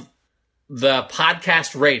of the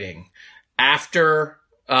podcast rating after.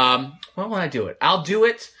 When will I do it?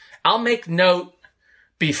 I'll make note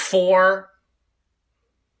before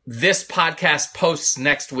this podcast posts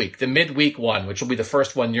next week, the midweek one, which will be the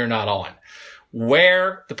first one you're not on,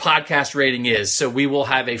 where the podcast rating is, so we will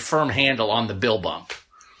have a firm handle on the bill bump.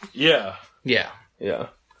 Yeah. Yeah. Yeah.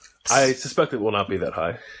 I suspect it will not be that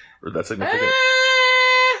high or that significant.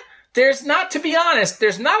 To be honest,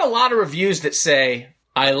 there's not a lot of reviews that say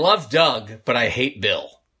I love Doug, but I hate Bill.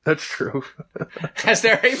 That's true. Has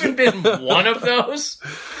there even been one of those?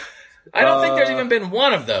 I don't think there's even been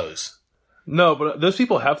one of those. No, but those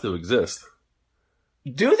people have to exist.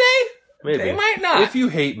 Do they? Maybe. They might not. If you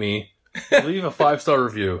hate me, leave a 5-star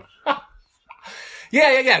review.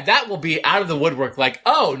 Yeah. That will be out of the woodwork. Like,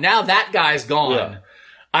 oh, now that guy's gone. Yeah.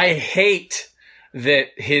 I hate that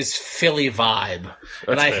his Philly vibe.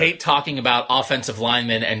 And I hate talking about offensive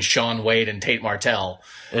linemen and Sean Wade and Tate Martell.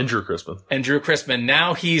 And Drew Crispin.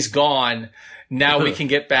 Now he's gone. Now we can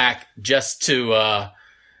get back just to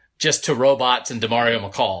robots and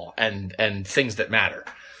DeMario McCall and things that matter.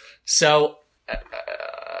 So, I'm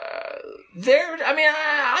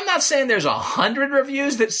not saying there's 100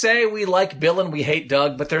 reviews that say we like Bill and we hate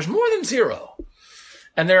Doug, but there's more than 0.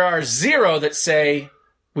 And there are 0 that say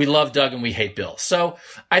we love Doug and we hate Bill. So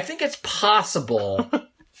I think it's possible.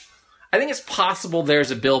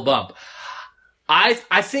 There's a Bill bump. I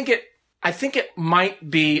think it might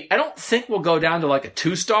be, I don't think we'll go down to like a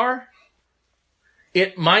 2-star.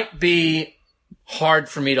 It might be hard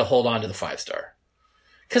for me to hold on to the 5-star.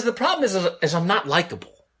 Because the problem is I'm not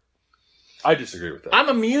likable. I disagree with that. I'm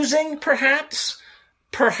amusing, perhaps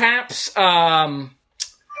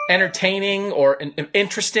entertaining or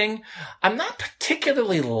interesting. I'm not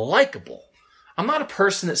particularly likable. I'm not a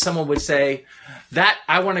person that someone would say that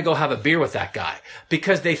I want to go have a beer with that guy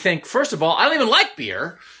because they think, first of all, I don't even like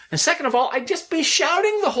beer. And second of all, I'd just be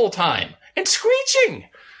shouting the whole time and screeching.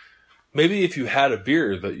 Maybe if you had a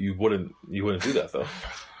beer that you wouldn't do that though.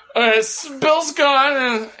 Bill's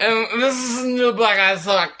gone, and this is a new Black Eye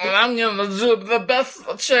Sock, and I'm going to do the best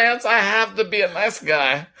chance I have to be a nice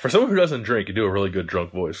guy. For someone who doesn't drink, you do a really good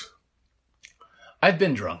drunk voice. I've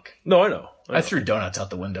been drunk. No, I know. I threw donuts out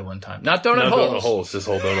the window one time. Not donut holes. Just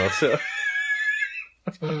whole donuts.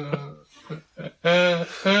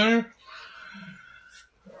 Yeah.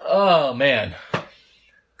 Oh, man.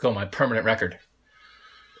 Go, my permanent record.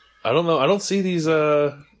 I don't know. I don't see these,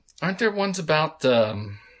 Aren't there ones about,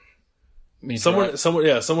 Someone,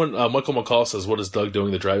 Michael McCall says, what is Doug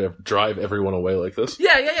doing to drive everyone away like this?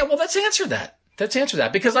 Yeah. Well, let's answer that.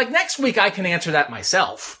 Because, like, next week I can answer that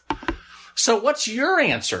myself. So what's your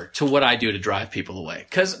answer to what I do to drive people away?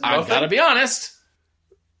 Because I've got to be honest.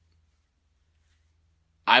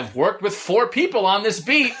 I've worked with 4 people on this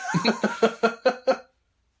beat.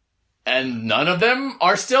 And none of them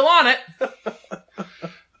are still on it.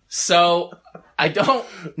 So I don't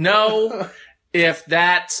know if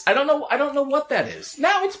that's, I don't know what that is.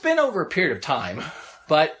 Now it's been over a period of time,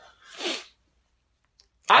 but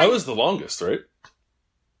I was the longest, right?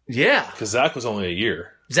 Yeah. Because Zach was only a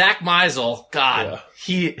year. Zach Meisel, God,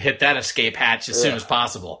 he hit that escape hatch as soon as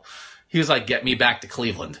possible. He was like, get me back to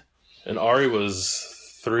Cleveland. And Ari was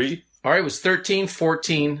 3? Ari was 13,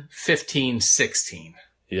 14, 15, 16.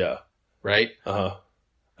 Yeah. Right? Uh-huh.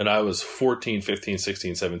 And I was 14, 15,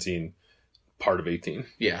 16, 17, part of 18.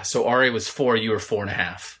 Yeah, so Ari was 4, you were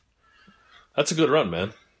 4.5. That's a good run,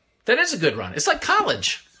 man. That is a good run. It's like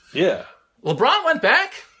college. Yeah. LeBron went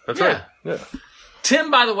back. That's right. Yeah. Tim,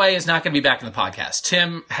 by the way, is not going to be back in the podcast.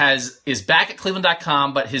 Tim is back at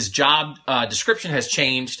Cleveland.com, but his job description has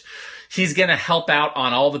changed. He's going to help out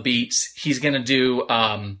on all the beats. He's going to do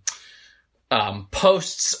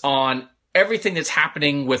posts on everything that's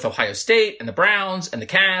happening with Ohio State and the Browns and the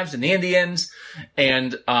Cavs and the Indians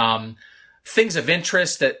and things of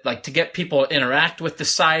interest that, like, to get people to interact with the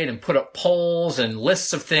site and put up polls and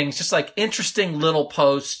lists of things, just like interesting little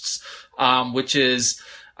posts, which is,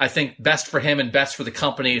 I think, best for him and best for the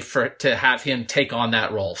company to have him take on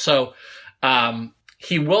that role. So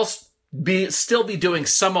he will still be doing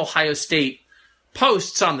some Ohio State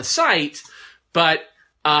posts on the site, but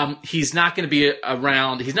he's not going to be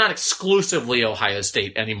around. He's not exclusively Ohio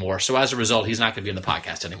State anymore. So as a result, he's not going to be in the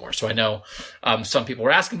podcast anymore. So I know some people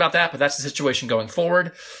were asking about that, but that's the situation going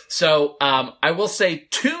forward. So I will say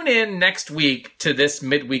tune in next week to this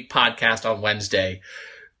midweek podcast on Wednesday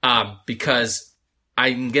because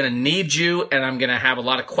I'm going to need you and I'm going to have a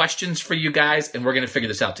lot of questions for you guys and we're going to figure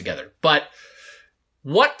this out together. But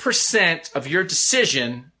what % of your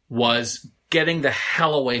decision was getting the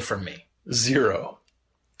hell away from me? 0.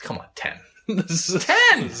 Come on, 10.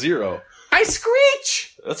 10! 0. I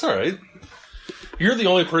screech! That's all right. You're the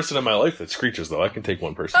only person in my life that screeches, though. I can take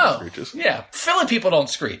one person that screeches. Yeah. Philly people don't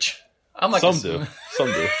screech. I'm like Some do.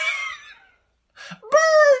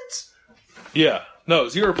 Birds! Yeah. No,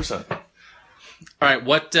 0%. All right,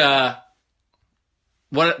 what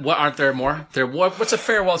aren't there more? What's a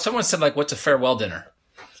farewell? Someone said, like, what's a farewell dinner?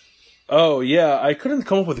 Oh, yeah, I couldn't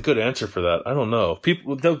come up with a good answer for that. I don't know.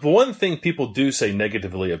 The one thing people do say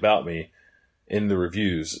negatively about me in the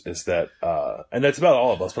reviews is that, and that's about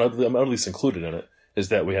all of us, but I'm at least included in it, is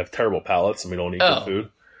that we have terrible palates and we don't eat good food.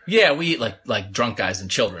 Yeah, we eat like drunk guys and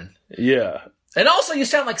children. Yeah. And also, you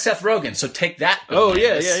sound like Seth Rogen, so take that. Oh,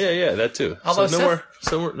 yeah, that too. Although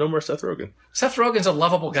No more Seth Rogen. Seth Rogen's a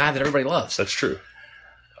lovable guy that everybody loves. That's true.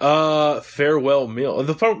 Farewell meal.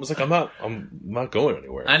 The problem is, like, I'm not going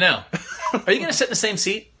anywhere. I know. Are you going to sit in the same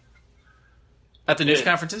seat at the news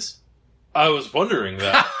conferences? I was wondering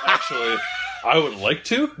that. Actually, I would like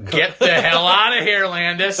to. Get the hell out of here,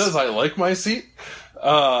 Landis. Because I like my seat.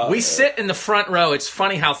 We sit in the front row. It's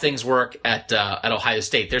funny how things work at Ohio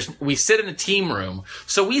State. We sit in the team room.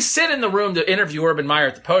 So we sit in the room to interview Urban Meyer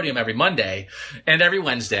at the podium every Monday and every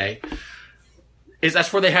Wednesday.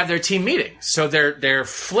 That's where they have their team meetings. So they're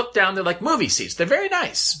flipped down. They're like movie seats. They're very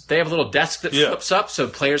nice. They have a little desk that flips up so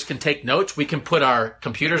players can take notes. We can put our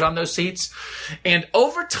computers on those seats. And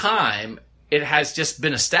over time, it has just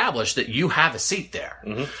been established that you have a seat there.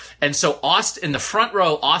 Mm-hmm. And so in the front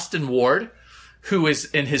row, Austin Ward, who is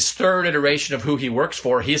in his third iteration of who he works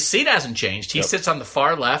for, his seat hasn't changed. He sits on the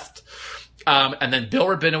far left. And then Bill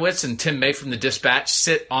Rabinowitz and Tim May from the Dispatch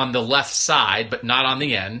sit on the left side, but not on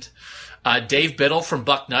the end. Dave Biddle from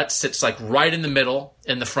Bucknuts sits like right in the middle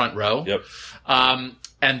in the front row. Yep.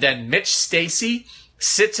 And then Mitch Stacy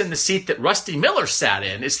sits in the seat that Rusty Miller sat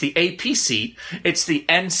in. It's the AP seat. It's the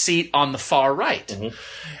end seat on the far right. Mm-hmm.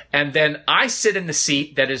 And then I sit in the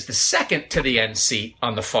seat that is the second to the end seat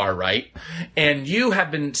on the far right. And you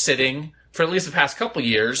have been sitting for at least the past couple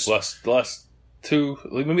years. Last two,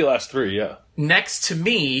 maybe last three, yeah. Next to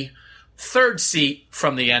me, third seat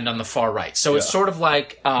from the end on the far right. So it's sort of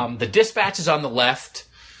like the Dispatch is on the left,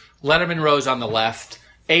 Letterman Row's on the left,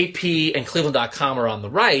 AP and Cleveland.com are on the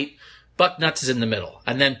right, Bucknuts is in the middle.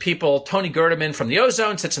 And then Tony Gerdeman from the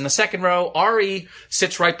Ozone sits in the second row, Ari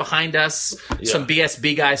sits right behind us, some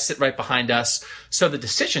BSB guys sit right behind us. So the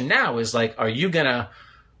decision now is like, are you going to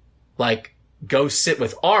like go sit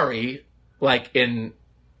with Ari like in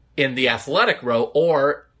the athletic row,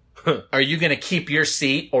 or are you going to keep your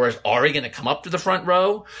seat, or is Ari going to come up to the front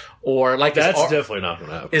row? Or like that's definitely not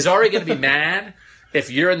going to happen. Is Ari going to be mad if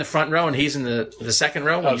you're in the front row and he's in the second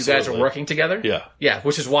row when you guys are working together? Yeah. Yeah,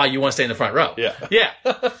 which is why you want to stay in the front row. Yeah. Yeah.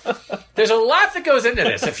 There's a lot that goes into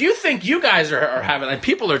this. If you think you guys are having, and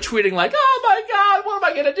people are tweeting like, oh my God, what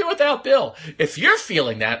am I going to do without Bill? If you're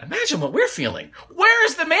feeling that, imagine what we're feeling. Where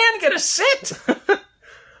is the man going to sit?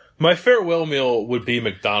 My farewell meal would be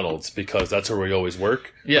McDonald's because that's where we always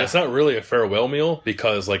work. Yeah. But it's not really a farewell meal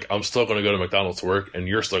because, like, I'm still going to go to McDonald's to work and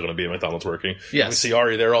you're still going to be at McDonald's working. Yes. We see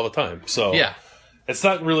Ari there all the time. So yeah. It's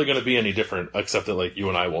not really going to be any different except that, like, you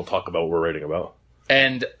and I won't talk about what we're writing about.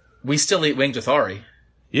 And we still eat wings with Ari.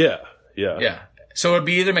 Yeah. So it would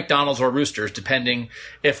be either McDonald's or Roosters, depending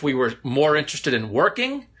if we were more interested in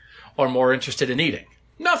working or more interested in eating.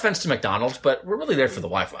 No offense to McDonald's, but we're really there for the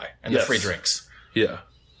Wi-Fi and the free drinks. Yeah.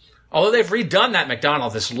 Although they've redone that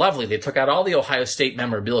McDonald's, it's lovely. They took out all the Ohio State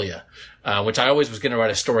memorabilia, which I always was going to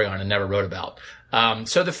write a story on and never wrote about.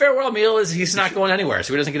 So the farewell meal is he's not going anywhere,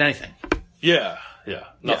 so he doesn't get anything. Yeah,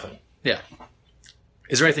 nothing. Yeah.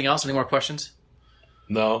 Is there anything else? Any more questions?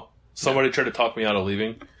 No. Somebody tried to talk me out of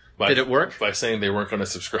leaving. Did it work? By saying they weren't going to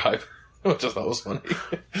subscribe, which I thought was funny.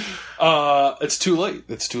 It's too late.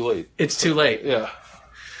 It's too late. Yeah.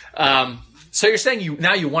 So you're saying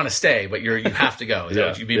you want to stay, but you have to go. Is that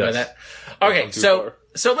what you mean by that? Okay, so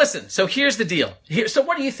listen. So here's the deal. So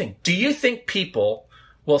what do you think? Do you think people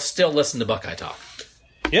will still listen to Buckeye Talk?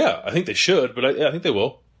 Yeah, I think they should, but I think they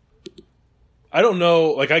will. I don't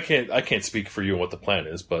know. Like, I can't speak for you on what the plan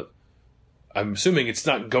is, but I'm assuming it's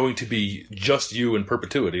not going to be just you in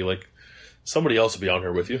perpetuity. Like, somebody else will be on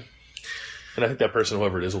here with you. And I think that person,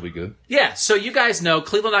 whoever it is, will be good. Yeah, so you guys know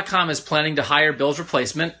Cleveland.com is planning to hire Bill's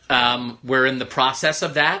replacement. We're in the process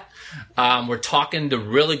of that. We're talking to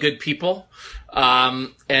really good people.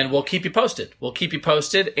 And we'll keep you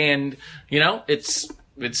posted. And, you know,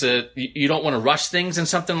 you don't want to rush things in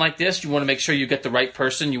something like this. You want to make sure you get the right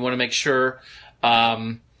person. You want to make sure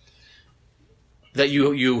that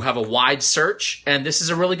you have a wide search. And this is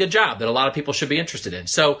a really good job that a lot of people should be interested in.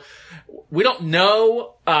 So we don't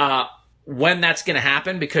know when that's going to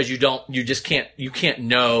happen because you can't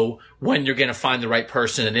know when you're going to find the right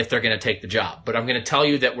person and if they're going to take the job. But I'm going to tell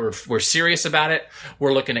you that we're serious about it.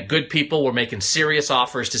 We're looking at good people. We're making serious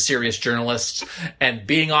offers to serious journalists, and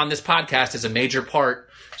being on this podcast is a major part.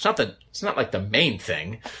 It's not like the main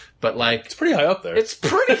thing, but like it's pretty high up there. It's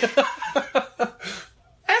pretty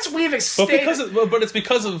as we've stated. But it's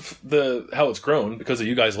because of how it's grown, because of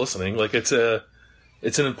you guys listening. Like it's an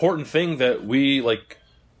important thing that we like.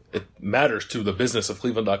 it matters to the business of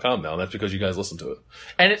Cleveland.com now, and that's because you guys listen to it.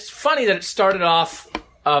 And it's funny that it started off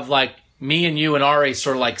of like me and you and Ari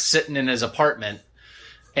sort of like sitting in his apartment,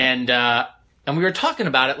 and we were talking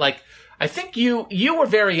about it. Like, I think you were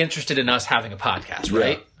very interested in us having a podcast,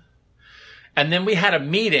 right? Yeah. And then we had a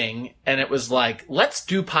meeting, and it was like, let's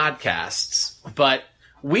do podcasts. But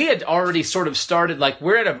we had already sort of started, like,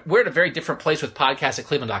 we're at a very different place with podcasts at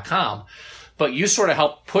Cleveland.com. But you sort of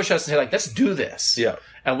helped push us and say, like, let's do this. Yeah.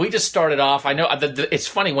 And we just started off. I know it's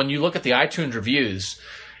funny when you look at the iTunes reviews,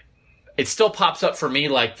 it still pops up for me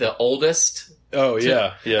like the oldest. Oh,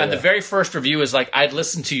 yeah. Yeah. And the very first review is like, I'd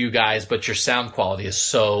listen to you guys, but your sound quality is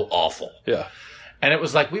so awful. Yeah. And it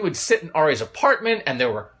was like, we would sit in Ari's apartment and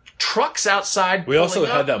there were trucks outside. We also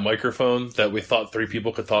had that microphone that we thought 3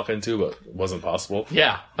 people could talk into, but it wasn't possible.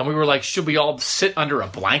 Yeah. And we were like, should we all sit under a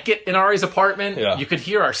blanket in Ari's apartment? Yeah. You could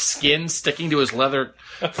hear our skin sticking to his leather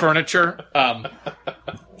furniture.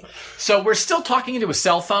 So we're still talking into a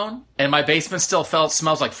cell phone, and my basement still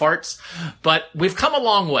smells like farts. But we've come a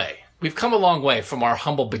long way. We've come a long way from our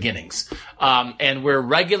humble beginnings. And we're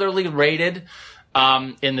regularly rated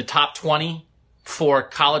in the top 20 for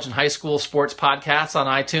college and high school sports podcasts on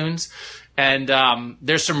iTunes. And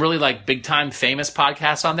there's some really like big time famous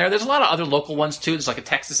podcasts on there. There's a lot of other local ones too. There's like a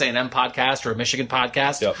Texas A&M podcast or a Michigan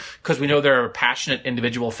podcast because we know there are passionate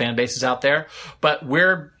individual fan bases out there. But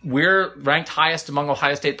we're ranked highest among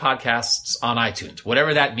Ohio State podcasts on iTunes,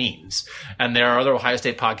 whatever that means. And there are other Ohio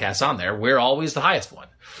State podcasts on there. We're always the highest one.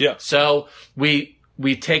 Yeah. So we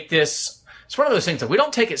take this. It's one of those things that we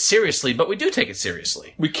don't take it seriously, but we do take it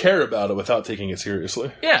seriously. We care about it without taking it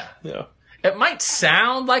seriously. Yeah. Yeah. It might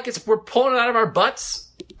sound like we're pulling it out of our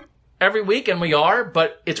butts every week, and we are,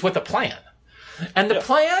 but it's with a plan. And the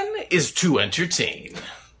plan is to entertain.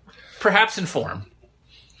 Perhaps inform.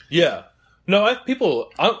 Yeah. No,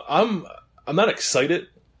 I'm not excited.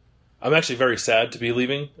 I'm actually very sad to be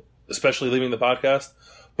leaving, especially leaving the podcast.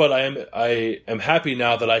 But I am happy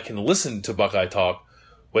now that I can listen to Buckeye Talk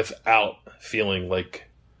without feeling like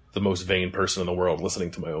the most vain person in the world listening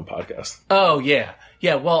to my own podcast. Oh, yeah.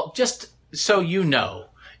 Yeah, well, just so you know,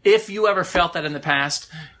 if you ever felt that in the past,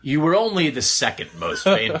 you were only the second most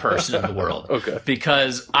vain person in the world. Okay.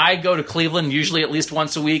 Because I go to Cleveland usually at least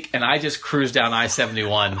once a week, and I just cruise down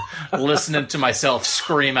I-71 listening to myself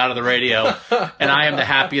scream out of the radio, and I am the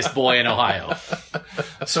happiest boy in Ohio.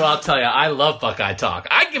 So I'll tell you, I love Buckeye Talk.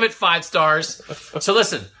 I give it 5 stars. So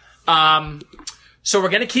listen, so we're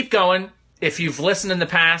going to keep going. If you've listened in the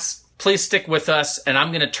past, please stick with us, and I'm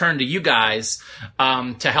going to turn to you guys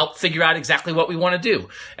to help figure out exactly what we want to do.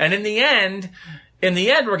 And in the end,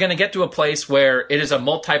 we're going to get to a place where it is a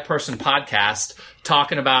multi-person podcast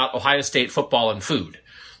talking about Ohio State football and food.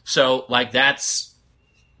 So, like, that's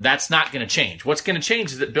not going to change. What's going to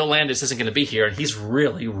change is that Bill Landis isn't going to be here, and he's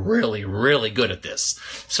really, really, really good at this.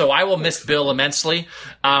 So I will miss Bill immensely,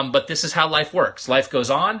 but this is how life works. Life goes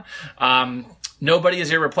on. Nobody is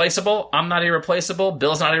irreplaceable. I'm not irreplaceable.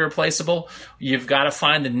 Bill's not irreplaceable. You've got to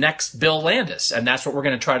find the next Bill Landis, and that's what we're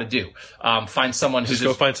going to try to do. Find someone who's just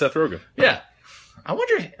go find Seth Rogen. Yeah. I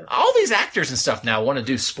wonder, all these actors and stuff now want to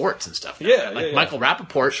do sports and stuff. Yeah. Michael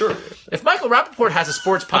Rappaport. Sure. If Michael Rappaport has a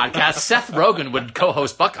sports podcast, Seth Rogen would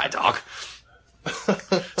co-host Buckeye Talk.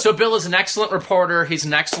 So Bill is an excellent reporter. He's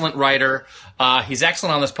an excellent writer. He's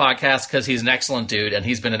excellent on this podcast because he's an excellent dude, and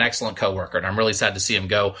he's been an excellent coworker, and I'm really sad to see him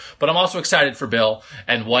go. But I'm also excited for Bill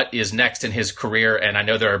and what is next in his career, and I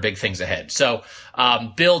know there are big things ahead. So,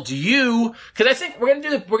 Bill, because I think we're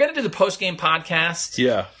gonna do the post-game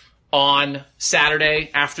podcast on Saturday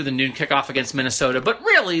after the noon kickoff against Minnesota. But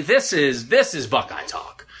really, this is Buckeye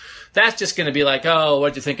Talk. That's just going to be like, oh,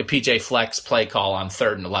 what did you think of PJ Fleck's play call on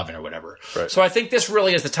 3rd and 11 or whatever? Right. So I think this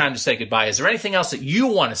really is the time to say goodbye. Is there anything else that you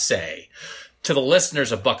want to say to the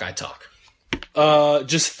listeners of Buckeye Talk?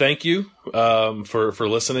 Just thank you for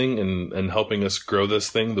listening and helping us grow this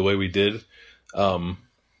thing the way we did. I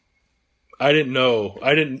didn't know.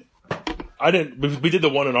 We did the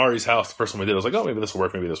one in Ari's house, the first one we did. I was like, oh, maybe this will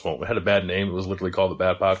work, maybe this won't. It had a bad name. It was literally called The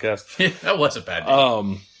Bad Podcast. Yeah, that was a bad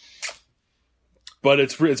name. But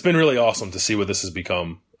it's been really awesome to see what this has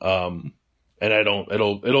become. And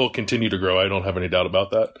it'll continue to grow. I don't have any doubt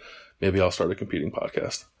about that. Maybe I'll start a competing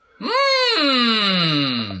podcast.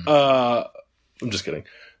 I'm just kidding.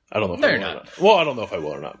 I don't know if I will or not. Well, I don't know if I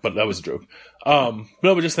will or not, but that was a joke. No,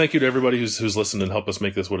 but just thank you to everybody who's listened and helped us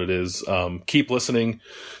make this what it is. Keep listening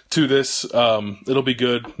to this. It'll be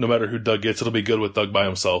good no matter who Doug gets. It'll be good with Doug by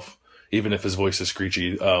himself. Even if his voice is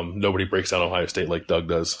screechy, nobody breaks down Ohio State like Doug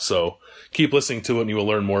does. So keep listening to it, and you will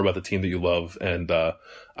learn more about the team that you love. And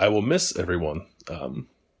I will miss everyone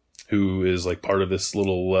who is like part of this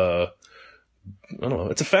little I don't know.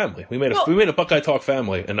 It's a family. We made a Buckeye Talk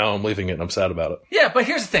family, and now I'm leaving it, and I'm sad about it. Yeah, but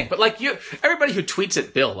here's the thing. But like everybody who tweets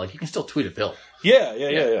at Bill, like you can still tweet at Bill.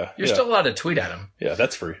 Yeah. You're still allowed to tweet at him. Yeah,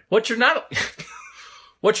 that's free. What you're not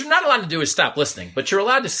allowed to do is stop listening, but you're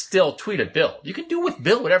allowed to still tweet at Bill. You can do with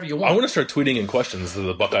Bill whatever you want. I want to start tweeting in questions to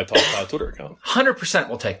the Buckeye Talk Twitter account. 100%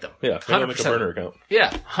 will take them. Yeah, maybe I'll make a burner account.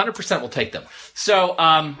 Yeah, 100% will take them. So,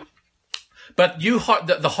 but you,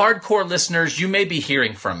 the hardcore listeners, you may be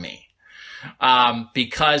hearing from me.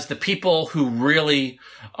 Because the people who really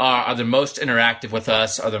are the most interactive with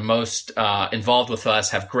us, are the most involved with us,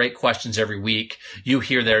 have great questions every week. You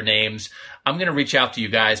hear their names. I'm going to reach out to you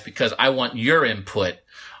guys because I want your input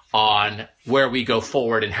on where we go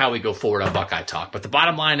forward and how we go forward on Buckeye Talk. But the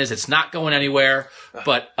bottom line is it's not going anywhere.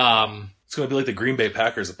 But it's going to be like the Green Bay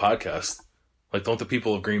Packers, a podcast. Like, don't the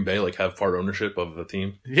people of Green Bay, like, have part ownership of the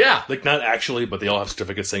team? Yeah. Like, not actually, but they all have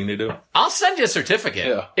certificates saying they do. I'll send you a certificate.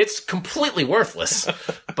 Yeah. It's completely worthless,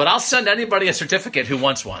 but I'll send anybody a certificate who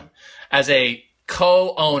wants one as a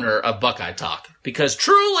co-owner of Buckeye Talk, because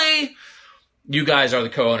truly, you guys are the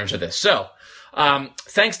co-owners of this. So,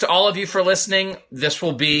 thanks to all of you for listening. This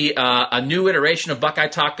will be a new iteration of Buckeye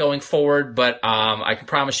Talk going forward, but I can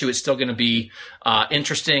promise you it's still going to be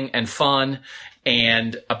interesting and fun,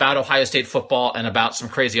 and about Ohio State football and about some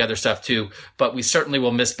crazy other stuff too. But we certainly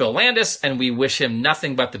will miss Bill Landis, and we wish him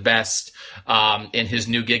nothing but the best in his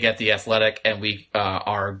new gig at The Athletic. And we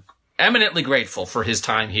are eminently grateful for his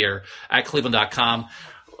time here at Cleveland.com.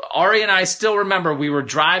 Ari and I still remember we were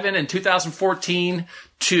driving in 2014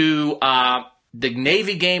 to the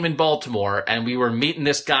Navy game in Baltimore, and we were meeting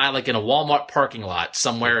this guy like in a Walmart parking lot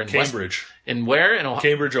somewhere in Cambridge. In where? In Ohio?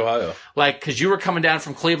 Cambridge, Ohio. Like, because you were coming down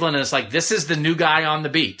from Cleveland, and it's like, this is the new guy on the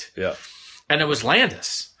beat. Yeah. And it was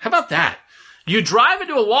Landis. How about that? You drive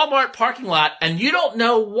into a Walmart parking lot, and you don't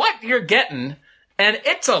know what you're getting, and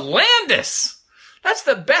it's a Landis. That's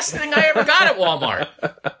the best thing I ever got at Walmart.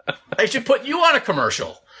 They should put you on a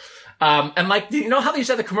commercial. And like, you know how these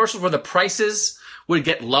other commercials where the prices would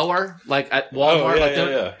get lower, like at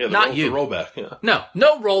Walmart? Yeah. Not you. The rollback, yeah.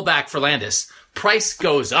 No rollback for Landis. Price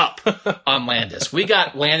goes up on Landis. We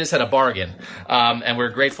got Landis at a bargain, and we're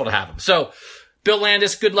grateful to have him. So, Bill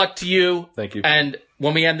Landis, good luck to you. Thank you. And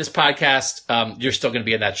when we end this podcast, you're still going to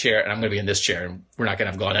be in that chair, and I'm going to be in this chair, and we're not going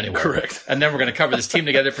to have gone anywhere. Correct. And then we're going to cover this team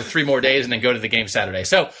together for 3 more days and then go to the game Saturday.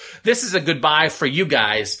 So, this is a goodbye for you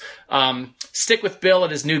guys. Stick with Bill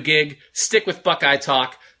at his new gig. Stick with Buckeye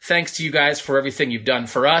Talk. Thanks to you guys for everything you've done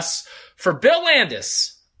for us. For Bill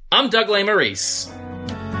Landis, I'm Doug Lesmerises.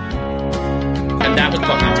 And that was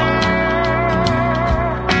Buckeye Talk.